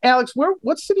was that? Alex,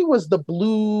 what city was the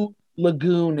Blue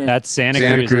Lagoon in? That's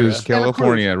Santa Cruz,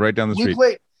 California, right down the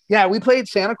street. We played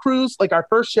Santa Cruz, like our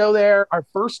first show there, our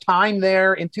first time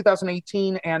there in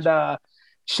 2018. And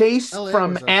Chase LA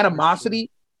from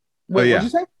Animosity. What did you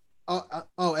say?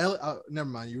 Never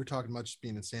mind. You were talking about just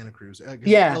being in Santa Cruz.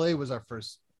 Yeah. LA was our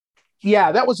first.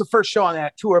 Yeah, that was the first show on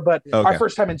that tour. But our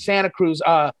first time in Santa Cruz,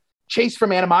 Chase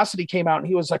from Animosity came out and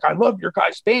he was like, I love your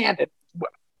guys' band. And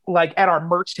like at our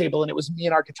merch table, and it was me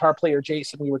and our guitar player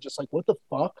Jason. We were just like, what the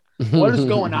fuck? What is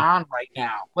going on right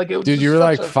now? Like, it was dude, you were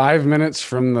like 5 minutes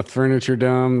from the Furniture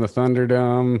Dome, the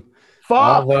Thunderdome,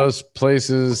 all those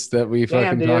places that we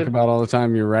fucking talk about all the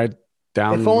time. You're right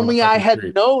down. If only I had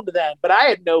known then, but I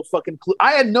had no fucking clue.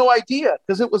 I had no idea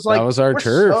because it was like, that was our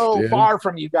turf, so far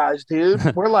from you guys,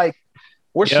 dude. We're like,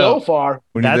 we're so far.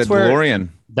 That's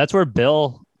where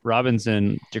Bill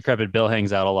Robinson, Decrepit Bill,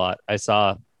 hangs out a lot. I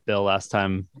saw Bill last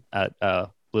time at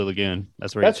Blue Lagoon.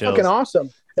 That's where he chills. Fucking awesome.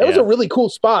 That was a really cool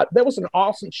spot. That was an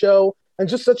awesome show and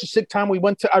just such a sick time. We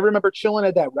went to, I remember chilling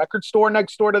at that record store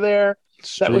next door to there.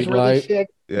 That was really sick.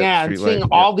 and seeing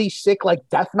all these sick like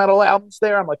death metal albums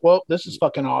there, I'm like, well, this is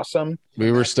fucking awesome.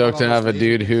 We were stoked to have a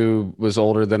dude who was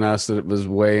older than us that was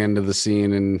way into the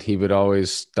scene, and he would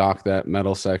always stock that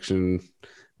metal section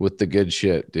with the good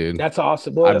shit, dude. That's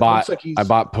awesome. Boy, I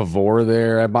bought Pavor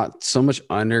there. I bought so much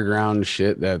underground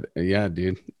shit that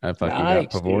dude. I fucking got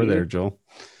Pavor there, Joel.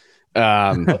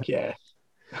 Okay.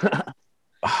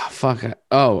 Fuck.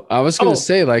 Oh, I was gonna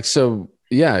say, like, so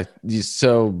yeah.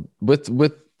 So with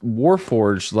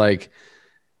Warforged, like,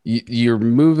 you're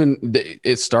moving.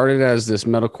 It started as this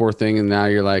metalcore thing, and now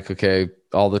you're like, okay,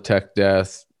 all the tech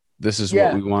death. This is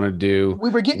what we want to do. We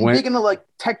were getting big into like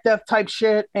tech death type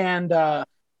shit, and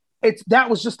that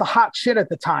was just the hot shit at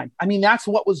the time. I mean, that's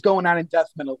what was going on in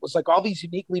death metal. It was like all these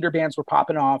unique leader bands were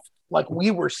popping off, like we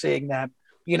were seeing them.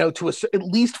 You know, at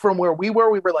least from where we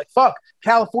were like, fuck,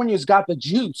 California's got the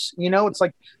juice. You know, it's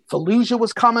like Fallujah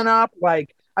was coming up.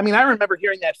 Like, I mean, I remember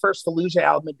hearing that first Fallujah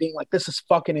album and being like, this is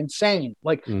fucking insane.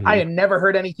 Like, I had never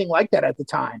heard anything like that at the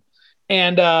time.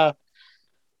 And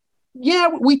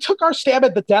we took our stab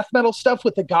at the death metal stuff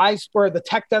with the guys, or the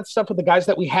tech death stuff with the guys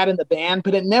that we had in the band,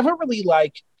 but it never really,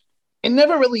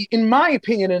 in my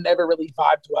opinion, it never really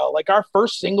vibed well. Like, our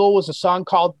first single was a song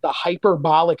called The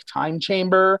Hyperbolic Time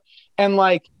Chamber. And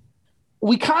like,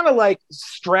 we kind of like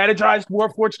strategized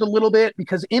Warforged a little bit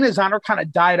because In His Honor kind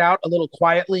of died out a little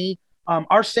quietly.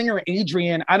 Our singer,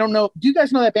 Adrian, I don't know. Do you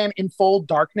guys know that band In Full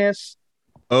Darkness?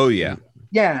 Oh, yeah.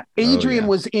 Yeah. Adrian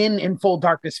was in Full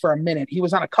Darkness for a minute. He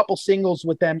was on a couple singles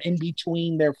with them in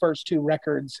between their first two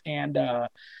records. And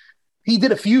he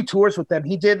did a few tours with them.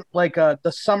 He did like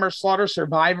the Summer Slaughter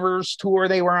Survivors tour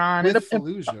they were on. With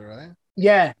Fallujah, right?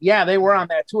 Yeah, they were on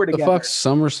that tour together. The fuck,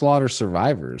 Summer Slaughter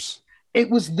Survivors? It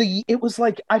was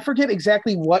like, I forget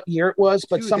exactly what year it was,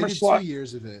 but Summer Slaughter. 2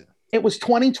 years of it. It was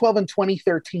 2012 and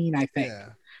 2013, I think. Yeah.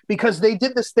 Because they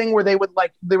did this thing where they were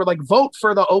like vote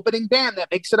for the opening band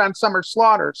that makes it on Summer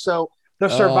Slaughter. So the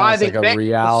surviving like a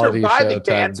reality show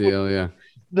type deal,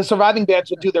 the surviving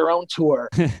bands would do their own tour,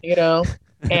 you know.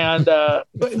 And like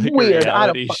weird, I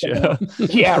don't fucking know.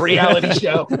 Yeah, reality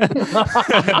show.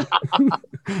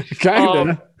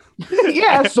 Kind of.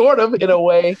 Yeah, sort of in a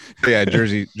way. Yeah,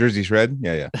 Jersey Shred.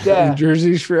 Yeah.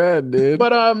 Jersey Shred, dude.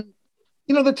 But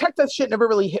you know, the tech death shit never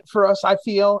really hit for us, I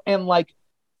feel. And like,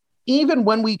 even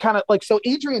when we kind of like, so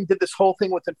Adrian did this whole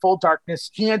thing with In Full Darkness.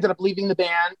 He ended up leaving the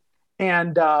band,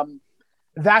 and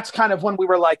that's kind of when we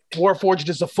were like, Warforged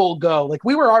is a full go. Like,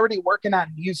 we were already working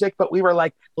on music, but we were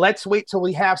like, let's wait till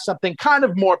we have something kind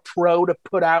of more pro to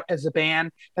put out as a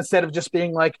band, instead of just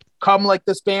being like, come like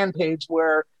this band page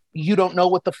where you don't know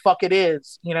what the fuck it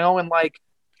is, you know? And like,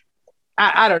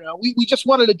 I don't know. We just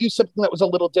wanted to do something that was a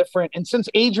little different. And since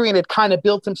Adrian had kind of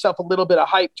built himself a little bit of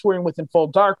hype touring with In Full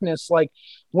Darkness, like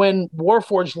when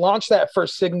Warforged launched that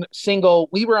first single,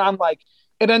 we were on like,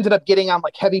 it ended up getting on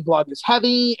like Heavy Blog is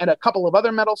Heavy and a couple of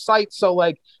other metal sites. So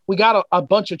like, we got a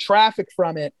bunch of traffic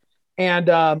from it.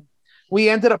 And we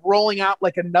ended up rolling out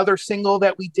like another single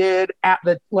that we did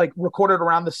recorded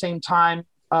around the same time.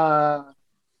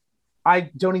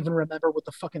 I don't even remember what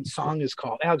the fucking song is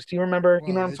called. Alex, do you remember?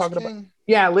 You know what I'm talking about?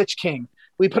 Yeah, Lich King.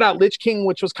 We put out Lich King,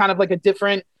 which was kind of like a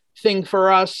different thing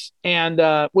for us, and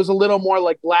was a little more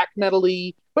like black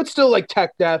metal-y, but still like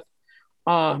tech death.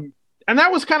 And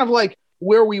that was kind of like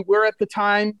where we were at the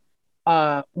time,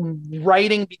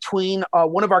 writing between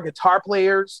one of our guitar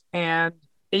players and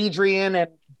Adrian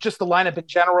and just the lineup in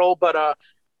general. But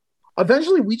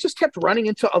eventually we just kept running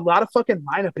into a lot of fucking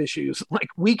lineup issues. Like,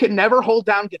 we could never hold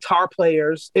down guitar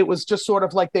players. It was just sort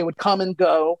of like they would come and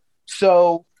go.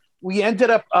 So we ended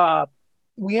up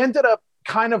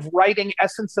kind of writing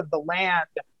Essence of the Land,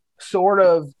 sort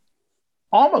of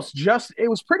almost just, it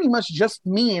was pretty much just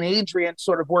me and Adrian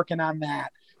sort of working on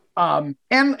that. And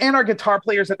our guitar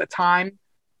players at the time,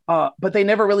 but they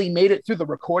never really made it through the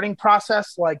recording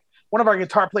process. Like, one of our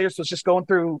guitar players was just going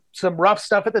through some rough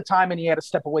stuff at the time, and he had to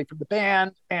step away from the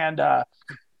band. And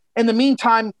in the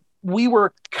meantime, we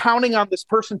were counting on this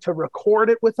person to record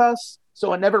it with us,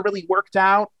 so it never really worked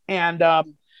out. And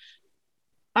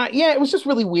it was just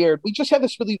really weird. We just had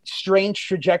this really strange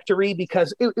trajectory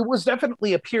because it was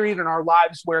definitely a period in our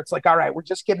lives where it's like, all right, we're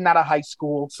just getting out of high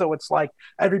school. So it's like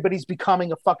everybody's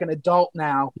becoming a fucking adult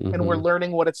now, and we're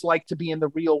learning what it's like to be in the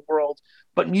real world.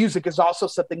 But music is also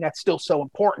something that's still so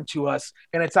important to us.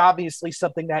 And it's obviously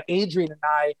something that Adrian and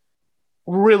I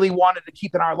really wanted to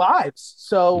keep in our lives.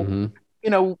 So, you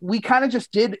know, we kind of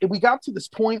just we got to this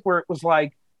point where it was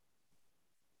like,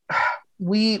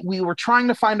 we were trying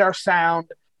to find our sound.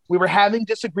 We were having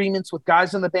disagreements with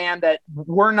guys in the band that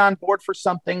weren't on board for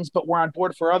some things, but were on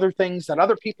board for other things that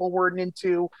other people weren't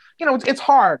into. You know, it's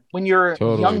hard when you're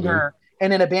younger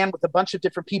and in a band with a bunch of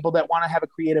different people that want to have a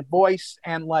creative voice.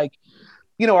 And like,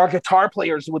 you know, our guitar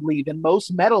players would leave. In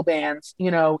most metal bands,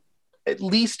 you know, at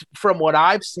least from what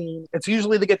I've seen, it's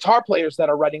usually the guitar players that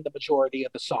are writing the majority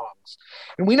of the songs.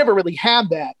 And we never really had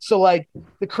that. So like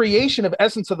the creation of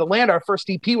Essence of the Land, our first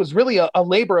EP, was really a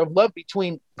labor of love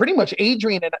between pretty much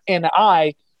Adrian and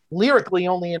I, lyrically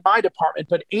only in my department,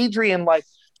 but Adrian like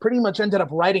pretty much ended up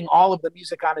writing all of the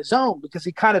music on his own, because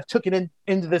he kind of took it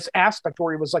into this aspect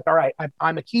where he was like, all right,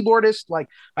 I'm a keyboardist, like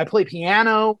I play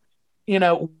piano. You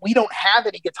know, we don't have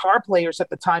any guitar players at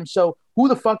the time, so who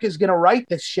the fuck is going to write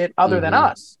this shit other than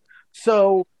us?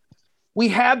 So we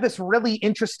had this really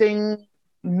interesting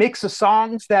mix of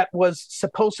songs that was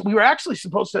we were actually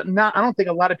supposed to, I don't think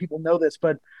a lot of people know this,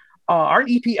 but our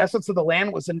EP Essence of the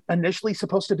Land was initially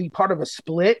supposed to be part of a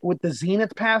split with the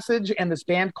Zenith Passage and this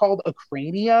band called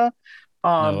Acrania.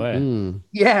 No way.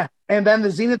 Yeah. And then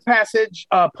the Zenith Passage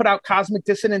put out Cosmic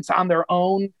Dissonance on their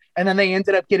own. And then they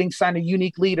ended up getting signed to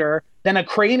Unique Leader. Then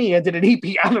Acrania did an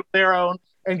EP out of their own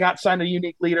and got signed to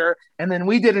Unique Leader. And then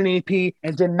we did an EP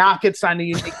and did not get signed to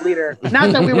Unique Leader.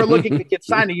 Not that we were looking to get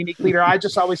signed to Unique Leader. I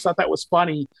just always thought that was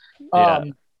funny.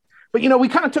 But, you know, we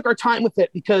kind of took our time with it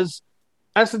because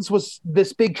Essence was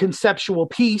this big conceptual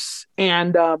piece,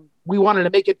 and we wanted to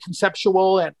make it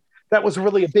conceptual. And that was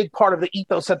really a big part of the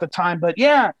ethos at the time. But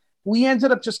yeah, we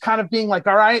ended up just kind of being like,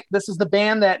 all right, this is the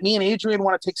band that me and Adrian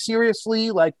want to take seriously.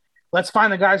 Like, let's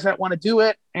find the guys that want to do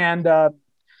it. And,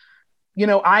 you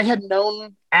know, I had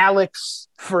known Alex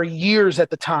for years at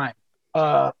the time.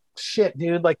 Shit,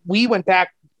 dude. Like, we went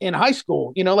back in high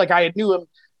school, you know, like I had knew him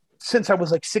since I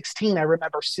was like 16. I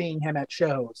remember seeing him at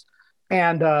shows.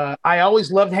 And I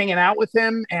always loved hanging out with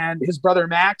him and his brother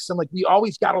Max. And like, we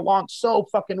always got along so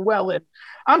fucking well. And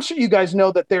I'm sure you guys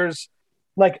know that there's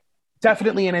like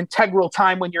definitely an integral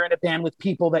time when you're in a band with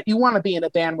people that you want to be in a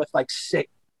band with like sick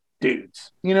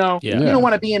dudes, you know? You don't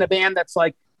want to be in a band that's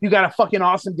like, you got a fucking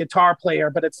awesome guitar player,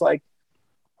 but it's like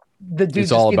the dude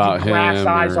just all gives about you glass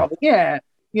eyes.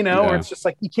 You know, or Yeah. it's just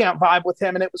like, you can't vibe with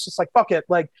him. And it was just like, fuck it.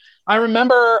 Like, I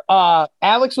remember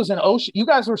Alex was in Ocean. You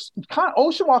guys were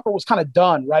Ocean Walker was kind of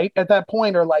done, right? At that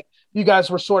point, or like you guys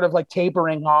were sort of like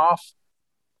tapering off.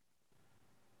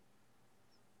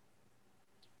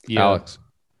 Yeah. Alex.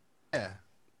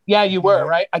 Yeah, you were,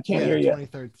 right? I can't hear you.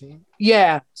 2013.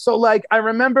 Yeah. So like, I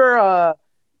remember,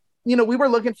 you know, we were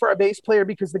looking for a bass player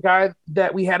because the guy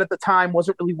that we had at the time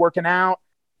wasn't really working out.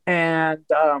 And,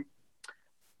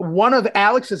 one of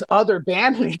Alex's other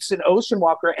bandmates in Ocean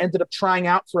Walker ended up trying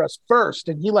out for us first.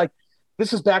 And he like,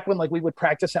 this is back when like we would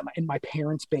practice in my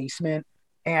parents' basement.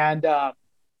 And I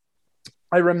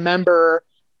remember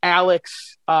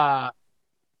Alex, or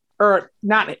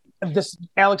not this,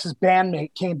 Alex's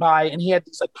bandmate came by and he had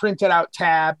these like printed out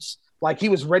tabs. Like he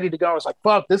was ready to go. I was like,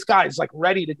 fuck, this guy's like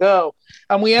ready to go.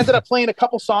 And we ended up playing a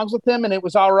couple songs with him and it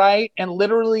was all right. And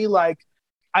literally like,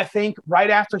 I think right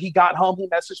after he got home, he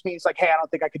messaged me. He's like, hey, I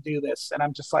don't think I could do this. And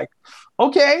I'm just like,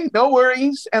 okay, no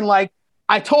worries. And like,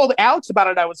 I told Alex about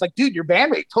it. I was like, dude, your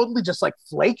bandmate totally just like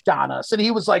flaked on us. And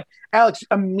he was like, Alex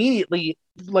immediately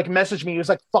like messaged me. He was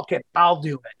like, fuck it, I'll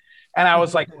do it. And I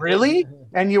was like, really?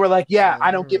 And you were like, yeah,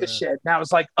 I don't give a shit. And I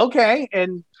was like, okay.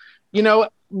 And, you know,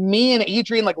 me and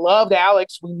Adrian like loved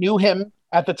Alex. We knew him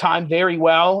at the time very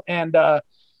well. And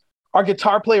our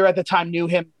guitar player at the time knew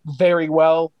him very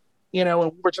well. You know,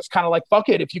 and we're just kind of like, fuck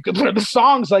it. If you could learn the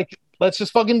songs, like, let's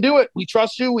just fucking do it. We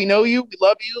trust you. We know you. We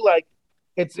love you. Like,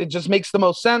 it just makes the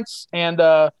most sense. And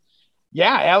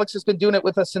yeah, Alex has been doing it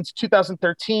with us since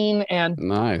 2013. And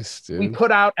nice, dude. We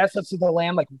put out Essence of the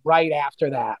Land like right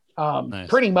after that. Nice.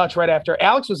 Pretty much right after.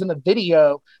 Alex was in the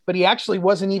video, but he actually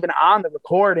wasn't even on the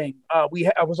recording.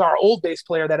 It was our old bass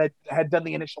player that had done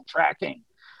the initial tracking.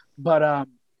 But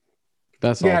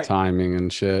that's all timing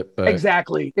and shit. But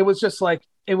exactly. It was just like,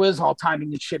 it was all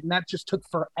timing and shit. And that just took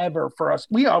forever for us.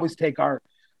 We always take our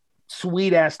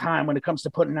sweet ass time when it comes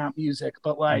to putting out music,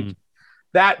 but like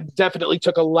that definitely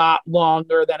took a lot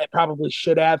longer than it probably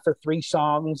should have for 3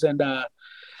 songs. And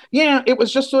yeah, it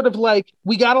was just sort of like,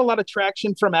 we got a lot of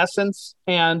traction from Essence,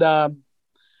 and a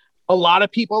lot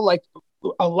of people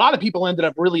ended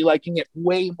up really liking it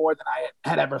way more than I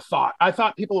had ever thought. I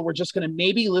thought people were just going to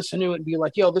maybe listen to it and be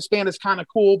like, yo, this band is kind of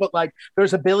cool, but like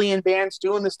there's a billion bands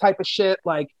doing this type of shit.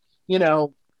 Like, you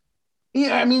know,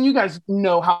 yeah, I mean, you guys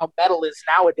know how metal is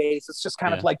nowadays. It's just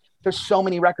kind of like, there's so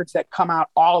many records that come out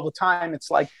all the time. It's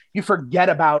like, you forget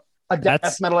about a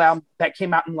death metal album that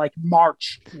came out in like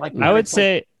March. Like, I would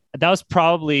say that was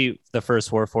probably the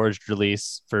first Warforged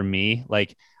release for me.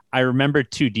 Like, I remember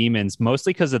Two Demons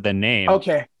mostly because of the name.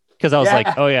 Okay. Because I was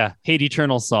like, oh yeah, Hate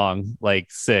Eternal song,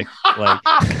 like sick. Like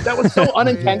that was so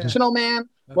unintentional, man.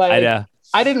 Like,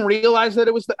 I didn't realize that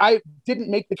it was. I didn't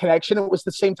make the connection. It was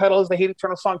the same title as the Hate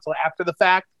Eternal song until after the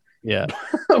fact. Yeah,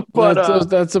 but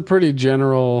that's a pretty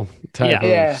general type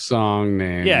of song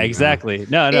name. Yeah, exactly.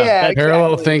 No. Yeah,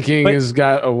 Parallel Thinking has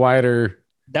got a wider.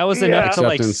 That was enough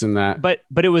acceptance in that. But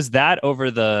it was that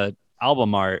over the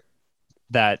album art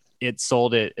that it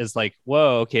sold it as like,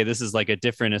 whoa, okay, this is like a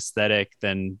different aesthetic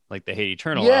than like the Hate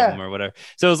Eternal album or whatever.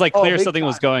 So it was like clear something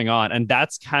was going on, and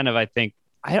that's kind of, I think.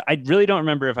 I really don't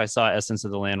remember if I saw Essence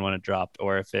of the Land when it dropped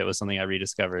or if it was something I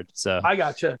rediscovered. So I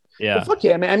gotcha. Yeah. Well, fuck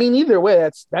yeah, man. I mean, either way,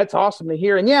 that's awesome to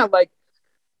hear. And yeah, like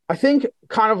I think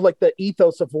kind of like the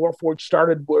ethos of Warforged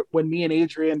started when me and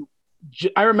Adrian.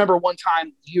 I remember one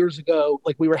time years ago,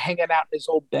 like we were hanging out in his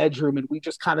old bedroom, and we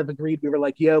just kind of agreed. We were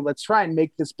like, "Yo, let's try and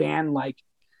make this band like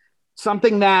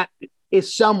something that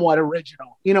is somewhat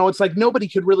original." You know, it's like nobody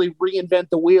could really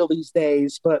reinvent the wheel these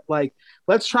days, but like,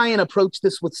 let's try and approach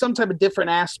this with some type of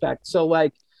different aspect. So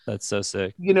like, that's so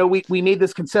sick. You know, we made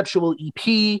this conceptual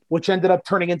EP, which ended up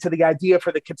turning into the idea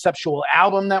for the conceptual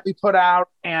album that we put out.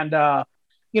 And,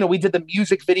 you know, we did the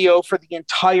music video for the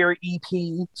entire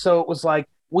EP. So it was like,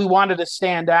 we wanted to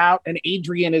stand out. And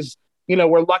Adrian is, you know,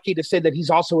 we're lucky to say that he's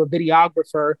also a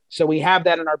videographer. So we have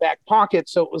that in our back pocket.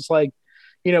 So it was like,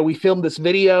 you know, we filmed this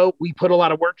video, we put a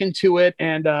lot of work into it.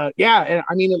 And and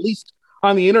I mean, at least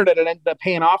on the internet, it ended up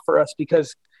paying off for us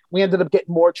because we ended up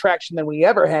getting more traction than we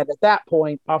ever had at that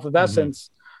point off of Essence.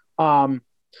 But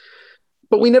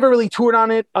we never really toured on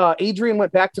it. Adrian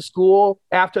went back to school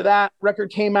after that record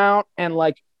came out. And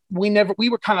like, we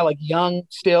were kind of like young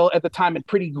still at the time and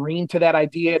pretty green to that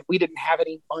idea. We didn't have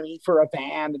any money for a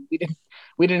band, and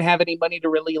we didn't have any money to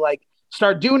really like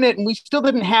start doing it. And we still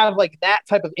didn't have like that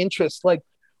type of interest. Like,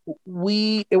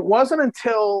 it wasn't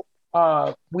until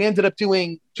we ended up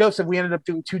doing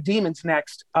Two Demons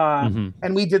next.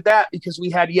 And we did that because we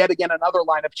had yet again another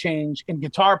lineup change in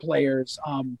guitar players.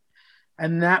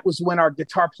 And that was when our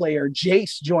guitar player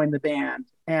Jace joined the band.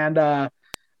 And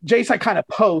Jace I kind of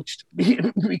poached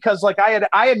because like I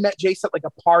had met Jace at like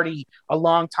a party a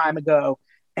long time ago,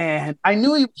 and I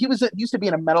knew he used to be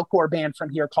in a metalcore band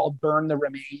from here called Burn the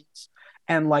Remains.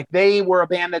 And like they were a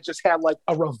band that just had like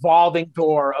a revolving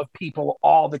door of people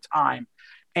all the time.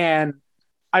 And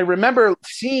I remember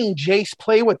seeing Jace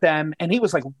play with them, and he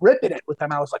was like ripping it with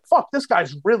them. I was like, fuck, this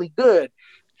guy's really good.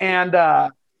 And I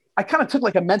kind of took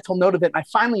like a mental note of it. And I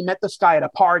finally met this guy at a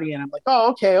party, and I'm like,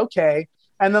 oh, okay.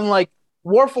 And then like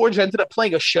Warforged ended up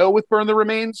playing a show with Burn the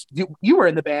Remains. You were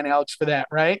in the band, Alex, for that,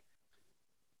 right?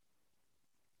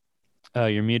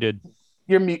 You're muted.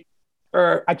 You're mute.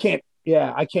 Or I can't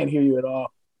hear you at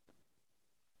all.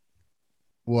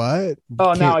 What?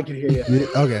 Oh, now I can hear you.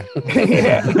 Okay.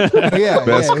 yeah.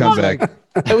 Best comeback.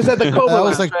 It was at the Cobra. That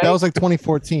was like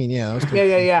 2014. Yeah.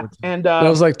 Yeah. And that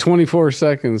was like 24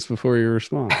 seconds before your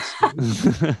response.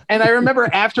 And I remember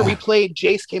after we played,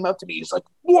 Jace came up to me. He's like,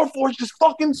 "Warforged is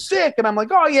fucking sick," and I'm like,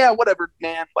 "Oh yeah, whatever,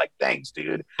 man. Like, thanks,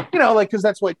 dude." You know, like because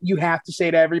that's what you have to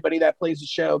say to everybody that plays a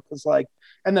show. Because like,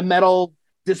 and the metal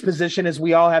disposition is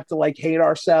we all have to like hate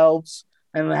ourselves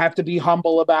and have to be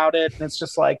humble about it. And it's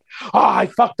just like, oh, I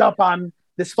fucked up on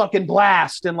this fucking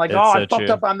blast, and like, I fucked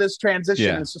up on this transition.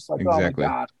 Yeah, it's just like, exactly. Oh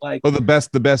my god, like, well, the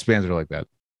best bands are like that.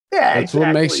 Yeah, that's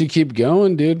what makes you keep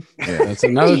going, dude. Yeah. That's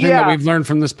another thing that we've learned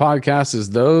from this podcast is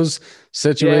those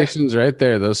situations right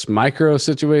there, those micro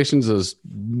situations, those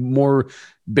more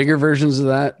bigger versions of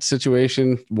that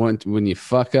situation. When you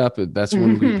fuck up, that's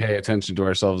when we pay attention to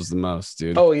ourselves the most,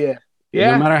 dude. Oh yeah.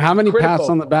 Yeah. No matter how many pats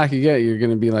on the back you get, you're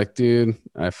going to be like, dude,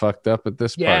 I fucked up at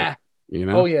this part. You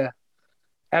know? Oh, yeah.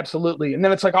 Absolutely. And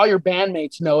then it's like all your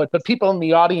bandmates know it, but people in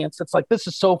the audience, it's like, this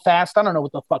is so fast. I don't know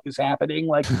what the fuck is happening.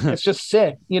 Like, it's just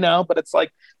sick, you know? But it's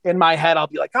like in my head, I'll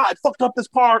be like, I fucked up this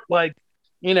part. Like,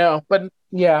 you know, but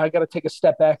yeah, I got to take a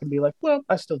step back and be like, well,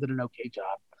 I still did an okay job.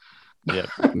 Yeah.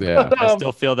 I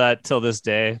still feel that till this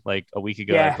day. Like a week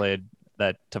ago, I played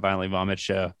that To Violently Vomit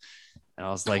show. And I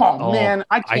was like, oh man,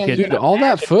 I can't. Dude, all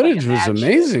that footage was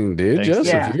amazing, dude.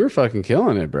 Joseph, you were fucking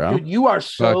killing it, bro. Dude, you are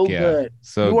so good.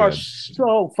 You are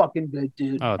so fucking good,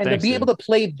 dude. Oh, and to be able to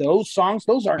play those songs,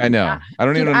 those are. I know. I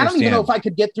don't even know if I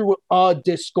could get through a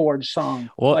Disgorge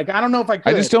song. Well, like, I don't know if I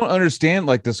could. I just don't understand.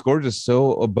 Like, Disgorge is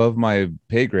so above my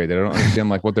pay grade that I don't understand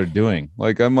like what they're doing.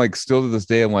 Like, I'm like still to this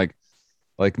day, I'm like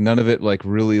none of it like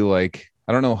really like.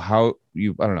 I don't know how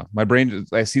I don't know. My brain,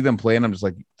 I see them play and I'm just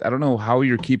like, I don't know how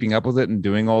you're keeping up with it and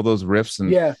doing all those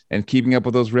riffs and keeping up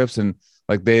with those riffs. And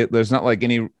like, there's not like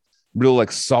any real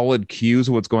like solid cues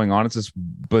of what's going on. It's just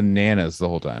bananas the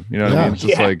whole time. You know what I mean? It's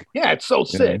just like, it's so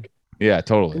sick. Yeah,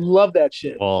 totally. Love that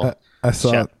shit. Well, I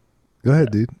saw it. Go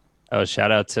ahead, dude. Oh,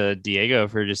 shout out to Diego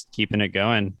for just keeping it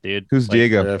going, dude. Who's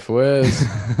Diego? Riff Wiz.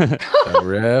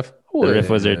 Riff. The Riff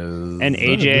Wizard. And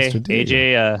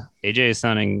AJ is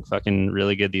sounding fucking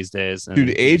really good these days. And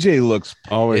dude, AJ looks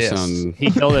always sound. He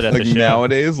killed it at like the show.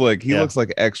 Nowadays, like he looks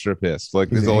like extra pissed. Like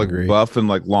he's all like buff and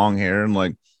like long hair and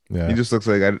like he just looks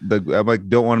like I like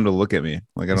don't want him to look at me.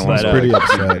 Like I don't want to pretty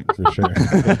upset for sure.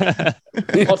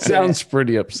 It sounds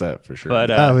pretty upset for sure.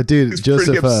 But dude,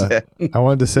 Joseph, I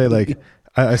wanted to say like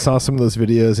I saw some of those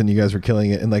videos and you guys were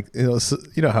killing it, and like you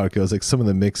know how it goes. Like some of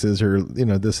the mixes are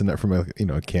this and that from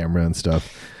a camera and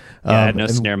stuff. Yeah, I had no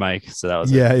snare mic, so that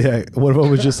was yeah. One of them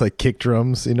was just like kick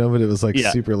drums, but it was like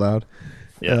super loud.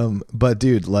 Yeah. But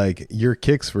dude, like your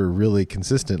kicks were really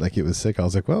consistent. Like it was sick. I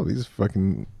was like, well, he's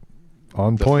fucking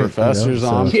on point. Professor's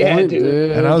on point,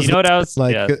 dude. And I was, what I was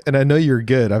like, and I know you're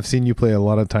good. I've seen you play a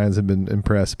lot of times and been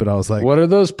impressed. But I was like, what are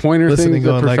those pointer things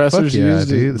that professors use?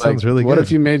 Dude, it sounds really good. What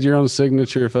if you made your own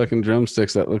signature fucking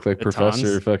drumsticks that look like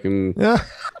Professor fucking? Yeah.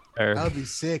 That would be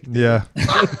sick. Dude. Yeah.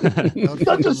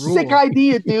 Such a sick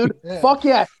idea, dude. Yeah. Fuck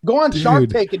yeah. Go on Shark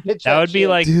Tank and pitch that. That would be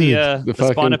like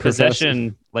the Spawn of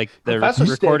Possession, like the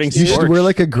recording. You should wear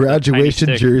like a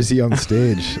graduation jersey on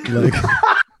stage, like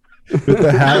with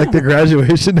the hat, like the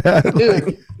graduation hat.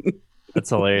 Dude. That's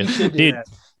hilarious, dude.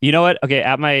 You know what? Okay,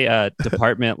 at my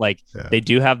department, like they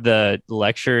do have the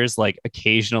lectures, like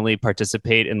occasionally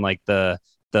participate in like the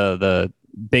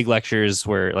big lectures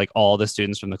where like all the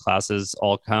students from the classes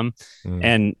all come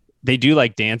and they do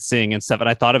like dancing and stuff. And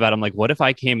I thought about it, I'm like, what if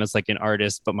I came as like an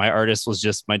artist, but my artist was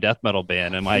just my death metal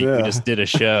band and we just did a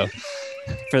show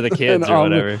for the kids or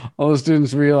whatever. All the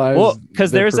students realize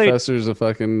because there's professor's a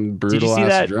fucking brutal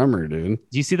ass drummer, dude.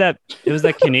 Do you see that? It was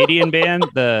that Canadian band.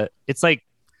 It's like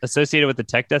associated with the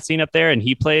tech death scene up there, and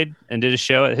he played and did a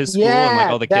show at his school, and like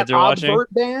all the kids are watching.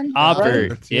 Band, Oddbird,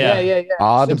 right?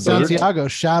 Yeah. Santiago,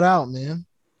 shout out, man.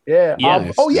 Yeah.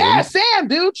 Sam,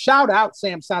 dude. Shout out,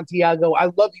 Sam Santiago.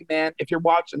 I love you, man. If you're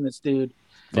watching this, dude.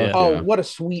 Yeah. What a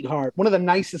sweetheart. One of the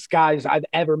nicest guys I've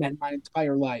ever met in my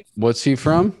entire life. What's he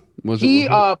from?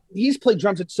 He's played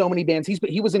drums at so many bands.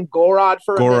 He was in Gorod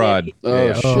for a minute.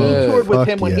 Shit. We toured with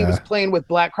him when he was playing with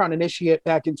Black Crown Initiate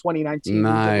back in 2019.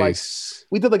 Nice.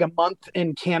 We did like a month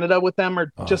in Canada with them,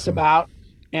 or just about.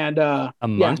 And a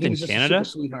month in Canada? A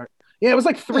sweetheart. Yeah, it was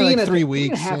like 3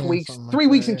 weeks. 3.5 weeks. 3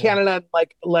 weeks in Canada, and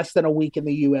like less than a week in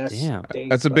the US. Damn.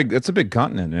 That's a big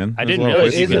continent, man. I didn't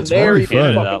realize it's a very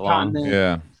fun continent.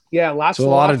 Yeah. Yeah, lots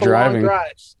of driving.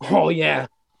 Drives. Oh yeah.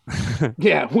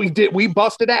 Yeah, we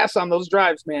busted ass on those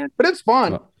drives, man. But it's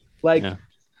fun.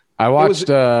 I watched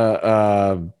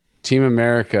Team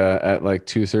America at like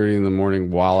 2:30 in the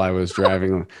morning while I was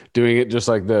driving, doing it just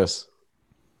like this.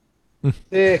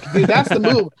 Sick, dude. That's the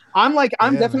move. I'm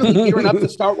definitely gearing up to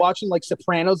start watching like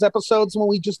Sopranos episodes when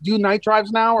we just do night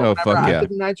drives now, or whenever I have to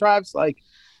do night drives. Like,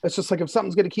 it's just like if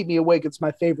something's gonna keep me awake, it's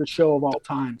my favorite show of all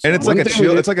time. So. And it's like a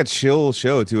chill. It's like a chill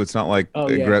show too. It's not like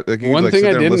one thing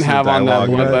I didn't have on that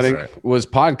one was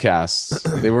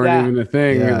podcasts. They weren't even a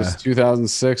thing. It was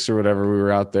 2006 or whatever. We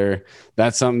were out there.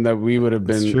 That's something that we would have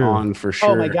been on for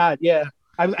sure. Oh my god, yeah.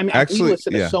 I mean, we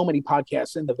listen to so many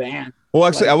podcasts in the van. Well,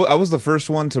 actually, I was the first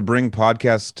one to bring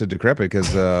podcasts to Decrepit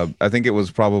because I think it was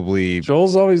probably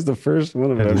Joel's always the first one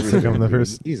of everything. I'm the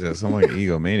first. Jesus, I'm like an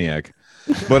egomaniac.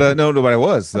 But no, but I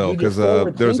was though because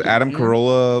there was Adam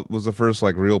Carolla was the first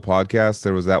like real podcast.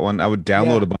 There was that one. I would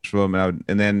download a bunch of them,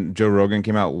 and then Joe Rogan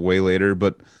came out way later.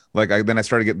 But like then I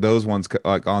started to get those ones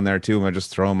like on there too, and I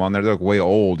just throw them on there. They're like way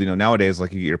old, Nowadays,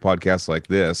 like you get your podcasts like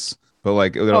this. But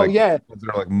like they're they're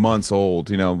like months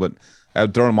old, But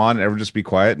I'd throw them on and ever just be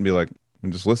quiet and be like,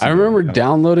 and just listen. I remember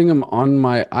downloading them on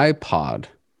my iPod,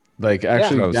 like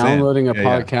actually downloading a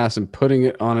podcast and putting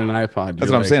it on an iPod.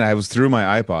 That's what I'm saying. I was through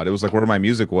my iPod. It was like where my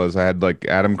music was. I had like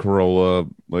Adam Carolla,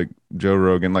 like Joe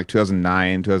Rogan, like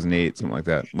 2009, 2008, something like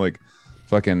that. Like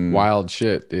fucking wild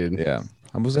shit, dude. Yeah,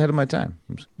 I was ahead of my time.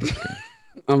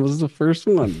 I was the first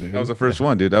one, dude. I was the first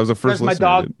one, dude. I was the first. My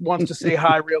dog wants to say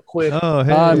hi real quick. Oh,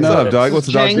 hey. What's up, dog? What's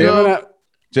the dog's name?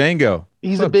 Django.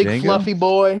 He's a big fluffy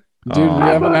boy. Dude,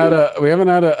 we haven't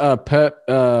had a pet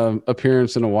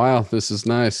appearance in a while. This is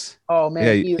nice. Oh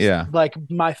man, he's like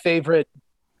my favorite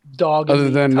dog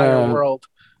in the entire world.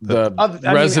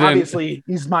 Obviously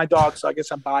he's my dog, so I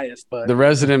guess I'm biased. But the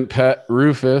resident pet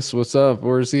Rufus, what's up?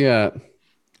 Where's he at?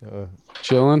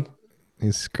 Chilling.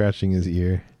 He's scratching his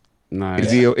ear.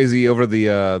 Nice. Is he over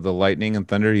the lightning and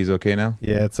thunder? He's okay now?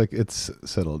 Yeah, it's like it's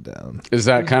settled down. Is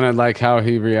that kind of like how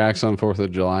he reacts on 4th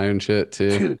of July and shit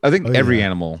too? I think every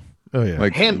animal Oh yeah,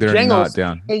 like they're not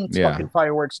down. Fucking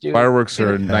fireworks, dude. Fireworks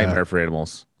are a nightmare for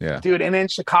animals. Yeah, dude. And in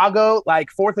Chicago, like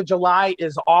 4th of July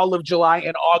is all of July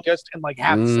and August and like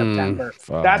half September.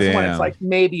 That's when it's like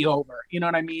maybe over. You know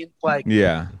what I mean? Like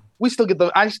yeah. We still get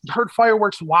I heard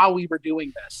fireworks while we were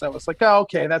doing this. So it's like, oh,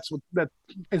 okay, that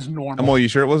is normal. Well, you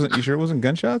sure it wasn't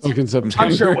gunshots?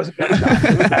 I'm sure it wasn't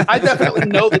gunshots. I definitely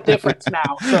know the difference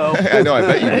now. So I know, I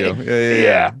bet you do.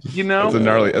 Yeah. You know,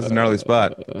 that's a gnarly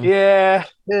spot. Yeah,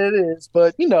 it is.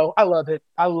 But you know, I love it.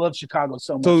 I love Chicago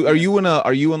so much. So are you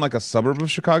in like a suburb of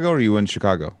Chicago, or are you in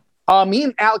Chicago? Me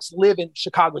and Alex live in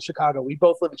Chicago. We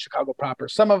both live in Chicago proper.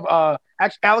 Some of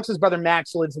Alex's brother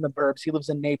Max lives in the burbs. He lives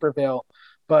in Naperville.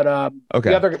 But the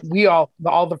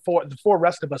four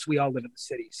rest of us, we all live in the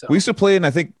city. So we used to play in,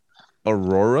 I think,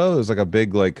 Aurora. It was like a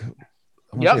big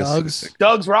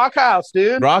Doug's Rock House,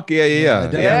 dude. Yeah,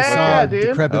 dude.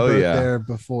 Decrepit there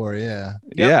before, yeah.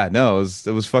 Yeah, no, it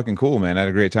was fucking cool, man. I had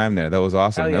a great time there. That was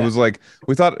awesome. It was like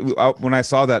we thought when I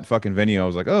saw that fucking venue, I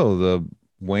was like, oh, the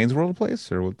Wayne's World place,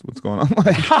 or what's going on?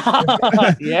 Like,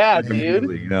 yeah, dude.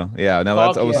 Really, no, that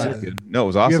was so good. No, it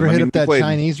was awesome. You ever hit up that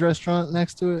Chinese restaurant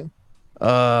next to it?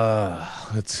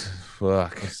 It's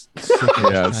fuck. It's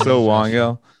so long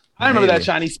ago. I remember that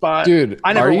Chinese spot, dude.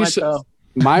 I never went though.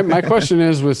 My question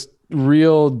is, with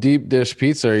real deep dish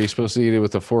pizza, are you supposed to eat it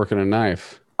with a fork and a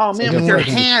knife? Oh man, with your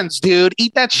hands, dude.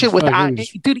 Eat that shit without,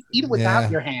 dude. Eat it without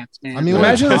your hands, man. I mean,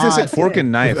 imagine if they said fork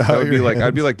and knife.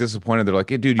 I'd be like disappointed. They're like,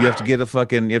 hey, dude, you have to get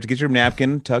your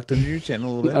napkin tucked under your chin a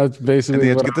little bit. That's basically. And you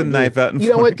have to get the knife out.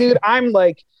 You know what, dude? I'm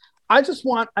like, I just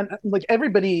want, like,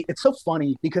 everybody. It's so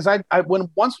funny because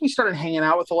once we started hanging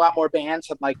out with a lot more bands,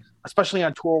 and like especially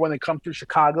on tour when they come through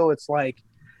Chicago, it's like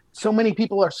so many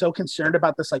people are so concerned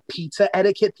about this like pizza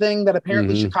etiquette thing that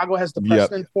apparently Chicago has the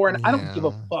precedent for, and I don't give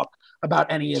a fuck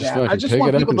about any of that. I just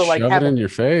want people to like have it in your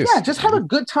face. Yeah, just have a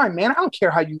good time, man. I don't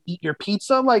care how you eat your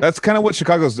pizza. Like that's kind of what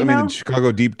Chicago's. I mean,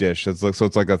 Chicago deep dish. It's like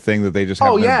it's like a thing that they just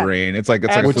have in their brain. It's like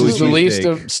which is the least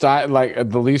of style. Like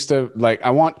the least of like I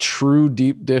want true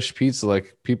deep dish pizza.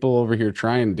 Like people over here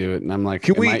try and do it, and I'm like,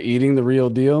 am I eating the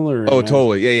real deal or? Oh,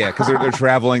 totally. Yeah. Because they're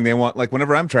traveling. They want like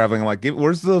whenever I'm traveling, I'm like,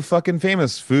 where's the fucking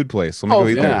famous food place? Let me go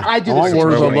eat there. I do. Where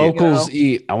the locals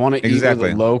eat. I want to eat where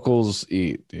the locals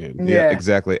eat, dude. Yeah,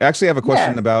 exactly. Actually, I have a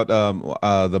question about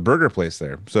the burger place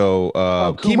there. So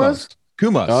Kuma's.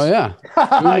 Oh yeah.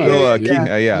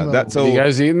 That. So you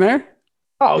guys eating there?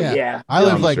 Oh yeah. I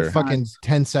live like fucking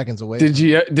 10 seconds away. Did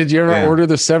you ever order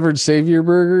the Severed Savior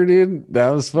burger, dude? That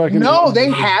was fucking. No, they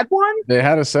had one. They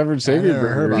had a Severed Savior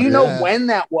burger. Do you know when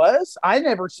that was? I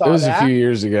never saw that. It was a few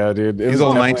years ago, dude. It was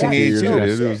all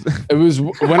 1982. It was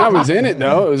when I was in it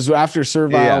though. It was after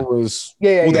Servile was.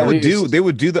 Yeah. Well, they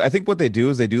would do I think what they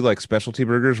do is they do like specialty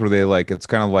burgers where they like it's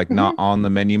kind of like not on the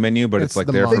menu, but it's like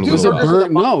there for a little.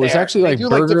 No, it's actually like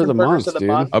burger of the month, dude.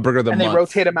 A burger of the month. And they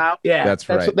rotate them out. Yeah, that's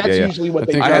right. That's usually what they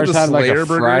do. I had ours had like a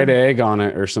fried egg on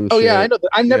it or some shit. Oh yeah, I know.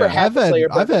 I never had the Slayer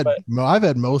burger. I've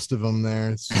had most of them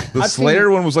there. The Slayer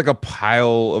one was like a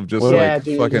pile of just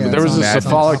fucking. There was a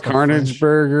Cephalic Carnage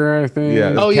burger, I think.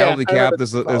 Yeah. Oh yeah. Cal Cap.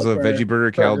 There's a veggie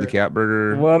burger. Cal the Cap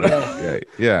burger. What?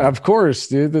 Yeah. Of course,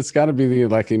 dude. That's got to be the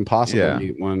like impossible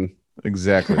meat one.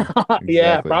 Exactly.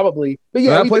 Yeah, probably. But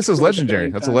that place is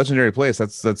legendary. That's a legendary place.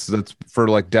 That's for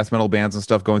like death metal bands and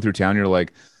stuff going through town. You're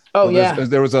like. Oh yeah,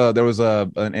 there was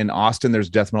in Austin there's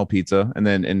death metal pizza, and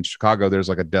then in Chicago there's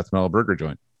like a death metal burger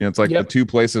joint. You know, it's like the two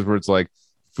places where it's like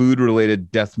food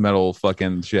related death metal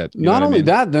fucking shit. Not only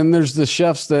that, then there's the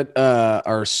chefs that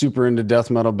are super into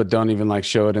death metal but don't even like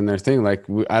show it in their thing. Like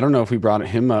I don't know if we brought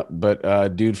him up,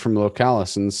 but dude from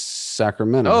Localis in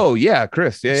Sacramento. Oh yeah,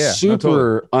 Chris. Yeah.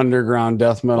 Super underground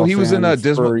death metal. Oh, he was in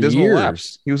Dismal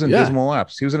Labs. He was in Dismal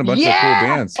Labs. He was in a bunch of cool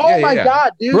bands. Oh my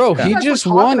god, dude! Bro, he just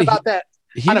won about that.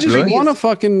 He just won a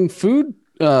fucking food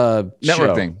network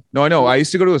show. thing. No, I know. I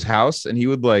used to go to his house, and he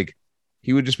would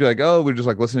just be like, "Oh, we're just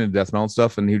like listening to death metal and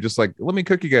stuff," and he would just like, "Let me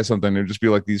cook you guys something." And it would just be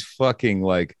like these fucking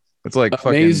like. It's like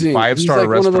amazing. Fucking 5-star like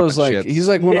restaurant. One of those, like, he's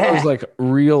like one of those like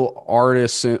real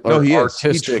artists. No, he is.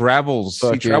 He travels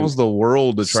the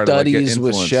world to try to like, get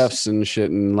influence with chefs and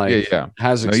shit, and like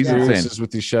has experiences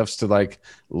with these chefs to like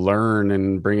learn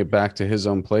and bring it back to his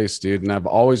own place, dude. And I've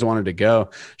always wanted to go.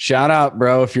 Shout out,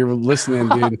 bro, if you're listening,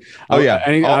 dude.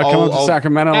 I'll come up to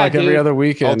Sacramento like every other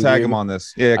weekend. I'll tag him on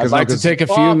this. Yeah, because I'd like to take a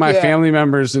few of my family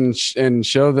members and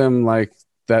show them like.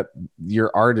 That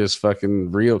your art is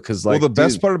fucking real because like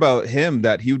best part about him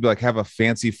that he would like have a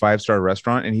fancy 5-star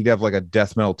restaurant and he'd have like a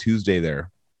death metal Tuesday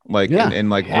there and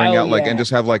like bring out like and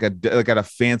just have like at a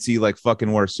fancy like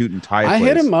fucking wear suit and tie. I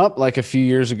hit him up like a few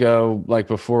years ago, like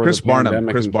before Chris Barnum.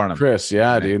 Chris,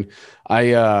 dude.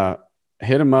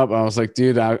 hit him up. I was like,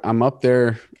 dude, I'm up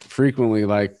there frequently.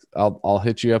 Like, I'll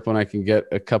hit you up when I can get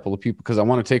a couple of people, because I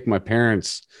want to take my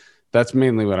parents. That's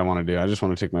mainly what I want to do. I just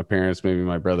want to take my parents, maybe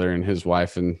my brother and his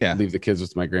wife, and leave the kids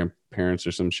with my grandparents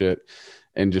or some shit,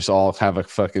 and just all have a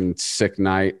fucking sick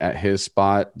night at his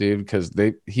spot, dude. Because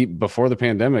he before the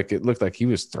pandemic, it looked like he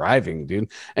was thriving, dude,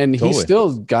 and he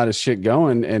still got his shit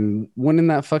going. And winning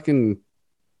that fucking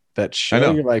that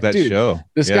show, you're like, dude,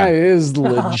 this guy is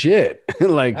legit.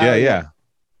 Like, yeah.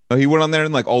 Oh, he went on there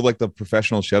and like all like the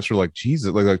professional chefs were like,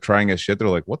 Jesus, like trying his shit. They're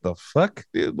like, what the fuck,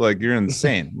 dude? Like, you're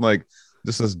insane. Like,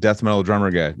 just this death metal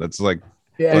drummer guy. That's like,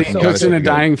 he puts in a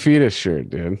dying fetus shirt,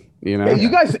 dude. You know, you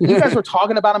guys were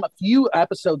talking about him a few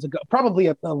episodes ago, probably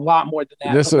a lot more than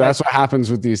that. That's what happens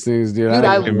with these things, dude.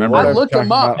 I looked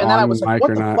him up, and then I was like,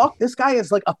 what the fuck? This guy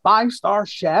is like a 5-star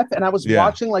chef. And I was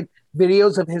watching like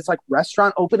videos of his like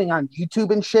restaurant opening on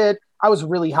YouTube and shit. I was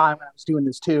really high when I was doing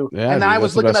this too. Yeah, and then I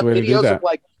was looking up videos of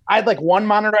like, I had like one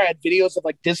monitor, I had videos of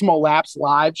like Dismal Labs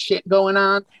live shit going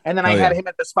on. And then I had him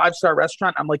at this 5-star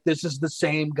restaurant. I'm like, this is the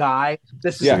same guy.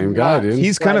 This is the same guy, dude.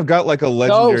 He's kind of got like a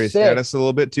legendary status a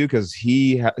little bit too, because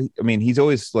he's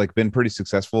always like been pretty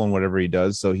successful in whatever he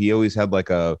does. So he always had like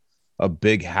a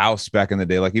big house back in the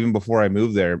day, like even before I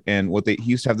moved there. And he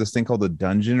used to have this thing called the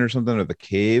dungeon or something, or the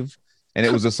cave. And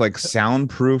it was this like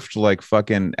soundproofed like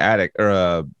fucking attic or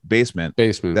a basement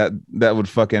that would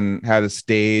fucking had a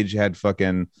stage, had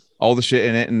fucking all the shit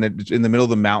in it, and in the middle of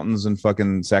the mountains in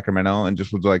fucking Sacramento, and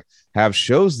just would like have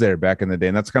shows there back in the day.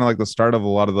 And that's kind of like the start of a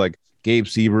lot of like Gabe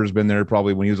Seaver's been there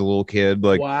probably when he was a little kid.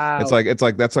 Like, it's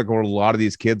like that's like where a lot of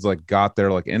these kids like got their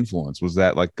like influence, was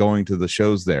that like going to the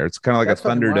shows there. It's kind of like a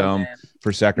Thunderdome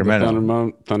for Sacramento.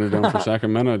 Thunderdome for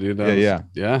Sacramento, dude.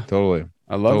 Yeah, totally.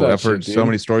 I love that. I've heard so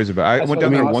many stories about it. I went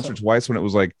down there once or twice when it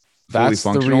was like that's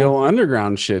the real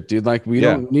underground shit, dude. Like, we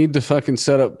don't need to fucking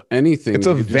set up anything. It's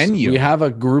a venue. We have a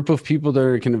group of people that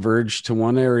are converged to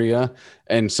one area,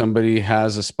 and somebody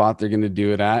has a spot they're going to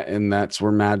do it at, and that's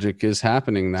where magic is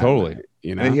happening. Totally. Night,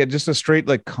 you know, and he had just a straight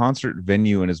like concert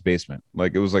venue in his basement.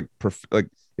 Like, it was like like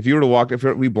if you were to walk, if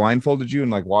we blindfolded you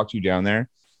and like walked you down there,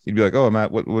 you'd be like, oh, I'm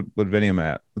at what venue I'm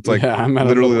at. It's like I'm at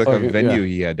literally like a venue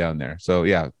he had down there. So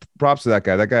yeah, props to that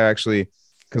guy. That guy actually,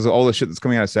 because of all the shit that's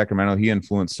coming out of Sacramento, he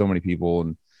influenced so many people,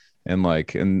 and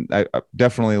I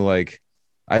definitely like,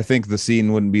 I think the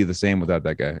scene wouldn't be the same without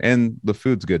that guy. And the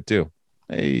food's good too.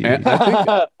 Hey, there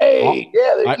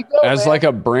you go, as man. Like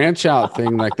a branch out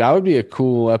thing, like that would be a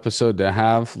cool episode to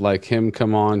have, like him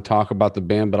come on, talk about the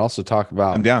band, but also talk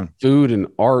about food and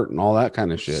art and all that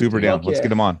kind of shit. Super down. Let's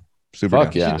get him on. Super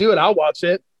down. You should do it. I'll watch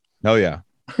it. Hell yeah.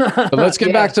 But let's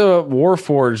get back to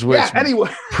Warforged, which anyway.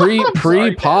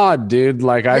 pre-pod, dude.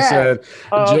 Like I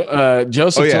said,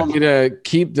 Joseph told me to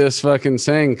keep this fucking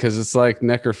saying, because it's like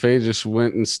Necrophagus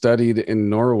went and studied in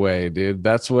Norway, dude.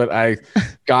 That's what I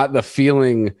got the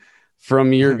feeling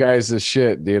from your guys'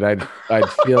 shit, dude. I'd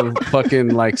feel fucking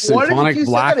like symphonic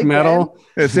black metal.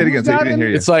 Say it again. So I didn't hear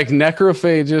you. It's like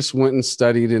Necrophagus went and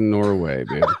studied in Norway,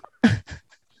 dude.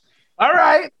 All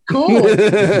right, cool.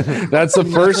 That's the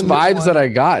first vibes that I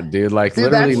got, dude. Like,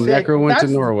 literally, Necro went to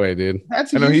Norway, dude. I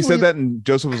know he said that, and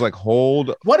Joseph was like, "Hold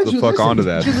the fuck onto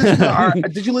that."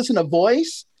 Did you listen to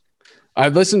Voice? I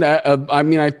listened to.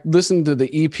 I listened to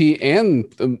the EP,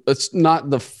 and it's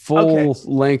not the full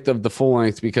length of the full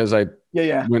length, because I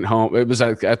went home. It was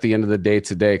at the end of the day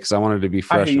today, because I wanted to be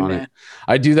fresh on it.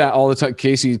 I do that all the time.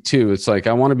 Casey too. It's like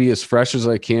I want to be as fresh as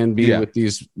I can be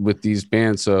with these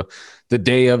bands. So the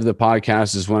day of the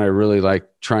podcast is when I really like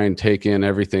try and take in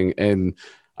everything. And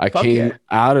I came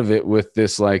out of it with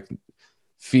this like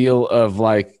feel of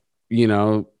like, you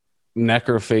know,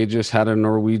 Necrophagus had a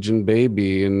Norwegian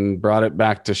baby and brought it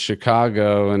back to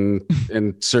Chicago and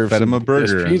served him a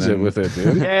burger pizza with it,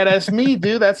 dude. Yeah, that's me,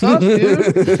 dude. That's us,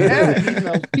 dude.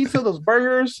 Yeah, pizza, those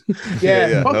burgers.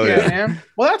 Yeah, man.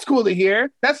 Well, that's cool to hear.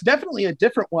 That's definitely a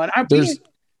different one.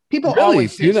 People really,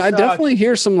 always, you know, I definitely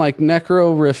hear some like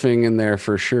necro riffing in there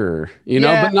for sure, you know,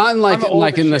 but not in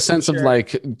like in the sense of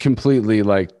like completely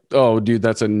like, oh, dude,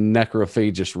 that's a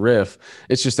Necrophagus riff.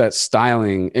 It's just that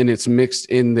styling, and it's mixed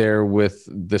in there with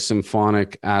the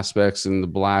symphonic aspects and the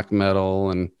black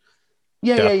metal and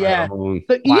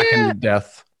blackened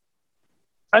death.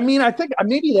 I mean, I think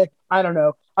maybe like, I don't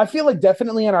know. I feel like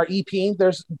definitely on our EP,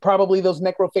 there's probably those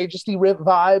Necrophagus riff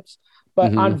vibes.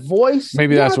 But on Voice,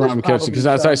 maybe that's where I'm catching, because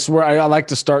I swear I like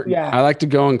to start. Yeah. I like to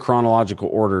go in chronological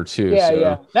order too.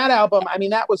 Yeah. That album, I mean,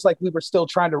 that was like we were still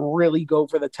trying to really go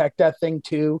for the tech death thing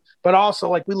too, but also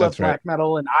like we loved black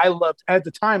metal, and I loved at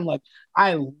the time, like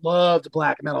I loved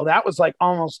black metal. That was like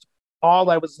almost all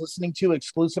I was listening to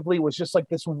exclusively was just like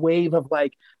this wave of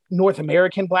like North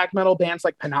American black metal bands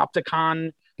like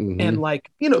Panopticon and like,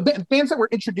 you know, bands that were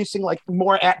introducing like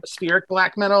more atmospheric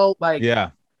black metal. Like,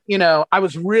 you know, I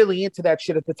was really into that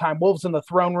shit at the time. Wolves in the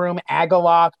Throne Room,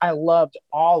 Agalloch. I loved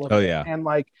all of it. And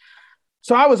like,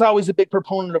 so I was always a big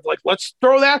proponent of like, let's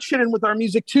throw that shit in with our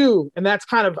music too. And that's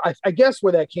kind of, I guess,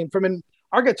 where that came from. And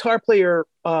our guitar player,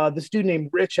 this dude named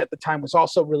Rich at the time, was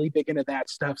also really big into that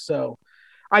stuff. So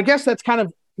I guess that's kind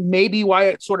of maybe why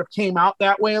it sort of came out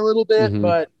that way a little bit.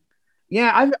 But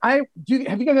yeah, have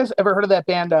you guys ever heard of that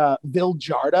band,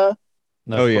 Viljarda?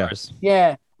 Oh yeah.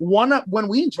 Yeah. When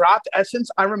we dropped Essence,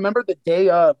 I remember the day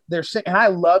of their and I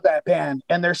love that band,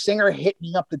 and their singer hit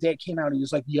me up the day it came out, and he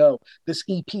was like, yo, this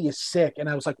EP is sick. And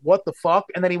I was like, what the fuck?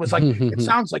 And then he was like, it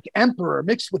sounds like Emperor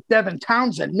mixed with Devin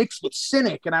Townsend mixed with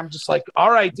Cynic. And I'm just like,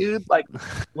 all right, dude, like,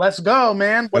 let's go,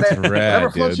 man. Whatever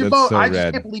floats your boat. So I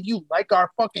just can't believe you like our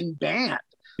fucking band.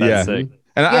 That's sick.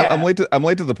 And I'm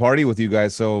late to the party with you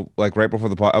guys. So like right before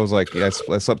the party, I was like, I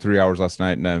slept 3 hours last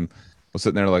night, and I was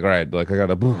sitting there like, all right, like I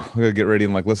gotta get ready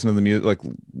and like listen to the music, like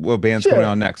what band's coming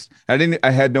on next.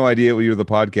 I had no idea you were the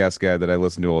podcast guy that I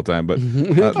listen to all the time, but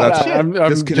I'm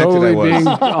totally being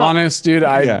honest, dude.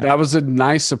 That was a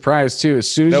nice surprise too.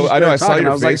 As soon as I saw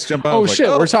your face jump out. Oh shit,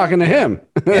 we're talking to him.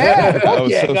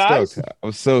 I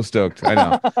was so stoked. I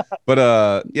know,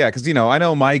 but because you know, I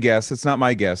know my guess. It's not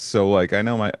my guess, so like I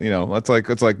know my, you know, it's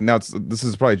like now this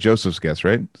is probably Joseph's guess,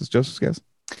 right? This is Joseph's guess.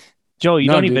 Joel,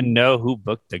 you don't even know who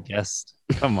booked the guest.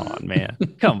 Come on, man.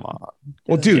 Come on.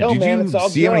 Well, dude, did you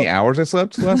see how many hours I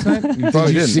slept last night? You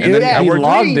probably didn't. He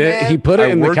logged it. He put it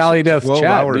in the Cali Death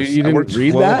chat. Dude, you didn't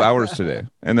read 12 that? hours today,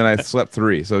 and then I slept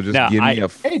 3. So just give me a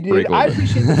hey, dude, I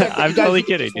appreciate that. I'm totally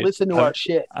kidding. Listen to our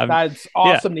shit. That's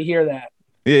awesome to hear that.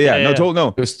 Yeah. No.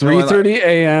 It was 3:30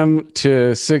 a.m.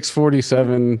 to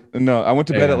 6:47. No, I went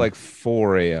to bed at like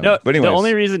 4 a.m. No, but anyway, the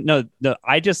only reason,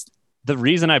 the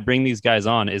reason I bring these guys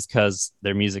on is because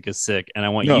their music is sick, and I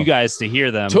want you guys to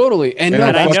hear them. Totally, and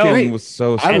I know was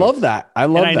so. I love that. I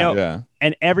know, that.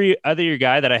 And every other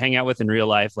guy that I hang out with in real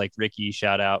life, like Ricky,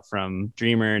 shout out from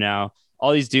Dreamer now.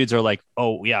 All these dudes are like,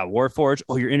 oh yeah, Warforged.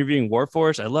 Oh, you're interviewing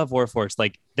Warforged. I love Warforged.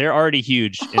 Like they're already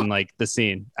huge in like the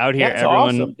scene out here.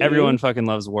 That's everyone fucking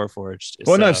loves Warforged.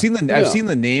 Well, no, I've seen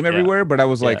the name everywhere, but I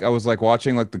was like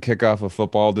watching like the kickoff of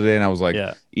football today, and I was like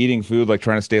eating food, like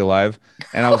trying to stay alive.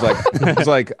 And I was like,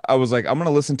 I was like, I'm gonna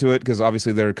listen to it because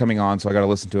obviously they're coming on, so I got to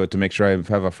listen to it to make sure I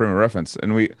have a frame of reference.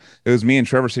 And it was me and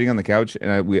Trevor sitting on the couch,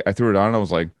 and I threw it on, and I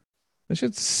was like, this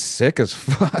shit's sick as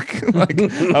fuck. Like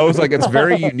I was like, it's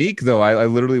very unique though. I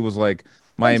literally was like,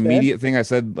 my immediate thing I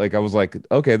said, like I was like,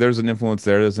 okay, there's an influence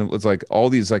there. It's like all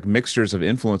these like mixtures of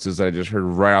influences that I just heard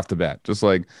right off the bat. Just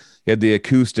like you had the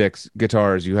acoustics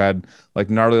guitars, you had like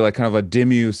gnarly, like kind of a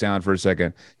Dimmu sound for a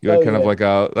second. You had kind of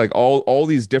like all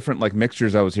these different like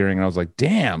mixtures I was hearing, and I was like,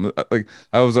 damn. Like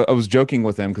I was joking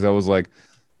with them because I was like,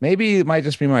 maybe it might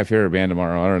just be my favorite band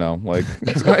tomorrow. I don't know. Like,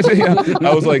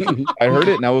 I was like, I heard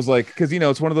it and I was like, because you know,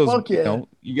 it's one of those, you know,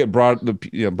 you get brought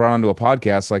onto a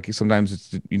podcast. Like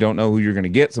sometimes you don't know who you're gonna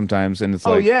get sometimes, and it's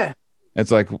like,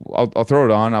 it's like I'll throw it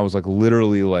on. I was like,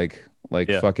 literally like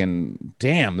fucking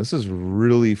damn, this is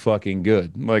really fucking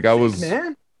good. Like I was,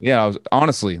 I was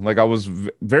honestly like I was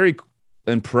very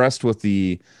impressed with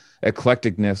the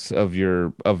eclecticness of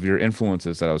your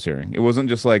influences that I was hearing. It wasn't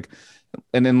just like.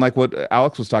 And then like what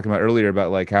Alex was talking about earlier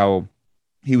about like how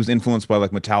he was influenced by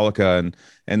like Metallica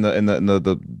and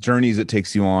the journeys it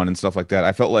takes you on and stuff like that.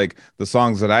 I felt like the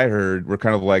songs that I heard were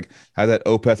kind of like had that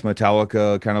Opeth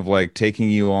Metallica kind of like taking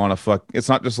you on it's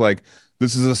not just like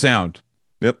this is a sound.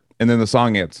 Yep. And then the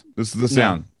song ends. This is the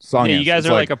sound. Song ends. You guys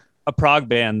are like a prog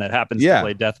band that happens to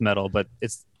play death metal, but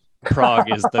it's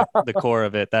prog is the core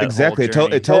of it. That exactly.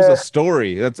 It tells a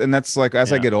story. That's like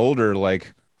as I get older,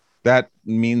 like that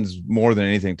means more than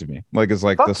anything to me. Like it's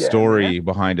like the story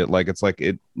behind it. Like it's like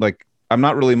I'm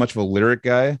not really much of a lyric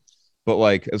guy, but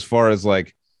like as far as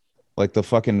like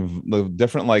the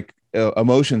different like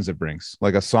emotions it brings,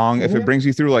 like a song, if it brings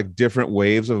you through like different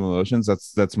waves of emotions,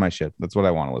 that's my shit. That's what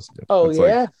I want to listen to. Oh,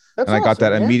 yeah. And I got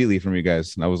that immediately from you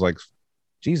guys, and I was like,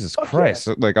 Jesus Christ.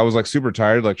 Like I was like super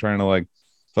tired, like trying to like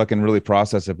fucking really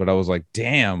process it, but I was like,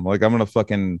 damn, like I'm gonna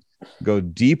fucking go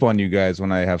deep on you guys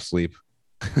when I have sleep.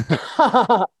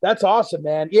 That's awesome,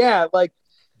 man. Yeah, like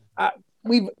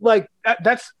we've like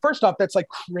that's first off, that's like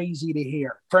crazy to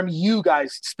hear from you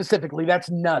guys specifically. That's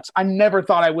nuts. I never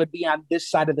thought I would be on this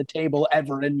side of the table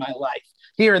ever in my life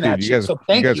hearing that shit. So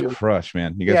thank you. You guys crush,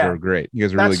 man. You guys are great. You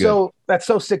guys are really good. That's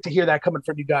so sick to hear that coming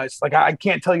from you guys. Like I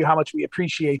can't tell you how much we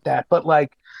appreciate that. But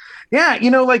like, yeah,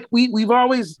 you know, like we've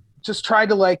always just tried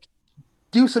to like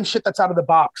do some shit that's out of the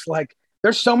box. Like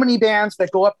there's so many bands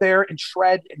that go up there and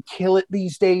shred and kill it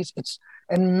these days.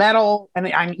 And metal, and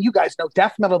you guys know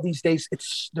death metal these days.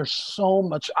 There's so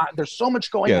much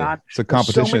going on. So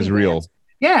competition is real. Bands.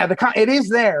 Yeah, it is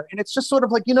there, and it's just sort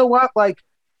of like, you know what, like,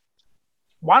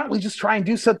 why don't we just try and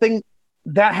do something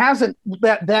that hasn't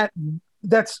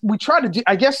that's we try to do.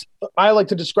 I guess I like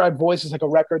to describe Voice as like a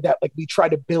record that like we try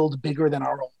to build bigger than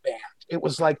our own band. It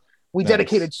was like we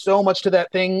dedicated so much to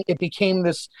that thing. It became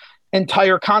this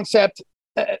entire concept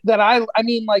that I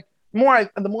mean, like,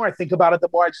 the more I think about it, the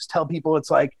more I just tell people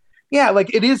it's like, yeah,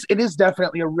 like it is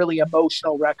definitely a really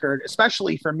emotional record,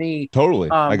 especially for me. Totally.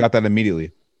 I got that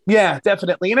immediately. Yeah,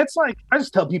 definitely. And it's like, I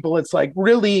just tell people it's like,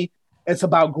 really, it's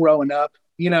about growing up,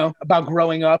 about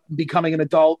growing up and becoming an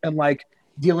adult and like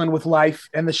dealing with life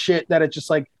and the shit that it just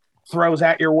like throws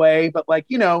at your way. But like,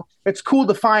 it's cool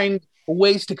to find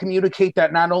ways to communicate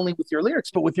that not only with your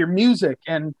lyrics, but with your music.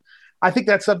 And I think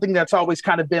that's something that's always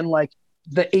kind of been like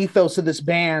the ethos of this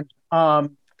band.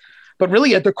 But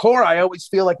really at the core, I always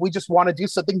feel like we just want to do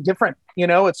something different.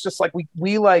 It's just like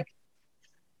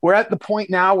we're at the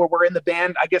point now where we're in the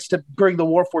band, I guess, to bring the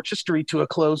Warforged history to a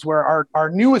close, where our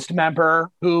newest member,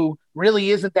 who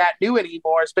really isn't that new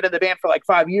anymore, has been in the band for like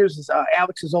 5 years, is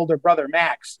Alex's older brother,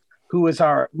 Max, who's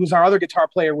our other guitar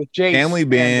player with Jace. Family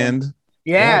band.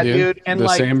 Yeah, dude. And the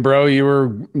like, same bro you were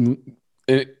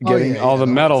getting all the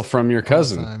metal from your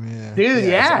cousin.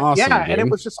 Dude, awesome, dude. And it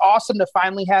was just awesome to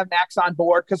finally have Max on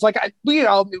board, because like we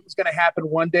all knew it was going to happen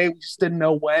one day. We just didn't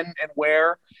know when and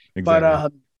where.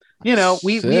 Exactly. But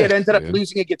we had ended up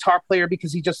losing a guitar player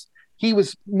because he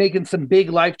was making some big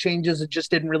life changes and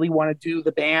just didn't really want to do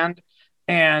the band.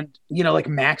 And like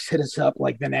Max hit us up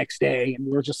like the next day, and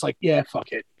we were just like, yeah, fuck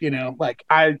it. Like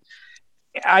I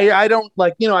don't,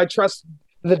 like, I trust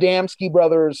the Damsky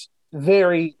brothers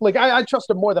very, like, I trust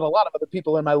them more than a lot of other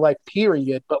people in my life,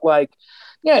 period. But like,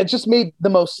 yeah, it just made the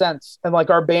most sense. And like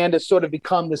our band has sort of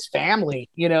become this family,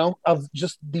 of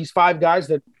just these 5 guys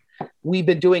that we've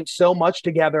been doing so much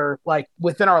together, like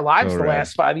within our lives the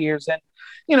last 5 years. And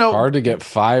hard to get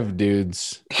 5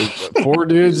 dudes. 4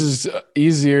 dudes is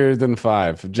easier than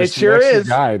 5. Just it sure is,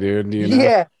 guy, dude.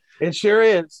 Yeah, it sure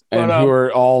is. And who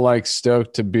are all like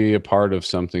stoked to be a part of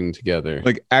something together.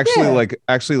 Like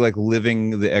actually like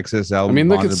living the Exodus album. I mean,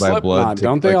 look at Slipknot. Blood.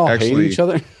 Don't they all hate each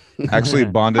other? Actually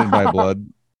bonded by blood.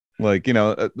 Like,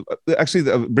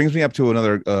 actually brings me up to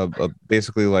another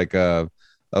basically like a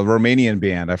Romanian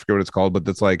band. I forget what it's called, but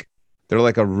that's like,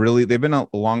 they've been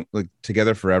along like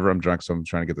together forever. I'm drunk, so I'm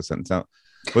trying to get the sentence out.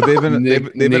 But they've been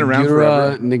they've been around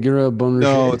forever. Negura Bonne Rocher.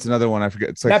 No, it's another one. I forget.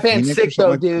 It's like that band's sick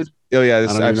though, dude. Oh yeah,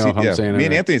 me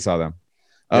and Anthony saw them.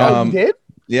 You did?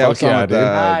 Yeah, dude.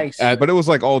 Nice. But it was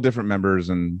like all different members,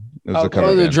 and it was a cover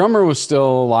band. The drummer was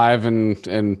still alive and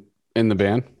in the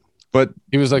band, but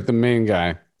he was like the main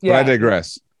guy. Yeah. But I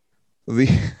digress. The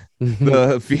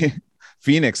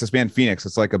Phoenix, this band Phoenix,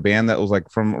 it's like a band that was like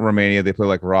from Romania. They play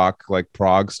like rock, like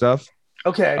prog stuff.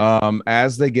 Okay.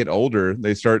 As they get older,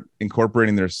 they start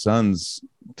incorporating their sons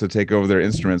to take over their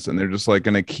instruments, and they're just like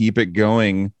going to keep it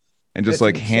going and just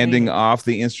like handing off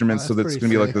the instruments. So that's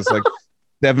going to be like this like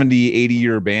 70,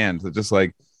 80-year band that just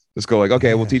go like,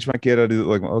 okay, we'll teach my kid how to do,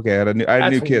 like, okay, I had a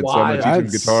new kid, so I'm gonna teach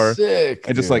him guitar. Sick,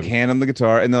 and just like hand him the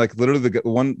guitar, and then like literally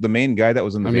the main guy that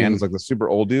was in the band was like the super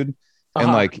old dude, and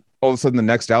like all of a sudden the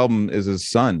next album is his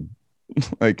son.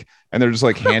 Like, and they're just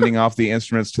like handing off the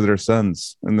instruments to their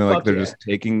sons, and they're like, they're just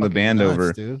taking the band nuts,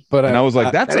 over. Dude. But I was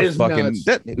like, that's a fucking.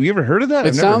 Have you ever heard of that?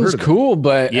 It sounds cool,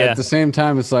 but at the same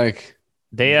time, it's like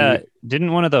they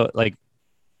didn't one of the like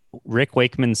Rick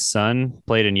Wakeman's son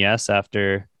played in Yes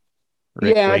after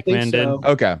Rick Wakeman did.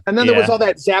 Okay, and then there was all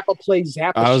that Zappa plays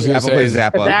Zappa. I was gonna say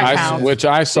Zappa, which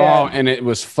I saw, and it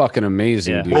was fucking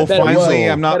amazing. Dude. Well, finally,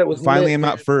 I'm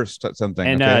not first at something.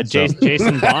 And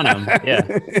Jason Bonham,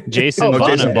 Jason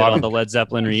Bonham did all the Led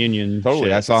Zeppelin reunion. Totally,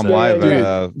 shit. I saw him live.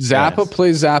 Zappa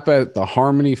plays Zappa at the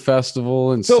Harmony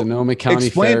Festival in Sonoma County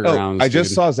Fairgrounds. I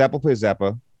just saw Zappa play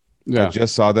Zappa. I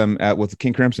just saw them with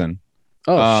King Crimson.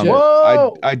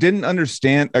 Oh shit! I didn't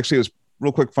understand. Actually, it was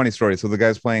real quick funny story. So the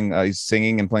guy's playing, he's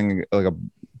singing and playing like a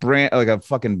brand, like a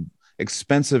fucking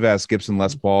expensive ass Gibson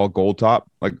Les Paul gold top,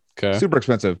 like super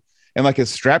expensive, and like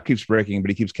his strap keeps breaking, but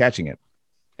he keeps catching it,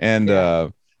 and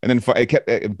then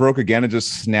it broke again and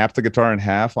just snapped the guitar in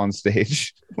half on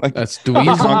stage. Like that's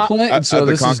Dweezil playing. So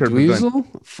this is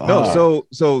Dweezil. No,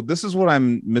 so this is what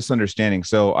I'm misunderstanding.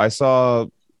 So I swear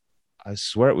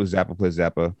it was Zappa Plays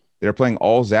Zappa. They were playing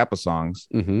all Zappa songs,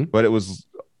 but it was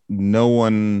no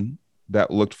one that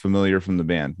looked familiar from the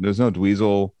band. There's no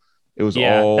Dweezil. It was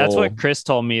all. That's what Chris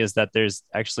told me, is that there's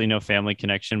actually no family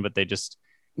connection, but they just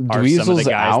are some of the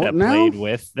guys that played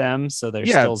with them, so they're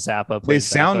still Zappa. They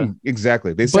sound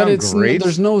exactly. They sound great.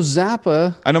 There's no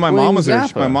Zappa. I know my mom was there.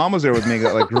 My mom was there with me.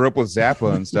 That like grew up with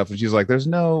Zappa and stuff, and she's like, "There's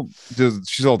no."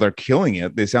 She's all, "They're killing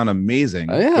it. They sound amazing."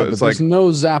 But it's like no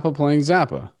Zappa playing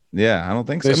Zappa. Yeah, I don't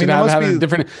think so. They should have a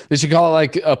different. They should call it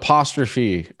like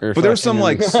apostrophe. But there's some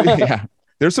like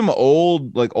there's some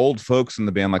old folks in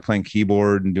the band like playing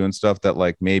keyboard and doing stuff that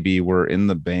like maybe were in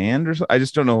the band or something. I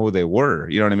just don't know who they were.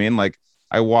 You know what I mean? Like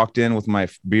I walked in with my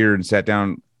beer and sat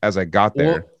down as I got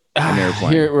there. And they were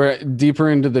playing. Here we're deeper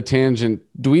into the tangent.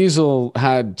 Dweezil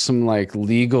had some like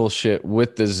legal shit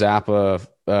with the Zappa.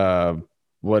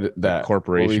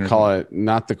 Corporation? What we call it?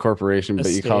 Not the corporation, but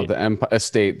you call it the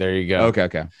estate. There you go.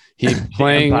 Okay. He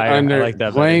playing under I like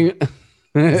that playing.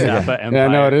 Zappa Empire. Yeah,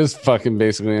 no, it is fucking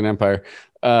basically an empire.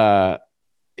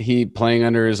 He playing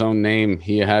under his own name.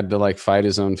 He had to like fight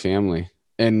his own family.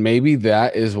 And maybe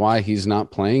that is why he's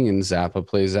not playing in Zappa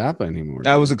Plays Zappa anymore.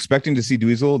 I was expecting to see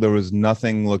Dweezil. There was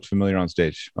nothing looked familiar on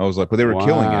stage. I was like, but they were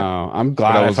killing it. I'm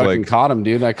glad I fucking caught him,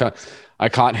 dude. I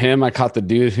caught him. I caught the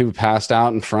dude who passed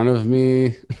out in front of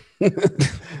me.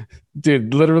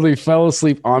 Dude, literally fell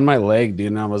asleep on my leg, dude.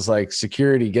 And I was like,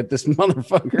 security, get this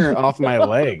motherfucker off my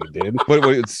leg, dude. But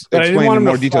explain in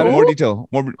more detail.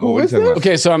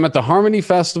 Okay, so I'm at the Harmony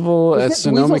Festival at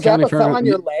Sonoma County Fair. Fell on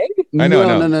your leg? I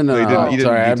know. No.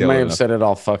 Sorry, I may have said it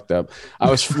all fucked up.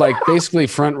 I was like basically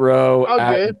front row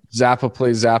at Zappa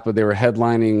Plays Zappa. They were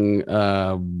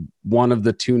headlining one of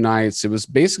the two nights. It was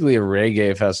basically a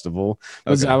reggae festival.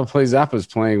 Zappa Plays Zappa was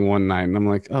playing one night, and I'm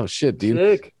like, oh shit, dude.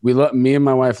 Sick. Me and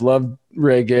my wife love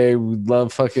reggae. We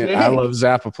love fucking. Sick. I love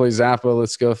Zappa Plays Zappa.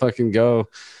 Let's go fucking go.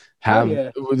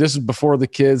 This is before the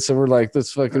kids, so we're like,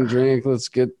 let's fucking drink. Let's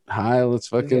get high. Let's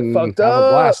fucking have a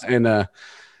blast. And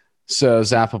so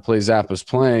Zappa Plays Zappa's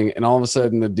playing, and all of a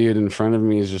sudden the dude in front of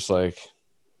me is just like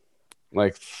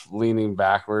leaning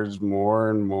backwards more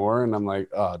and more, and I'm like,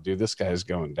 oh dude, this guy's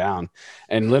going down.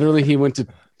 And literally he went to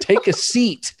take a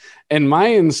seat, and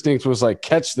my instinct was like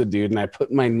catch the dude, and I put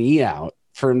my knee out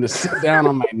for him to sit down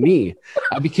on my knee.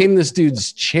 I became this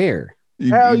dude's chair.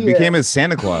 You became his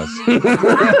Santa Claus.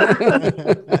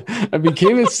 I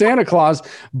became his Santa Claus,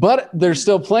 but they're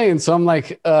still playing, so I'm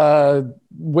like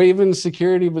waving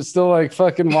security, but still like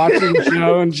fucking watching the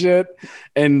show and shit.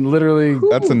 And literally,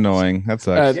 that's annoying. That's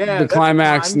the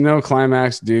climax. No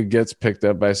climax. Dude gets picked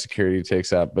up by security,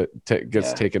 takes out, but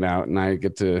gets taken out, and I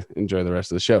get to enjoy the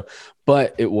rest of the show.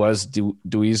 But it was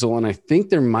Dweezil, and I think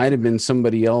there might have been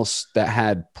somebody else that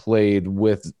had played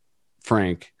with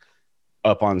Frank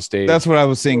up on stage. That's what I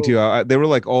was saying too. They were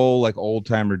like all like old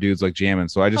timer dudes like jamming.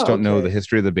 So I just don't know the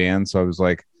history of the band. So I was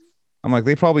like,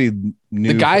 they probably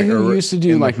knew the guy who used to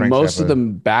do like most of the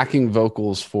backing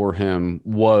vocals for him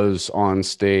was on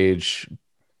stage,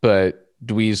 but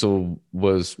Dweezil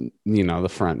was, the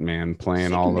front man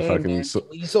playing all the fucking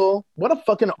Dweezil. What a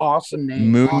fucking awesome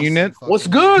name. Moon Unit. What's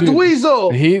good,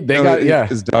 Dweezil?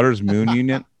 His daughter's Moon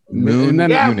Unit. Moon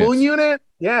Unit.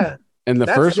 Yeah. And the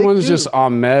first one's just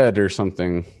Ahmed or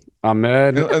something.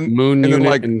 Ahmed, Moon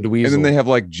Unit, and Dweezil. And then they have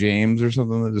like James or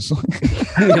something that just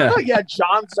like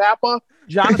John Zappa.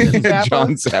 Jonathan Zappa.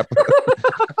 John Zappa.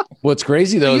 What's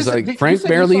crazy though is like Frank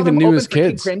barely even knew his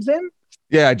kids. Crimson?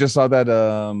 Yeah, I just saw that.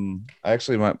 I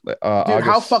actually went. Dude,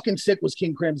 how fucking sick was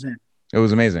King Crimson? It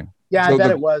was amazing. Yeah, I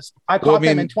bet it was. I caught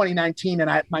them in 2019,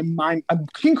 and my mind,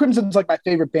 King Crimson's like my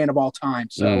favorite band of all time.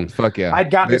 So fuck yeah,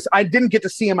 I didn't get to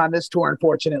see him on this tour,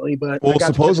 unfortunately. But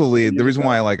supposedly the reason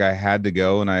why I had to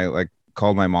go and I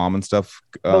called my mom and stuff.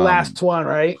 The last one,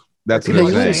 right? That's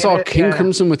what you saw King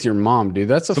Crimson with your mom, dude.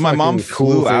 That's my mom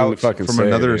flew out from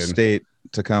another state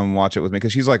to come watch it with me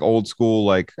because she's like old school.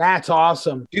 Like that's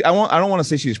awesome. I don't want to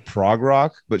say she's prog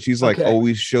rock, but she's like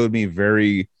always showed me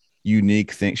very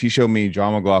unique thing. She showed me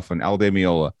John McLaughlin, Al Di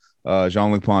Meola,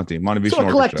 Jean-Luc Ponty, Motivation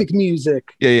eclectic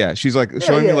music. Yeah. She's like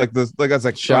showing me like this. Like I was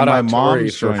like, shout out my mom.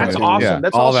 That's awesome. Yeah.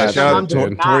 That's all that. Shout out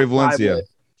to Tori Valencia.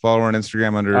 Follow her on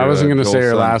Instagram under. I wasn't going to say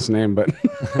her last name, but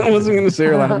I wasn't going to say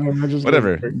her last name.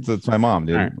 Whatever. It's my mom,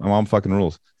 dude. Right. My mom fucking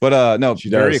rules. But no,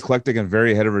 she's very eclectic and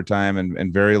very ahead of her time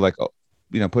and very like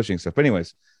pushing stuff. But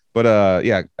anyways,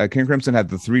 King Crimson had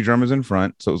the 3 drummers in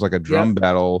front, so it was like a drum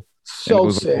battle. So it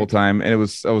was sick. the whole time, and I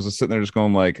was just sitting there just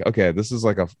going like, okay, this is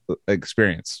like a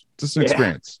experience, just an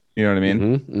experience. You know what I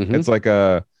mean? Mm-hmm. It's like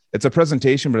it's a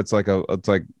presentation, but it's like,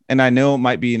 and I know it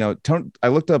might be, I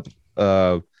looked up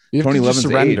Tony Levin's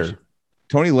age.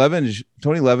 Tony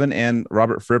Levin and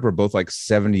Robert Fripp are both like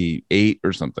 78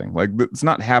 or something. Like it's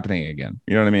not happening again.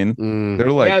 You know what I mean?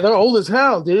 They're like, they're old as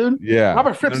hell, dude. Yeah,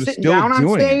 Robert Fripp sitting down on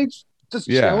stage, just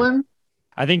chilling.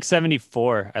 I think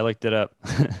 74. I looked it up.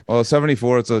 Well,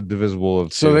 74, it's a divisible of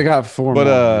 2. So they got 4 but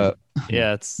more.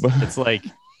 Yeah, it's like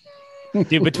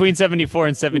dude, between 74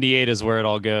 and 78 is where it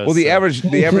all goes. Well, the average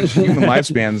human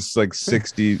lifespan is like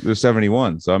 60 or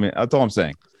 71. So I mean, that's all I'm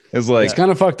saying. It's like it's kind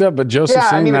of fucked up, but Joseph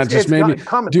saying that just made me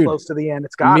coming close to the end.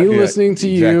 It's got me listening to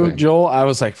you, Joel. I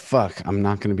was like, "Fuck, I'm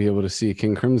not going to be able to see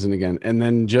King Crimson again." And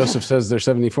then Joseph says they're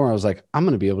 74. I was like, "I'm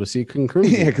going to be able to see King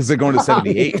Crimson." Yeah, because they're going to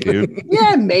 78, dude.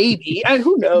 Yeah, maybe. And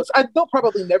who knows? They'll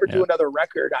probably never do another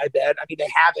record. I bet. I mean, they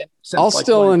haven't. I'll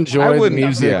still enjoy the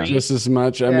music just as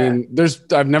much. I mean,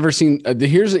 I've never seen.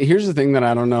 Here's the thing that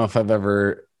I don't know if I've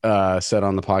ever said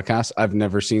on the podcast. I've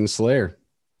never seen Slayer.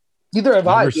 Neither have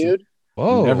I, dude.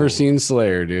 Oh, never seen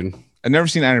Slayer, dude. I've never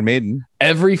seen Iron Maiden.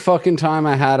 Every fucking time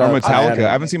I had Metallica.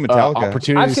 I haven't seen Metallica.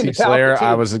 Opportunity to see Slayer,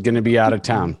 I was going to be out of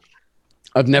town.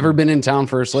 I've never been in town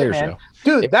for a Slayer show.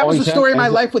 Dude, that was the story of my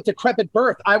life with Decrepit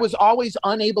Birth. I was always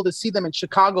unable to see them in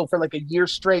Chicago for like a year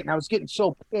straight, and I was getting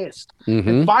so pissed.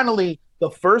 And finally,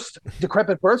 the first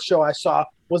Decrepit Birth show I saw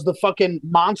was the fucking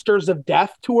Monsters of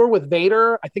Death tour with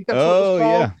Vader. I think that's what it was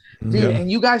called. Yeah. Dude,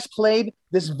 and you guys played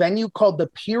this venue called the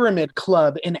Pyramid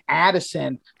Club in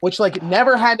Addison, which like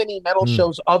never had any metal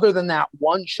shows other than that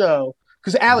one show.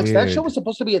 Because Alex, that show was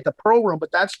supposed to be at the Pearl Room,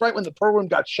 but that's right when the Pearl Room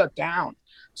got shut down.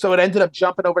 So it ended up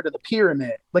jumping over to the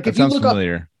Pyramid. Like if you look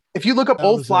up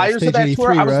old flyers of that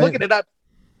tour, I was looking it up.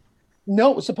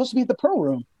 No, it was supposed to be at the Pearl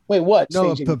Room. Wait, what?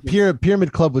 No,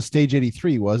 Pyramid Club was stage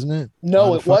 83, wasn't it?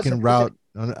 No, it wasn't. Route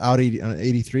on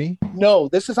 83. No,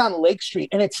 this is on Lake Street,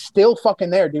 and it's still fucking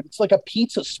there, dude. It's like a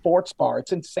pizza sports bar.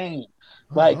 It's insane.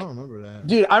 Like, I don't remember that.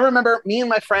 Dude, I remember me and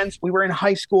my friends, we were in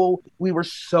high school. We were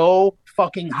so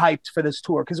fucking hyped for this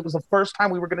tour because it was the first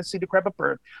time we were going to see Decrepit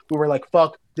Birth. We were like,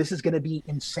 fuck, this is going to be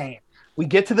insane. We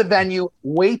get to the venue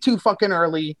way too fucking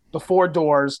early before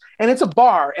doors, and it's a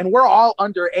bar, and we're all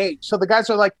underage. So the guys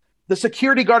are like, the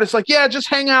security guard is like, yeah, just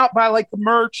hang out by like the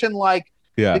merch and like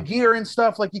the gear and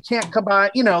stuff. Like you can't come by,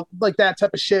 like that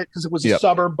type of shit because it was a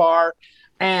suburb bar.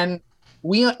 And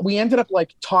we ended up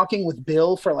like talking with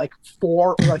Bill for like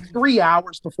 3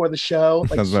 hours before the show.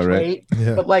 Like straight. Right.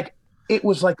 Yeah. But like it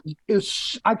was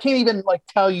I can't even like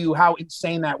tell you how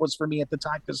insane that was for me at the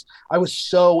time because I was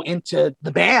so into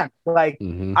the band. Like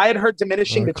I had heard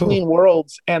Diminishing Between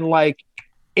Worlds, and like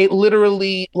it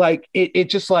literally like it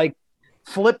just like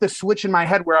flipped the switch in my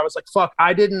head where I was like, fuck,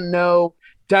 I didn't know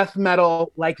death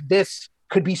metal like this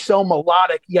could be so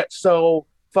melodic yet so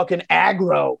fucking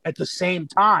aggro at the same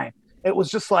time. It was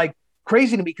just like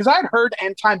crazy to me because I'd heard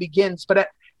End Time Begins, but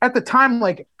at the time,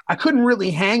 like I couldn't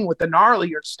really hang with the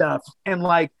gnarlier stuff. And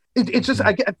like, it's just,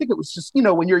 I think it was just,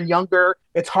 when you're younger,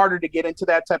 it's harder to get into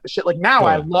that type of shit. Like now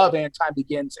I love End Time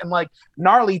Begins, and like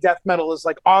gnarly death metal is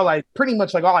like pretty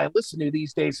much all I listen to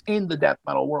these days in the death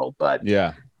metal world. But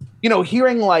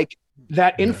hearing like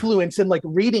that influence and like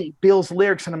reading Bill's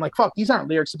lyrics, and I'm like, fuck, these aren't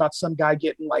lyrics about some guy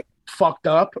getting like fucked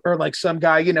up or like some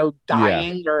guy,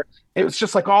 dying, or it was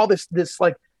just like all this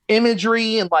like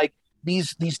imagery and like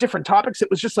these different topics. It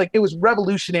was just like, it was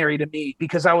revolutionary to me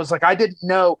because I was like, I didn't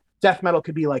know death metal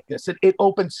could be like this. It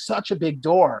opened such a big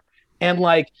door. And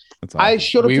like, awesome. I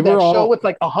showed up to that show with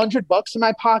like $100 in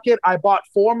my pocket. I bought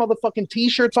 4 motherfucking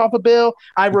t-shirts off of Bill.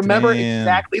 I remember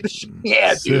exactly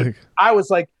dude. I was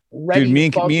like, ready. Dude, me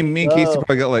and Casey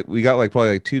probably got like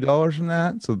 $2 from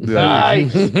that. So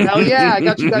nice. Hell yeah, I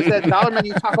got you guys that $1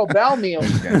 menu Taco Bell meal.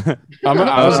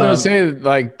 I was gonna say,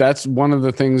 like, that's one of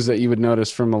the things that you would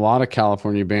notice from a lot of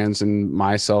California bands, and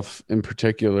myself in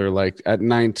particular. Like at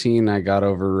 19, I got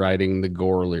over writing the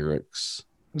gore lyrics.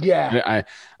 Yeah,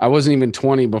 I wasn't even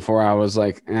 20 before I was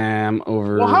like, I'm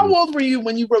over. Well, how old were you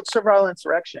when you wrote Servile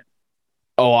Insurrection?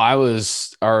 Oh, I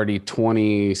was already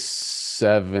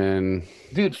 27.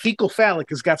 Dude, Fecal Phallic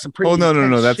has got some pretty. Oh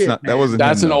no, that's shit, not. Man. That wasn't.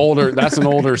 That's an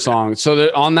older song. So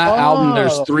on that album,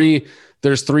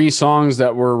 there's 3 songs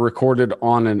that were recorded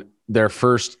on their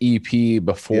first EP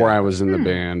before I was in the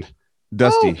band.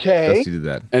 Dusty did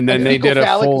that, and then they did a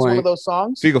full one of those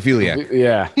songs. Fecophiliac.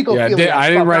 Yeah. I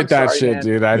didn't write that shit,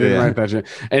 dude. I didn't write that shit.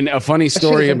 And a funny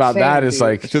story about that is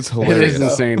like, it's hilarious. It is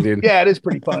insane, dude. Yeah, it is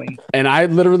pretty funny. And I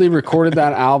literally recorded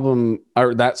that album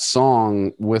or that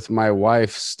song with my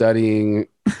wife studying.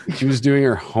 She was doing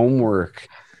her homework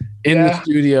in the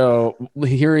studio,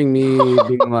 hearing me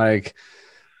being like,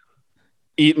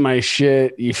 eat my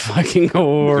shit, you fucking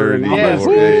whore. And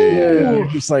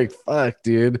just like, fuck,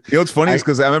 dude. You know what's funny is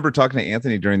because I remember talking to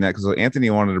Anthony during that, because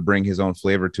Anthony wanted to bring his own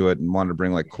flavor to it and wanted to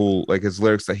bring like cool, like his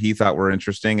lyrics that he thought were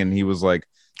interesting, and he was like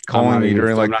calling me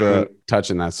during like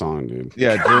touching that song, dude.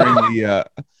 Yeah,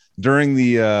 during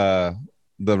the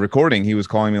recording, he was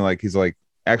calling me like, he's like,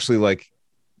 actually like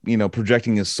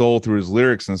projecting his soul through his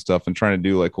lyrics and stuff and trying to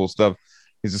do like cool stuff.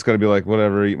 He's just gonna be like,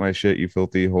 whatever, eat my shit, you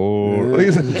filthy whore.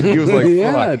 He was like,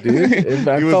 yeah, dude. It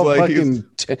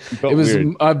was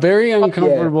a very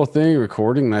uncomfortable thing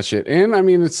recording that shit. And I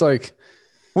mean, it's like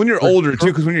when you're older too,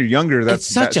 because when you're younger, that's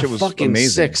such a fucking amazing.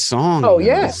 Sick song. Oh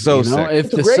yeah, so sick.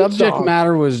 If the subject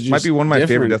matter was just might be one of my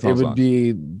favorite Death it would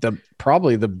be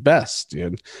probably the best,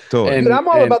 dude. Totally. And I'm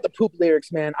all about the poop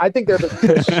lyrics, man. I think they're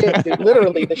the shit, dude.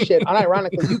 Literally the shit.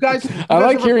 Unironically, you guys I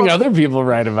like hearing other people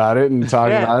write about it and talk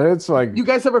about it. It's like, you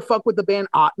guys ever fuck with the band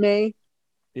Atme?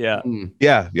 Yeah.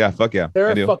 Yeah. Fuck yeah.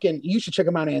 They're fucking. You should check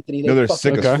them out, Anthony. They're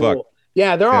sick as fuck.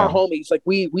 Yeah, they're our homies. Like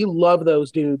we love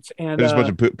those dudes. And they're just a bunch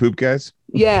of poop guys.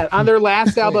 Yeah, on their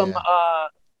last album,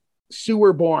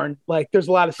 Sewerborn, like there's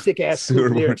a lot of sick ass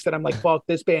lyrics that I'm like, fuck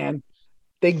this band,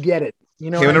 they get it. You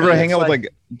know, whenever I hang out with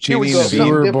like Cheney and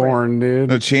Sewerborn, dude.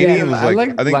 No, Cheney was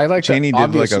like, I think Cheney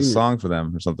did like a song for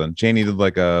them or something. Cheney did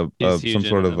like some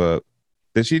sort of a.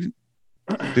 Did she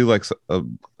do like a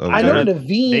I know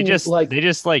Naveen. They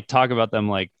just like talk about them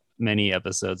like many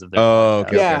episodes of their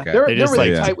okay. They're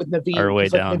really tight with Naveen. Are way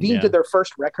down. Naveen did their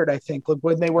first record, I think,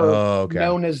 when they were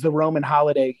known as the Roman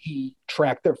Holiday. He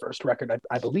tracked their first record,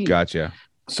 I believe. Gotcha.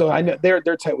 So I know they're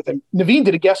tight with him. Naveen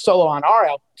did a guest solo on our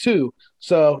album too,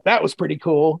 so that was pretty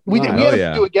cool. We had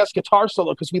to do a guest guitar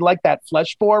solo because we like that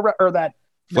Flesh Rot.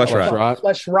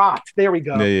 Flesh Rot. There we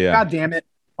go. Yeah. God damn it!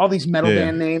 All these metal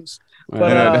band names,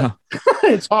 but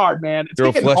it's hard, man. It's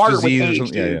getting harder with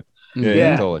age, dude.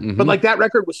 Yeah. Totally. Mm-hmm. But like that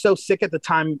record was so sick at the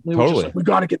time. We were just like, we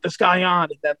got to get this guy on.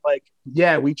 And then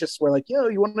we just were like, yo,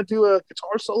 you want to do a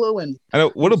guitar solo? And I know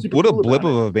what a blip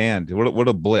of a band. What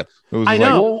a blip. It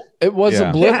was it was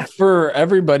a blip for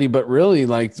everybody, but really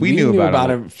like we knew about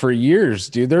it for years,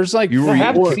 dude. There's like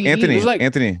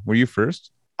Anthony, were you first?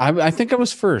 I think I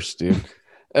was first, dude.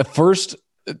 At first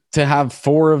to have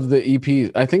 4 of the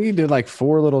EPs. I think he did like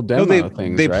 4 little demo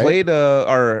things. They played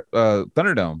our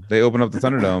Thunderdome. They opened up the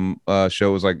Thunderdome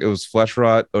show. It was Flesh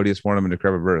Rot, Odious Mortem, and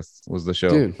Decrepit Birth was the show.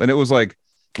 Dude. And it was like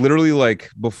literally like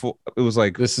before it was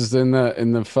like this is in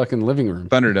the fucking living room.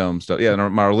 Thunderdome stuff. Yeah, in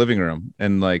our living room.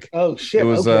 And like oh shit. It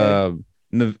was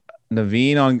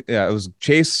Naveen on it was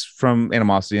Chase from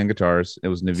Animosity on guitars. It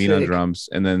was Naveen on drums,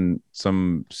 and then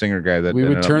some singer guy that we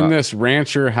would turn this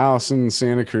rancher house in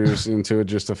Santa Cruz into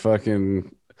just a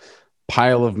fucking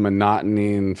pile of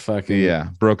monotony and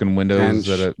fucking broken windows.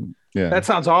 That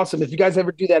sounds awesome. If you guys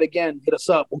ever do that again, hit us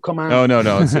up. We'll come out. Oh no,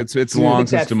 it's long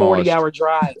since demolished. 40-hour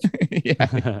drive.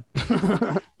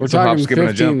 We're talking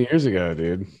 15 years ago,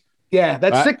 dude. Yeah,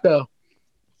 that's sick though.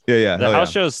 Yeah. The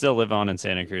house shows still live on in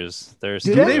Santa Cruz. Do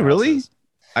they really?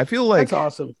 I feel like that's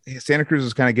awesome. Santa Cruz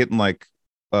is kind of getting like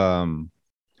I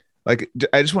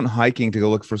just went hiking to go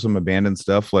look for some abandoned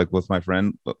stuff, like with my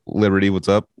friend Liberty. What's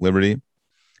up, Liberty?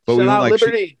 But shout out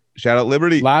Liberty. Shout out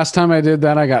Liberty. Last time I did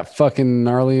that, I got fucking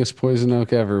gnarliest poison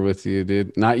oak ever with you,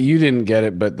 dude. Not you didn't get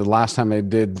it, but the last time I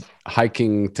did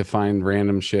hiking to find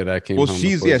random shit, I came. Well,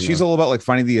 she's all about like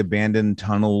finding the abandoned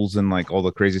tunnels and like all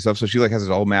the crazy stuff. So she like has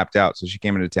it all mapped out. So she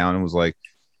came into town and was like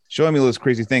showing me those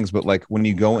crazy things. But like when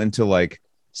you go into like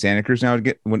Santa Cruz now,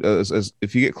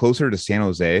 if you get closer to San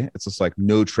Jose, it's just like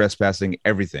no trespassing,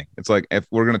 everything. It's like if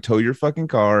we're gonna tow your fucking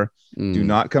car, do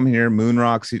not come here. Moon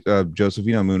Rocks, Joseph,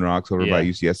 Moon Rocks over by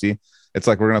UCSC. It's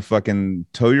like we're gonna fucking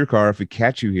tow your car. If we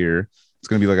catch you here, it's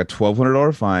gonna be like a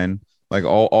 $1,200 fine. Like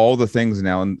all the things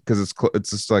now, and because it's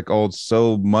just like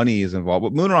so money is involved.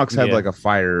 But Moon Rocks had like a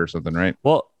fire or something, right?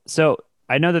 Well, so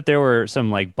I know that there were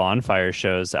some like bonfire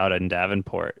shows out in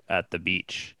Davenport at the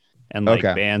beach. And like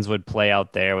bands would play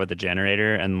out there with a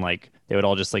generator, and like they would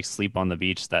all just like sleep on the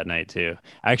beach that night too.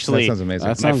 Actually, that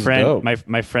sounds amazing.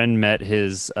 My friend met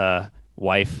his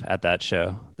wife at that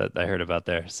show that I heard about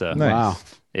there. So wow,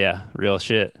 yeah, real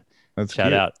shit. That's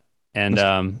shout out. And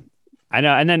I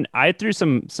know. And then I threw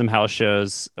some house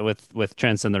shows with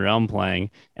Transcend the Realm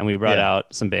playing, and we brought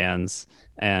out some bands.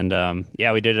 And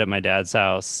we did it at my dad's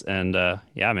house. And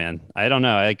man, I don't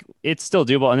know, like it's still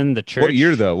doable. And then the church. What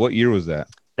year though? What year was that?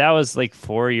 That was like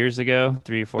 4 years ago,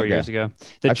 3 or 4 years ago.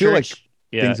 I feel like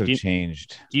things have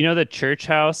changed. Do you know the church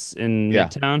house in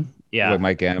Midtown? Yeah. Like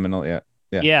Mike Gamm and all. Yeah.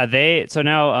 Yeah. So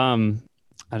now,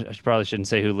 I probably shouldn't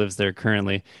say who lives there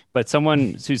currently, but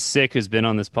someone who's sick, who's been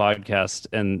on this podcast,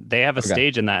 and they have a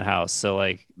stage in that house. So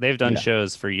like they've done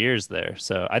shows for years there.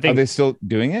 So I think. Are they still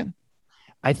doing it?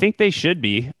 I think they should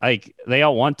be. Like they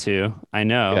all want to. I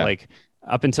know. Yeah. Like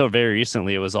up until very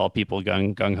recently, it was all people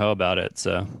gung ho about it.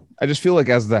 So I just feel like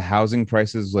as the housing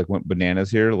prices like went bananas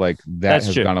here, like that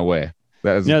has gone away.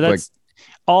 That is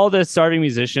all the starting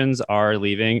musicians are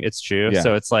leaving. It's true. Yeah.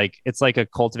 So it's like a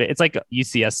cultivate. It's like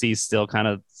UCSC still kind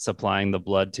of supplying the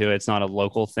blood to it. It's not a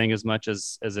local thing as much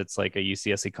as it's like a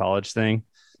UCSC college thing.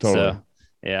 Totally. So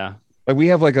yeah. Like we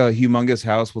have like a humongous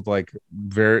house with like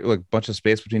very like bunch of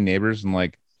space between neighbors, and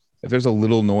like if there's a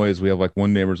little noise, we have like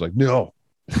one neighbor's like, no,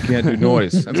 you can't do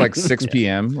noise. It's like 6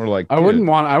 p.m. Or like I wouldn't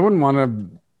want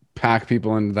to pack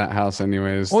people into that house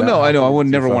anyways. Well, no, I know I would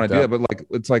never want to do it, but like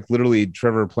it's like literally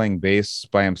Trevor playing bass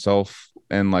by himself,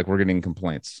 and like we're getting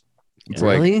complaints. It's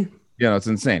really? Like, it's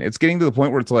insane. It's getting to the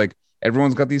point where it's like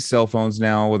everyone's got these cell phones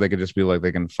now where they could just be like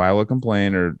they can file a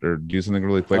complaint or do something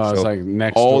really quick. It's like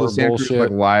next all door bullshit.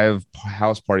 Like live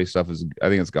house party stuff is. I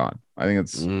think it's gone. I think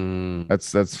it's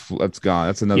that's gone.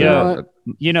 That's another.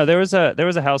 There was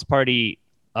a house party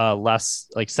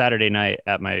last like Saturday night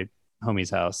at my homie's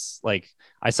house. Like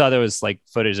I saw there was like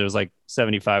footage. There was like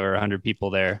 75 or 100 people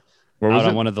there. Out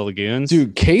on one of the lagoons.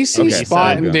 Dude, Casey's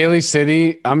spot in Daly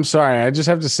City. I'm sorry. I just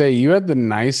have to say you had the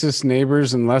nicest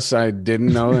neighbors, unless I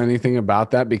didn't know anything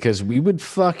about that, because we would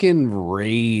fucking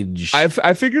rage. I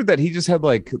figured that he just had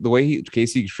like the way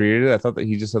Casey treated it. I thought that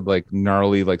he just had like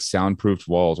gnarly, like soundproofed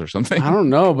walls or something. I don't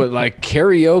know, but like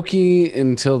karaoke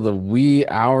until the wee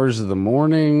hours of the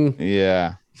morning.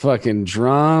 Yeah. Fucking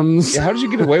drums. Yeah, how did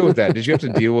you get away with that? Did you have to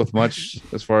deal with much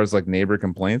as far as like neighbor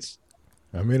complaints?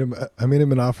 I made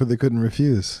him an offer they couldn't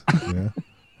refuse. Yeah,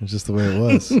 it's just the way it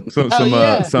was.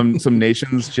 Some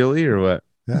nations chili or what?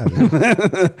 Yeah,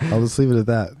 I'll just leave it at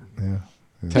that. Yeah,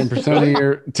 10% of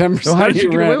your 10%. So how did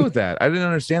you get away with that? I didn't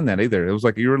understand that either. It was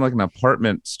like you were in like an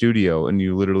apartment studio and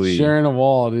you literally sharing a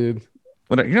wall, dude.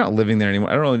 But you're not living there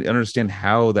anymore. I don't really understand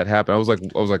how that happened. I was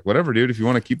like, whatever, dude. If you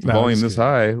want to keep the volume this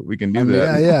high, we can do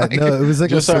that. Yeah. No, it was like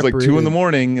just like 2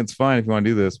 a.m. It's fine if you want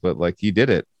to do this, but like he did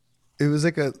it. It was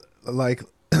like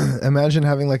imagine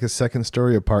having like a second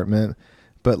story apartment,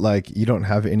 but like you don't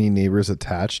have any neighbors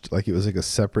attached. Like it was like a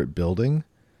separate building,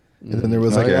 and then there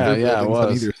was like other buildings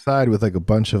on either side with like a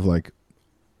bunch of like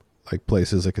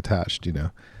places like attached,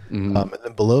 Mm-hmm. And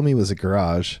then below me was a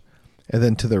garage, and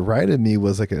then to the right of me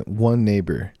was like one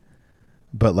neighbor,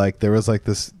 but like there was like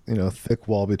this thick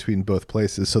wall between both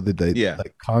places, so that they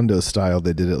like condo style,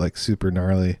 they did it like super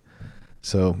gnarly.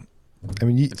 So I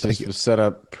mean, it was set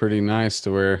up pretty nice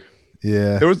to where.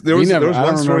 Yeah, there was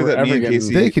one story that me and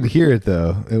Casey, they could hear it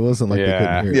though. It wasn't like they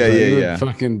couldn't hear it. Yeah.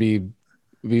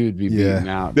 We would be beaten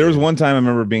out. There was one time I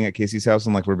remember being at Casey's house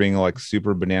and like we're being like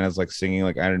super bananas, like singing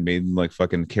like Iron Maiden, like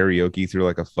fucking karaoke through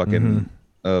like a fucking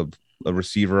a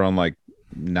receiver on like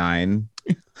 9,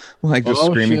 like just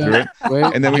screaming through it. Wait,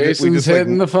 and then we just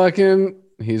hitting the fucking.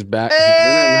 He's back.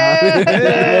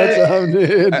 Hey! What's up,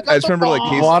 dude? I just remember like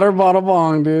Casey, water bottle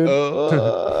bong, dude.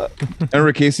 I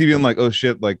remember Casey being like, "Oh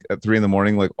shit!" Like at 3 a.m,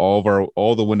 like all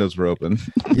the windows were open.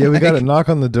 Yeah, we got a knock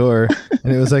on the door,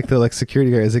 and it was like the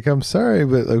security guy. He's like, "I'm sorry,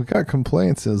 but we got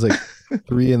complaints." It was like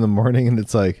 3 a.m, and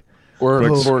it's like we're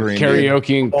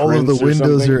karaoke. All of the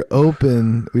windows are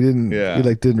open. We didn't. Yeah. We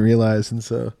didn't realize, and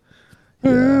so.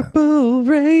 Purple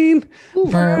rain.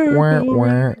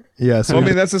 Yeah, so I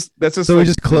mean that's just so we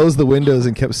just closed the windows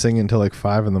and kept singing until like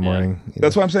 5 a.m.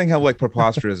 That's why I'm saying how like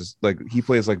preposterous. Like he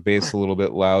plays like bass a little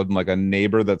bit loud, and like a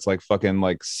neighbor that's like fucking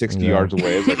like 60 yards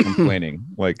away is like complaining.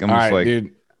 Like I'm just like,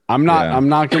 dude, I'm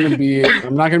not gonna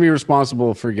be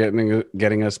responsible for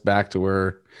getting us back to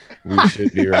where we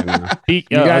should be right now. You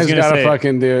guys gotta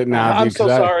fucking do it now. I'm so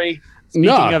sorry.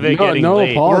 No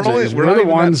apologies. We're the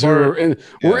ones who are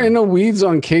we're in the weeds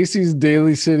on Casey's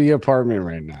Daly City apartment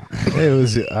right now.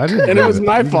 It was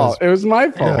my fault. It was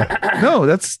my fault. Yeah. No,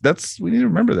 that's we need to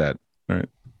remember that. All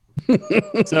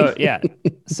right. So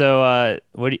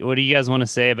what do you guys want to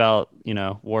say about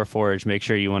Warforged? Make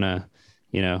sure you want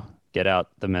to get out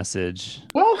the message.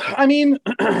 Well, I mean,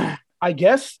 I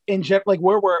guess I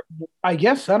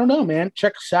don't know, man.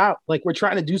 Check us out. Like we're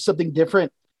trying to do something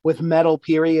different with metal,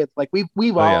 period. Like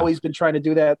we've always been trying to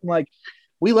do that. Like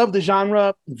we love the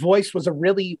genre. Voice was a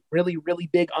really, really, really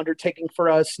big undertaking for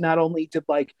us. Not only did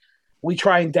we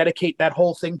try and dedicate that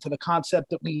whole thing to the concept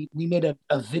that we made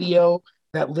a video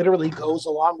that literally goes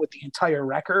along with the entire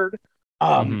record.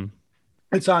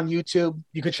 It's on YouTube.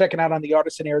 You can check it out on the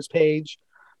Artisan Airs page.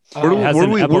 Where do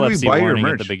we buy your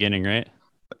merch? At the beginning, right?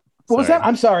 What was that?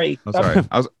 I'm sorry. I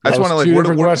just want to two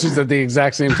different questions at the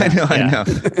exact same time. I know.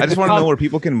 I just want to know where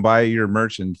people can buy your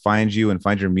merch and find you and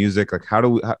find your music. Like, how do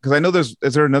we? Because I know is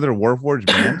there another Warforged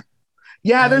band?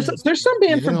 Yeah, there's some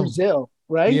band from Brazil,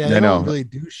 right? Yeah, they don't really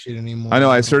do shit anymore. I know.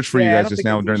 I searched for you guys just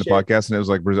now during the podcast, and it was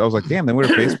like Brazil. I was like, damn, they were a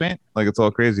face paint. Like it's all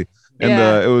crazy. And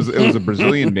it was a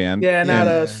Brazilian band. Yeah, not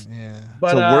us. Yeah.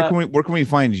 But so where can we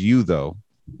find you though?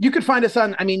 You could find us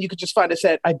on, you could just find us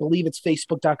at, I believe it's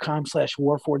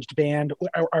facebook.com/warforgedband.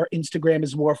 Our Instagram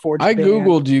is warforged. I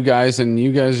Googled you guys, and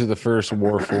you guys are the first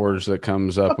Warforged that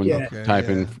comes up when you type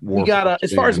in Warforged. We got,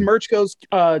 as far as merch goes,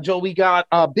 Joel, we got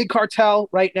Big Cartel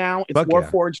right now. It's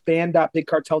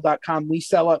warforgedband.bigcartel.com. We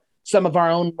sell some of our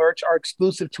own merch. Our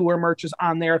exclusive tour merch is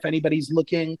on there if anybody's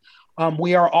looking.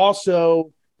 We are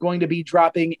also going to be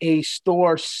dropping a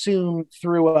store soon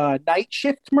through Night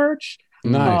Shift merch.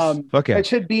 Nice. It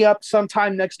should be up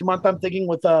sometime next month. I'm thinking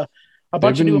with a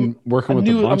bunch of new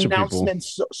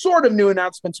announcements, sort of new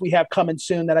announcements we have coming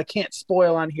soon that I can't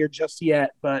spoil on here just yet.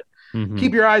 But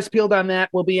keep your eyes peeled on that.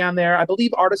 We'll be on there. I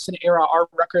believe Artisan Era, our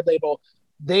record label,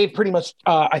 they've pretty much.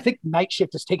 I think Night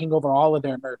Shift is taking over all of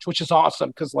their merch, which is awesome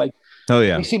because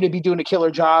they seem to be doing a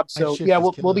killer job. So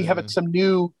we'll be having some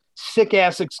new sick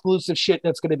ass exclusive shit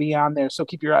that's going to be on there. So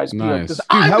keep your eyes peeled because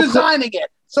I'm designing it.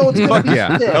 So it's going to be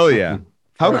sick. Hell yeah.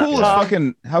 How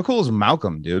cool is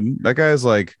Malcolm, dude? That guy's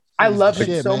like, I love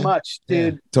him so much,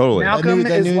 dude. Yeah, totally. Malcolm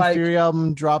is like Fury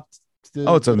album dropped.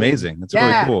 It's amazing. It's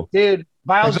really cool, dude.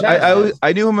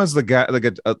 I knew him as the guy,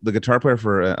 the guitar player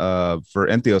for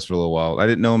Entheos for a little while. I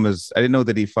didn't know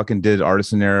that he fucking did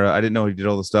Artisan Era. I didn't know he did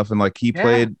all the stuff, and like he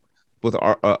played with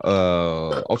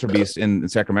Ultra Beast in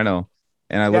Sacramento,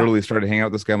 and I literally started hanging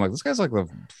out with this guy. I'm like, this guy's like the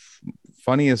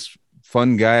funniest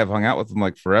fun guy. I've hung out with him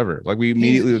like forever. Like we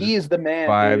immediately he is the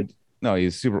man. No,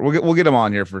 he's super. We'll get him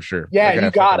on here for sure. Yeah,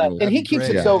 you gotta. And he keeps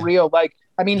it so real. Like,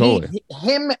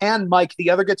 him and Mike,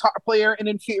 the other guitar player in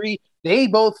Inferi, they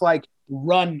both like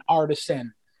run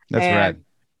Artisan. That's right.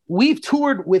 We've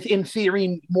toured with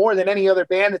Inferi more than any other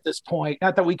band at this point.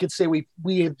 Not that we could say we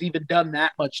have even done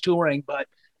that much touring, but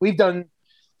we've done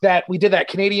that. We did that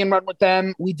Canadian run with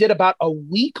them. We did about a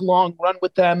week-long run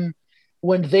with them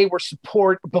when they were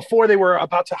before they were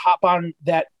about to hop on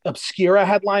that Obscura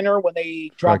headliner when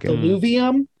they dropped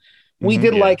Illuvium. We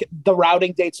did like the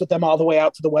routing dates with them all the way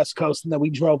out to the West Coast, and then we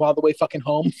drove all the way fucking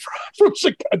home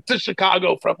to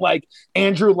Chicago from like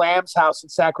Andrew Lamb's house in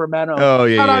Sacramento. Oh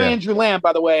yeah, shout out Andrew Lamb,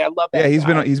 by the way. I love that. Yeah,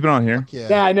 he's been on here.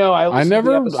 Yeah, I know. I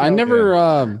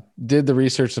never did the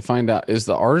research to find out, is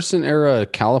the Artisan Era a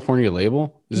California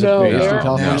label? Is it based in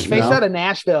California? Based out of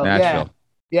Nashville.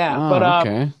 Yeah. Oh, but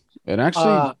okay. It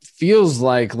actually feels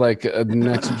like a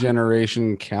next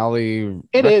generation Cali.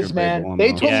 It is, man.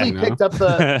 They totally picked up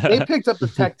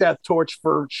the Tech Death torch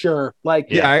for sure.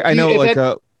 Like, I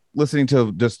know. Listening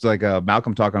to just like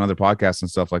Malcolm talk on other podcasts and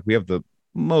stuff, like we have the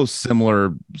most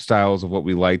similar styles of what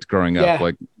we liked growing up.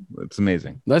 Like, it's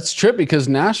amazing. That's true because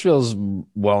Nashville's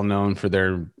well known for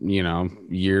their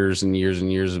years and years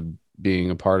and years of being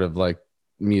a part of like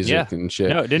music and shit.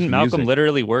 No, didn't Malcolm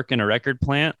literally work in a record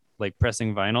plant? Like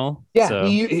pressing vinyl. Yeah, so.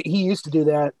 he used to do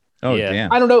that. Oh yeah.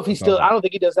 Damn. I don't know if he still. I don't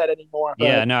think he does that anymore. But.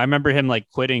 Yeah, no, I remember him like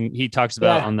quitting. He talks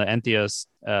about on the Entheos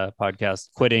podcast,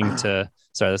 quitting to.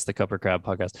 Sorry, that's the Cupper Crab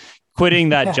podcast. Quitting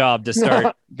that job to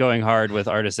start going hard with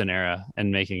Artisan Era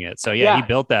and making it. So he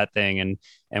built that thing,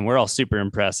 and we're all super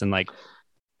impressed. And like,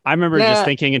 I remember just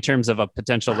thinking in terms of a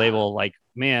potential label. Like,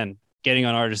 man, getting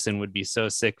on Artisan would be so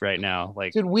sick right now.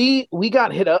 Like, dude, we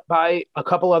got hit up by a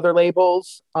couple other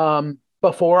labels.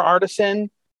 Before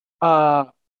Artisan,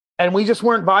 and we just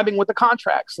weren't vibing with the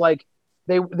contracts. Like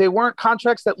they weren't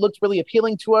contracts that looked really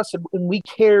appealing to us, and we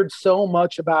cared so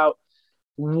much about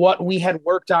what we had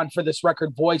worked on for this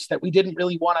record Voice that we didn't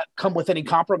really want to come with any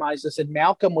compromises. And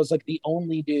Malcolm was like the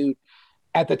only dude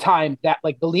at the time that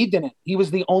like believed in it. He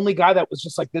was the only guy that was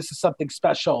just like, this is something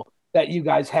special that you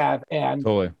guys have. And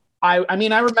totally. I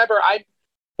remember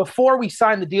before we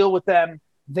signed the deal with them,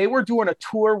 they were doing a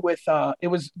tour with it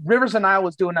was Rivers and Nile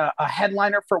was doing a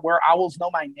headliner for Where Owls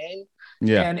Know My Name.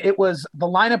 Yeah. And the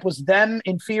lineup was them,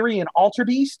 Inferi, and Alter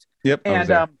Beast. Yep.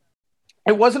 And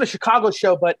it wasn't a Chicago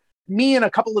show, but me and a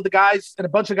couple of the guys and a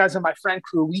bunch of guys in my friend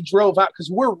crew, we drove out because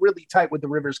we're really tight with the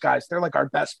Rivers guys. They're like our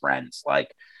best friends.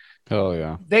 Like, oh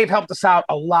yeah, they've helped us out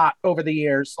a lot over the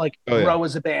years. Like Bro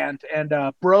as a band, and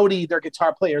Brody, their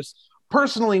guitar players,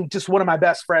 personally just one of my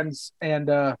best friends, and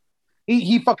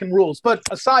he fucking rules. But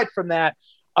aside from that,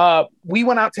 we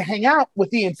went out to hang out with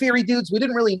the Inferi dudes. We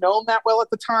didn't really know them that well at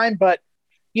the time, but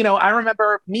I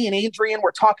remember me and Adrian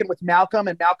were talking with Malcolm,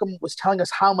 and Malcolm was telling us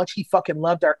how much he fucking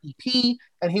loved our EP,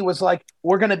 and he was like,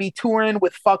 we're going to be touring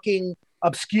with fucking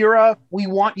Obscura. We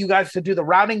want you guys to do the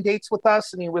routing dates with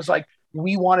us. And he was like,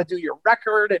 we want to do your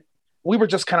record. And we were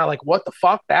just kind of like, what the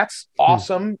fuck? That's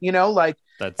awesome.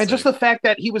 Just the fact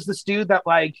that he was this dude that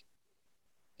like,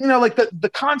 like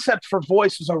the concept for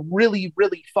Voice was a really,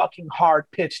 really fucking hard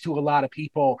pitch to a lot of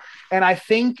people. And I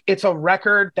think it's a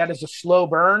record that is a slow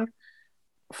burn,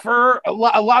 for a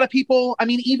lot of people, I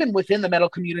mean, even within the metal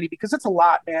community, because it's a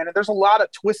lot, man, and there's a lot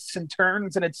of twists and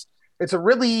turns, and it's a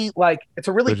really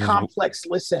complex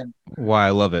listen. Why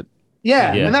I love it.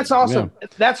 Yeah, and that's awesome. Yeah.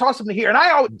 That's awesome to hear. And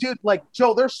I always, dude, like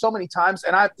Joe, there's so many times,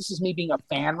 and this is me being a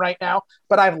fan right now,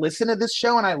 but I've listened to this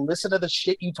show and I listen to the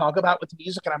shit you talk about with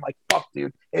music, and I'm like, fuck,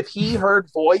 dude, if he heard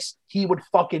Voice, he would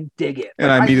fucking dig it. And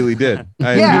I immediately did.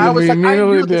 I was like, I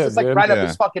knew this is like right up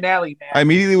his fucking alley, man. I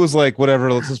immediately was like,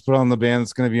 whatever, let's just put on the band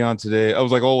that's gonna be on today. I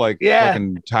was like,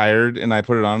 fucking tired, and I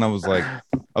put it on. And I was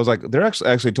like, they're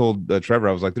actually told Trevor,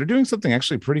 I was like, they're doing something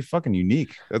actually pretty fucking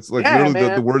unique. That's like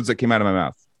literally the words that came out of my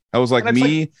mouth. I was like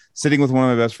me sitting with one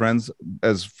of my best friends,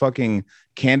 as fucking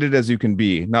candid as you can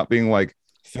be, not being like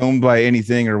filmed by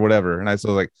anything or whatever. And I was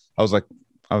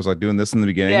like doing this in the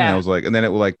beginning, and I was like, and then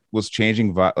it was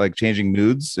changing changing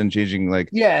moods and changing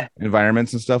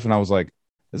environments and stuff. And I was like,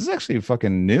 this is actually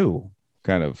fucking new,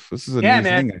 kind of. This is a new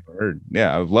thing I've heard.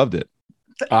 Yeah, I loved it.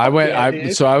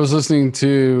 So I was listening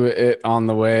to it on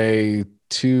the way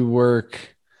to work,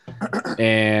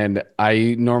 and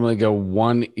I normally go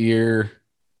one ear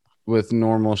with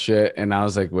normal shit, and I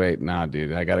was like, wait, nah,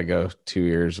 dude, I gotta go 2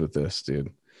 ears with this,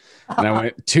 dude. And I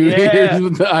went 2 ears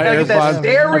with the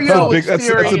AirPods. That's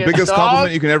the biggest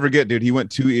compliment you can ever get, dude. He went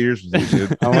 2 ears with you,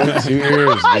 dude. I went 2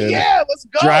 ears, dude. Yeah, let's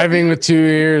go. Driving with 2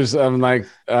 ears, I'm like,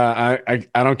 I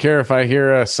don't care if I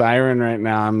hear a siren right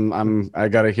now. I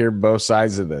gotta hear both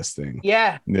sides of this thing.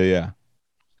 Yeah.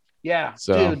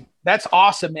 So, dude, that's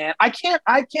awesome, man. I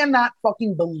cannot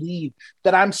fucking believe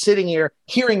that I'm sitting here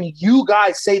hearing you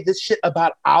guys say this shit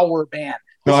about our band.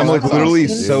 No, I'm like literally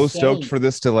so stoked for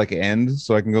this to like end,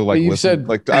 so I can go like listen.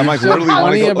 Like I'm like literally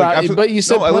plenty about, but you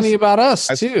said plenty about us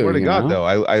too. I swear to God, though,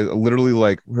 I literally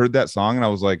like heard that song and I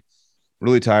was like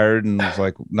really tired and was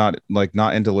like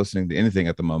not into listening to anything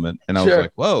at the moment, and I was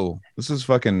like, whoa, this is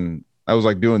fucking. I was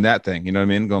like doing that thing, you know what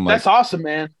I mean? Going like, that's awesome,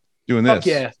 man. Doing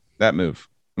this, that move,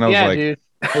 and I was like, dude.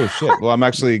 Oh shit! Well, I'm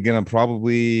actually gonna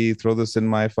probably throw this in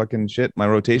my fucking my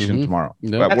rotation tomorrow.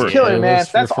 That's killer, man.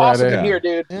 That's awesome to hear,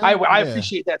 dude. I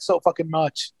appreciate that so fucking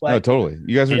much. Like, no, totally.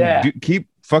 You guys are keep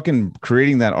fucking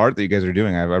creating that art that you guys are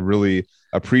doing. I really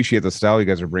appreciate the style you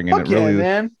guys are bringing. It really,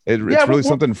 man. It's really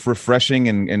something refreshing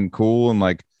and cool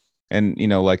and you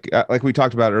know like we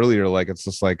talked about earlier. Like it's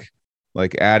just like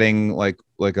adding like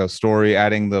a story,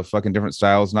 adding the fucking different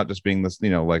styles, not just being this, you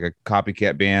know, like a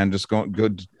copycat band, just go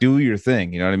do your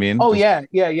thing. You know what I mean? Oh, And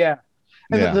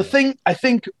the thing, I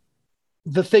think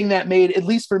the thing that made, at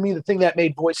least for me, the thing that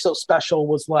made Voice so special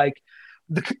was like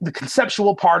the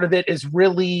conceptual part of it is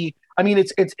really, I mean,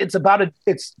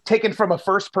 it's taken from a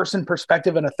first person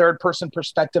perspective and a third person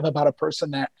perspective about a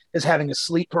person that is having a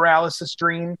sleep paralysis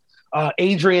dream.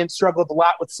 Adrian struggled a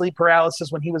lot with sleep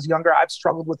paralysis when he was younger. I've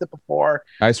struggled with it before.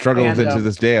 I struggle with it to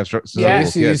this day.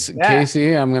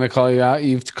 Casey, I'm going to call you out.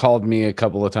 You've called me a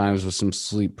couple of times with some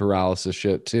sleep paralysis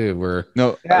shit too.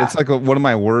 It's like one of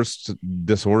my worst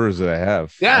disorders that I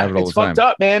have. Yeah, I have it all it's the time. Fucked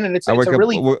up, man. And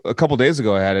a couple days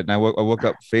ago I had it, and I woke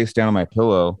up face down on my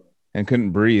pillow and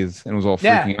couldn't breathe, and was all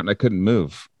freaking out, and I couldn't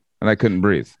move, and I couldn't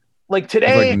breeave. Like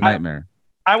today, it was like a nightmare.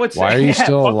 I would say, why are you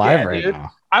still alive right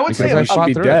now? I would say I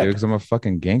fought through it, because I'm a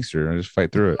fucking gangster. I just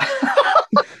fight through it.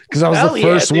 Because I was the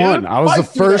first one. I was the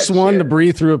first one to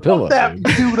breathe through a pillow. That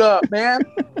dude up, man.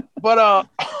 But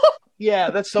yeah,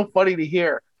 that's so funny to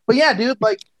hear. But yeah, dude,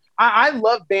 like I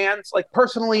love bands. Like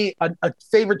personally, a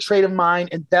favorite trait of mine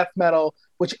in death metal,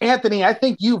 which Anthony, I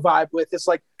think you vibe with, is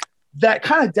like that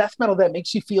kind of death metal that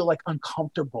makes you feel like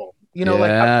uncomfortable. You know,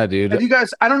 dude. Have you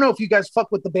guys? I don't know if you guys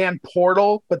fuck with the band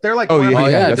Portal, but they're like,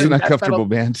 that's an uncomfortable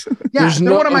band. Yeah,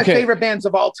 they're one of my favorite bands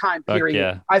of all time. Period.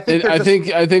 Yeah. I think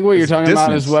what you're talking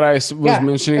about is what I was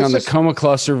mentioning on the Coma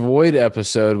Cluster Void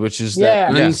episode, which is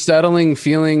that unsettling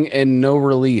feeling and no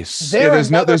release. There's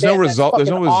no result. There's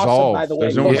no resolve.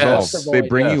 There's no resolve. They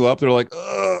bring you up. They're like,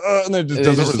 and it just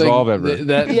doesn't resolve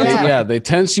ever. They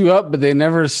tense you up, but they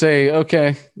never say,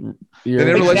 okay. They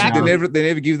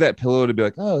never give you that pillow to be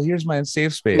like, oh, here's my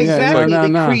safe space. Exactly.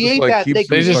 They create that.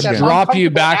 They just drop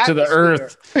you back to the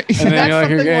earth, and then you're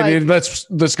like, okay, dude,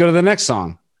 let's go to the next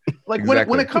song. Like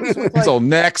when it comes with like, so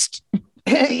next,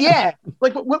 yeah,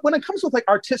 like when it comes with like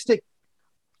artistic,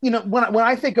 you know, when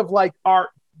I think of like art,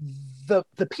 the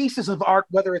pieces of art,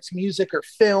 whether it's music or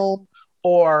film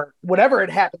or whatever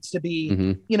it happens to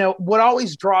be, you know, what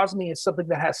always draws me is something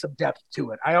that has some depth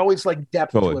to it. I always like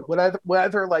depth to it.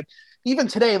 Whether like even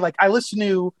today, like I listen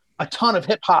to a ton of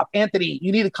hip hop. Anthony,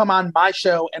 you need to come on my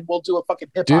show and we'll do a fucking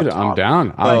hip hop. Dude, I'm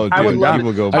down. I would love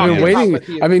to go. I've been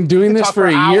waiting. I've been doing this for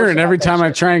a year, and every time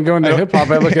I try and go into hip hop,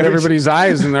 I look at everybody's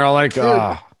eyes and they're all like,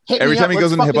 every time he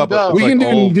goes into hip hop, we can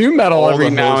do new metal every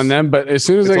now and then. But as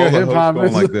soon as I go hip hop,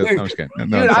 like this. No, I'm just kidding.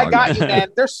 Dude, I got you, man.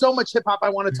 There's so much hip hop I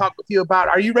want to talk with you about.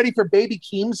 Are you ready for Baby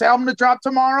Keem's album to drop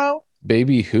tomorrow?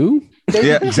 Baby who?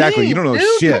 Baby exactly. Keem, you don't know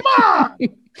shit. Come on.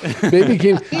 Baby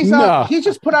Keem. He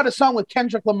just put out a song with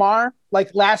Kendrick Lamar like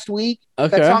last week.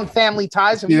 Okay. That song Family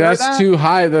Ties. Have you heard that? Too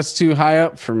high. That's too high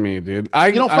up for me, dude.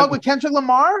 You don't fuck with Kendrick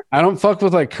Lamar? I don't fuck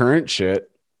with like current shit.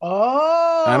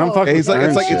 Oh, I don't fuck. It's like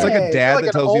a dad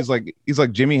that tells you he's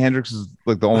like Jimi Hendrix is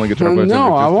like the only guitar player.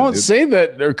 No, I won't say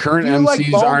that their current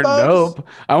MCs aren't dope.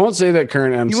 I won't say that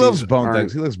current MCs. He loves Bone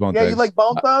Thugs. He loves Bone Thugs. Yeah, you like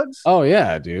Bone Thugs? Oh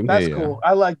yeah, dude. That's cool.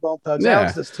 I like Bone Thugs. Yeah.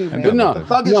 Alex does too, man. No,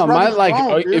 my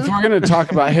like. If we're gonna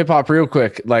talk about hip hop real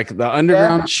quick, like the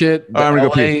underground shit,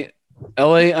 the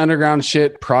LA underground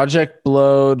shit, Project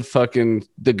Blowed, fucking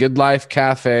The Good Life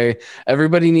Cafe.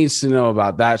 Everybody needs to know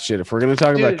about that shit. If we're going to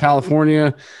talk about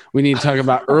California, we need to talk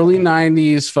about early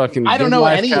 90s fucking I don't know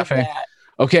any Cafe. Of that.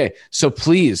 Okay, so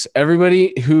please,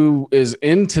 everybody who is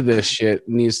into this shit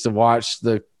needs to watch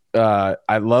the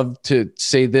I love to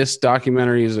say this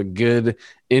documentary is a good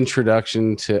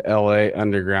introduction to LA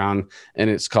underground,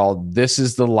 and it's called This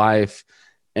Is the Life.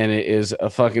 And it is a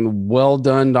fucking well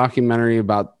done documentary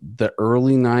about the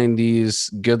early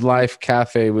 90s Good Life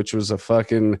Cafe, which was a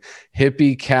fucking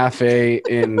hippie cafe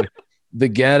in the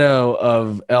ghetto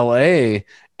of LA.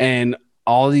 And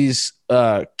all these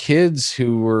kids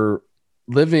who were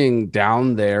living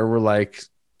down there were like,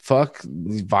 fuck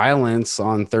violence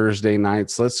on Thursday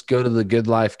nights. Let's go to the Good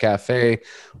Life Cafe.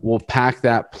 We'll pack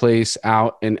that place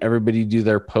out and everybody do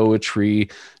their poetry,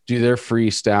 do their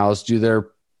freestyles, do their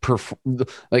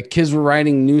like kids were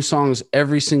writing new songs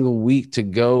every single week to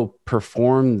go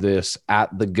perform this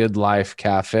at the Good Life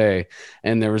Cafe.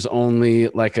 And there was only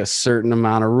like a certain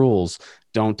amount of rules.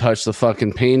 Don't touch the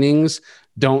fucking paintings.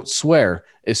 Don't swear.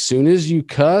 As soon as you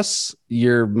cuss,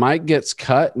 your mic gets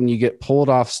cut and you get pulled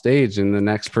off stage, and the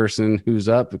next person who's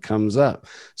up comes up.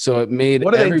 So it made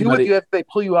what do they do with you if they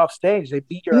pull you off stage? They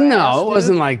beat your ass. No, it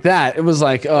wasn't like that. It was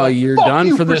like, oh, you're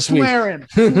done for this week.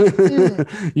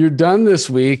 You're done this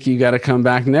week. You got to come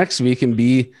back next week and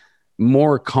be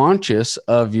more conscious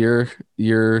of your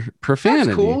profanity.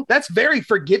 That's cool. That's very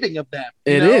forgiving of them.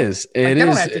 It is. They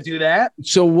don't have to do that.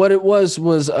 So what it was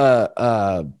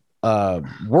a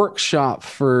workshop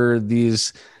for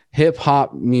these hip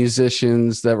hop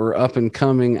musicians that were up and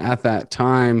coming at that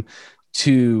time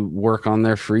to work on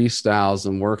their freestyles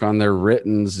and work on their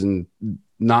writtens and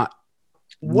not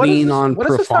lean on profundity.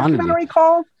 What is this documentary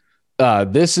called?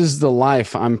 This Is the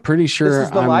Life. I'm pretty sure. This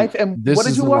Is the Life. And what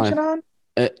did you watch it on?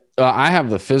 I have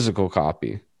the physical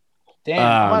copy. Damn,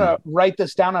 I'm gonna write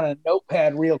this down on a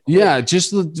notepad real quick. Yeah,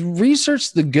 just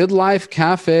research the Good Life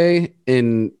Cafe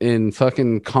in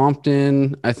fucking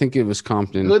Compton. I think it was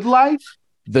Compton. Good Life?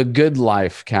 The Good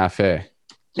Life Cafe.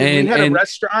 Dude, we had a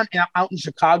restaurant out in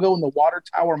Chicago in the Water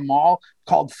Tower Mall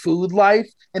called Food Life,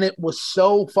 and it was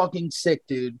so fucking sick,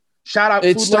 dude. Shout out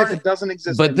Food Life. It doesn't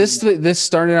exist But anymore. This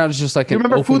started out as just like you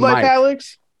remember Food Life,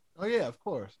 Alex? Oh yeah, of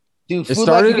course. Dude, Food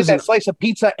Life, you get that slice of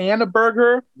pizza and a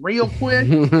burger real quick.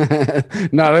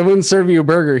 No, they wouldn't serve you a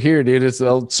burger here, dude.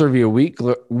 They'll serve you a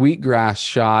wheatgrass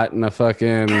shot and a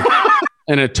fucking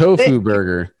and a tofu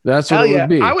burger. That's what it would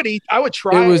be. I would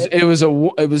try.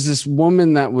 It was this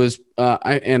woman that was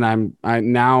I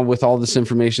now with all this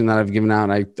information that I've given out,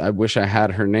 I wish I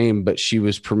had her name, but she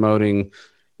was promoting,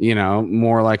 you know,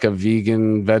 more like a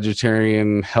vegan,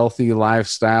 vegetarian, healthy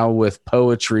lifestyle with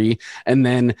poetry. And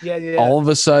then all of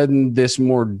a sudden, this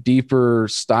more deeper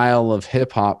style of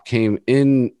hip hop came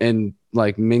in and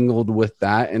like mingled with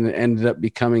that. And it ended up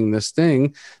becoming this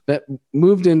thing that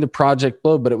moved into Project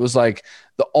Blow. But it was like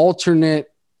the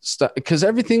alternate stuff because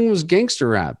everything was gangster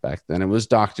rap back then. It was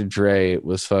Dr. Dre. It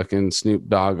was fucking Snoop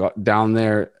Dogg down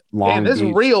there. Man, this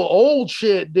is real old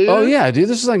shit, dude. Oh, yeah, dude.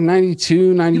 This is like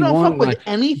 92, 91. You don't fuck with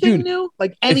anything new?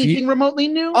 Like anything remotely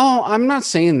new? Oh, I'm not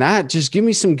saying that. Just give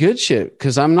me some good shit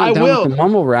because I'm not down with the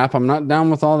mumble rap. I'm not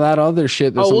down with all that other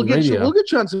shit that's on the radio. We'll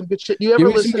get you on some good shit. You ever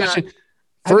listen to...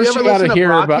 First, you got to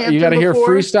hear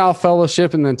Freestyle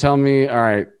Fellowship and then tell me, all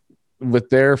right, with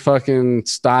their fucking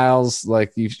styles,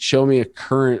 like you show me a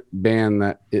current band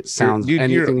that it sounds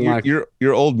anything like.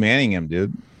 You're old manning him,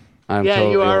 dude.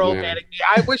 Totally you are old man.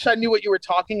 I wish I knew what you were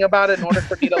talking about in order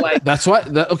for me to like. That's what.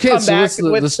 Okay, so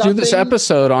let's do this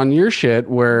episode on your shit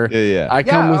where I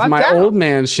come with my old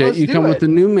man shit, you come with the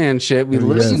new man shit. We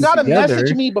listen. You gotta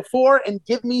message me before and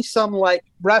give me some like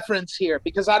reference here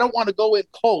because I don't want to go in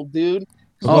cold, dude.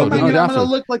 I'm gonna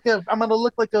look like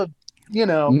a. You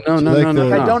know, no.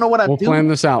 I don't know what I'm doing.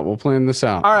 We'll plan this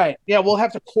out. All right. Yeah, we'll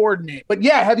have to coordinate. But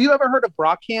yeah, have you ever heard of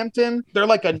Brockhampton? They're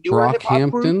like a newer hip hop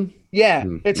group. Yeah,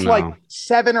 it's like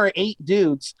 7 or 8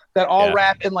 dudes that all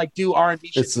rap and like do R&B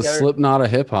shit It's together. the Slipknot of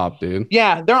hip hop, dude.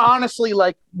 Yeah, they're honestly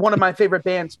like one of my favorite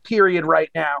bands, period, right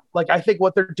now. Like, I think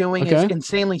what they're doing is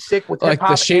insanely sick with hip hop.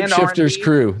 Like the Shapeshifters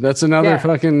crew. That's another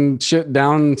fucking shit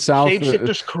down south.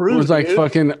 Shapeshifters crew. There's like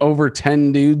fucking over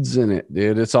 10 dudes in it,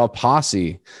 dude. It's all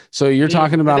posse. So you're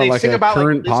talking about like a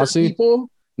current posse? People?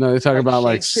 No, they talk about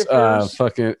like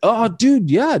fucking. Oh,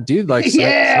 dude, yeah, dude, like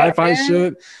sci-fi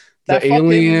shit. The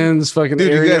aliens, fucking.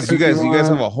 Dude, you guys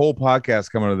have a whole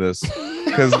podcast coming to this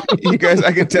because you guys,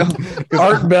 I can tell.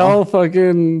 Art Bell,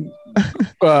 fucking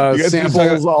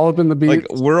samples all up in the beat. Like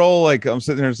we're all like, I'm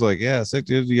sitting there, it's like, yeah, sick,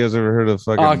 dude. You guys ever heard of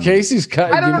fucking? Oh, Casey's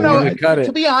cutting. I don't know.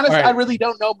 To be honest, I really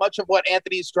don't know much of what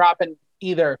Anthony's dropping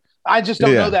either. I just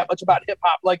don't know that much about hip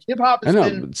hop. Like hip hop has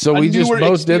been. So we just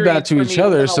both did that to each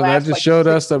other. So that just showed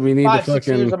us that we need to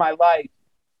fucking. Years of my life.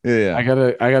 Yeah, I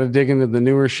gotta dig into the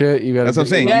newer shit. You gotta. That's what I'm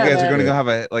saying. You guys are gonna go have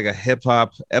a hip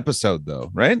hop episode though,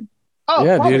 right? Oh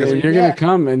yeah, dude. You're gonna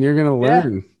come and you're gonna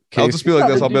learn. I'll just be like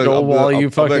this. I'll be like, while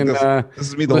you fucking. This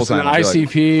is me the whole time.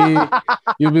 ICP.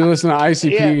 You'll be listening to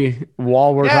ICP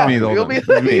while we're talking. You'll be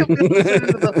listening to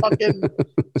the fucking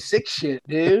sick shit,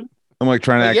 dude. I'm like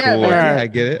trying to act cool. Like, I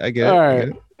get it. All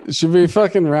right. Should we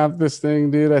fucking wrap this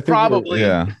thing, dude? I think probably.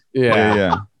 Yeah.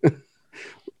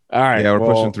 All right. Yeah,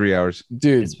 we're pushing 3 hours.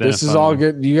 Dude, this is all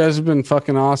good. You guys have been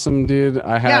fucking awesome, dude.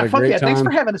 I had a great time. Thanks for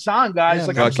having us on, guys.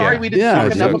 Like, I'm sorry we didn't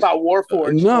talk enough about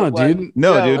Warforged. No, dude.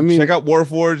 No, dude. I mean, check out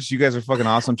Warforged. You guys are fucking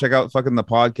awesome. Check out fucking the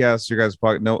podcast. You guys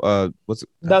what's it?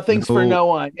 Nothing's for no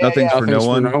one. Nothing's for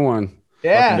no one.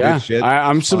 Yeah.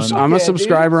 I'm a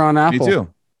subscriber on Apple.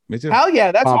 Me too. Hell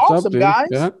yeah, that's awesome, guys.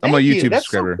 Yeah. I'm a YouTube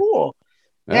subscriber. So cool.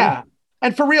 Yeah.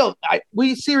 And for real,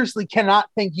 we seriously cannot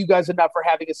thank you guys enough for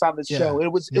having us on this show.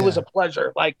 It was a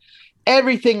pleasure. Like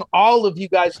everything all of you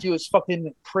guys do is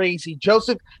fucking crazy.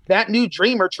 Joseph, that new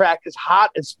Dreamer track is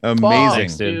hot as amazing,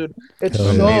 fuck, dude. It's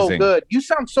so good. You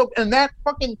sound so, and that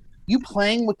fucking you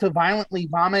playing with To Violently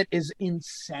Vomit is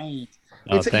insane.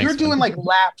 You're doing like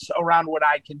laps around what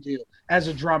I can do as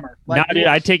a drummer. Like, no, dude,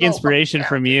 I take inspiration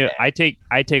from you. I take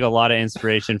a lot of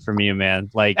inspiration from you, man.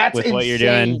 Like with what you're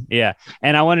doing. Yeah.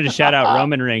 And I wanted to shout out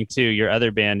Roman Ring too. Your other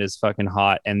band is fucking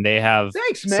hot and they have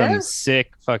some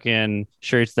sick fucking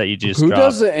shirts that you just Who dropped.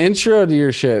 does the intro to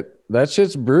your shit? That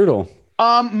shit's brutal.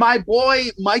 My boy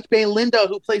Mike Baylindo,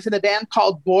 who plays in a band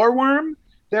called Boreworm.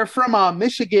 They're from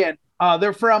Michigan.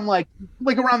 They're from like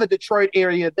around the Detroit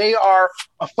area. They are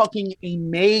a fucking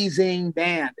amazing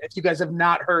band. If you guys have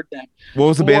not heard them. What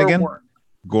was the band again?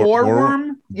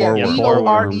 Boreworm. Yeah,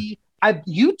 Boreworm.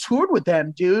 You toured with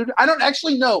them, dude. I don't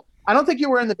actually know. I don't think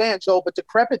you were in the band, Joel, but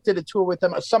Decrepit did a tour with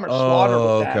them, a Summer Slaughter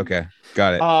with them. Okay.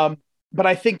 Got it. But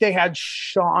I think they had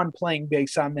Sean playing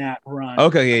bass on that run.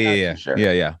 Okay, yeah. Sure.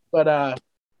 Yeah. But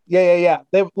yeah.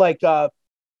 They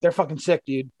they're fucking sick,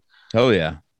 dude. Oh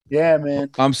yeah. Yeah, man.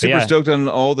 I'm super stoked on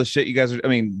all the shit you guys are. I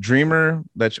mean, Dreamer.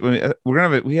 We're gonna we're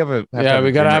gonna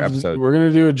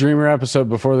do a Dreamer episode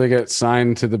before they get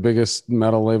signed to the biggest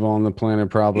metal label on the planet,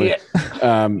 probably.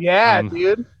 Yeah,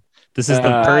 dude. This is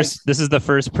the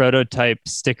first prototype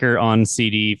sticker on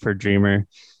CD for Dreamer.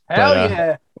 Hell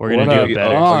yeah! We're gonna do it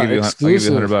better. I'll give you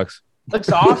 $100. Looks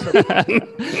awesome.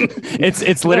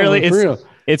 It's literally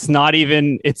it's not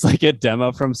even. It's like a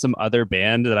demo from some other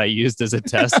band that I used as a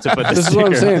test to put this. This is what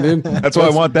I'm saying, dude. That's why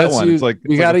I want that one. It's like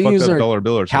we got to use our dollar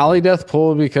bill or something. Cali Death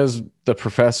Pull because the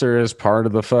professor is part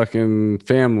of the fucking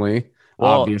family.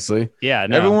 Well, obviously, yeah.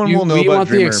 No. Everyone will know we about want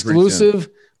Dreamer the exclusive.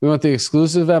 We want the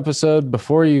exclusive episode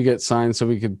before you get signed, so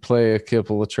we could play a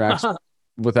couple of tracks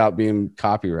without being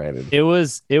copyrighted. It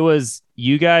was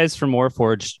you guys from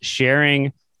Warforged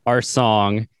sharing our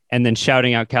song and then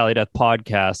shouting out Cali Death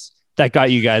Podcast that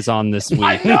got you guys on this week.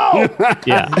 I know.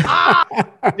 Yeah.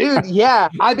 Dude, yeah.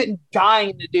 I've been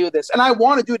dying to do this. And I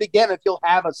want to do it again if you'll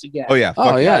have us again. Oh, yeah.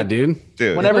 Yeah, dude.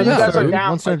 Whenever you guys are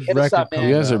down, hit us up, man.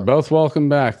 You guys are both welcome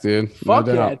back, dude. Fuck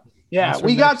yeah. Yeah,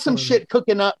 we got some shit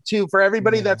cooking up, too, for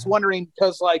everybody that's wondering,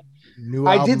 because, like,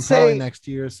 I did say next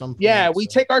year or something. Yeah, we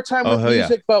take our time with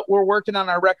music, but we're working on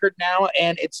our record now,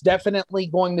 and it's definitely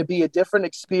going to be a different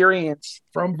experience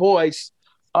from voice.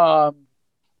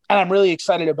 And I'm really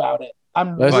excited about it.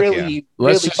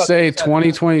 Let's just say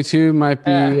 2022 might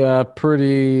be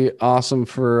pretty awesome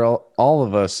for all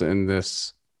of us in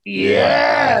this.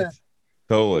 Yeah.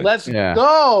 Totally. Let's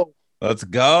go. Let's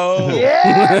go.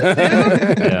 Yeah,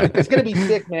 dude. It's going to be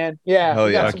sick, man. Yeah.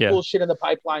 We got some cool shit in the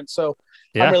pipeline. So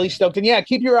I'm really stoked. And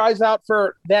keep your eyes out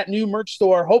for that new merch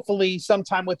store. Hopefully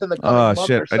sometime within the coming month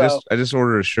or so. I just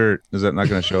ordered a shirt. Is that not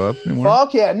going to show up anymore?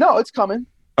 Fuck yeah. No, it's coming.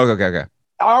 Okay.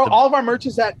 All of our merch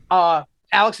is at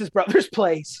Alex's brother's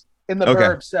place in the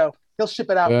burbs. So He'll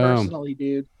ship it out personally,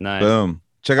 dude. Nice. Boom.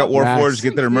 Check out Warforged.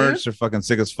 Get their merch. They're fucking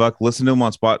sick as fuck. Listen to them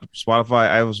on Spotify.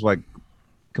 I was like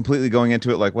completely going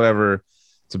into it like whatever.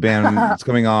 It's a band that's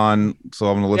coming on, so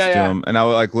I'm gonna listen to them. And I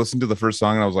would like listen to the first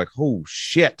song, and I was like, "Oh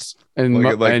shit!" And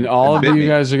and all of you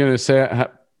guys are gonna say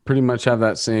pretty much have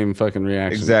that same fucking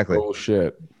reaction. Exactly. Oh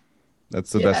shit!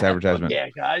 That's the best advertisement. Yeah,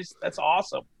 guys, that's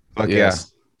awesome. Fuck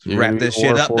yes. Wrap this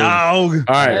shit up, dog.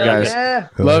 All right, guys.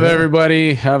 Love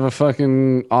everybody. Have a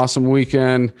fucking awesome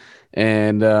weekend,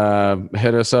 and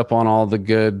hit us up on all the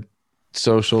good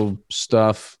social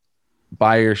stuff.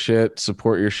 Buy your shit,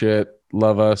 support your shit.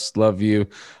 Love us, love you.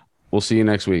 We'll see you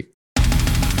next week.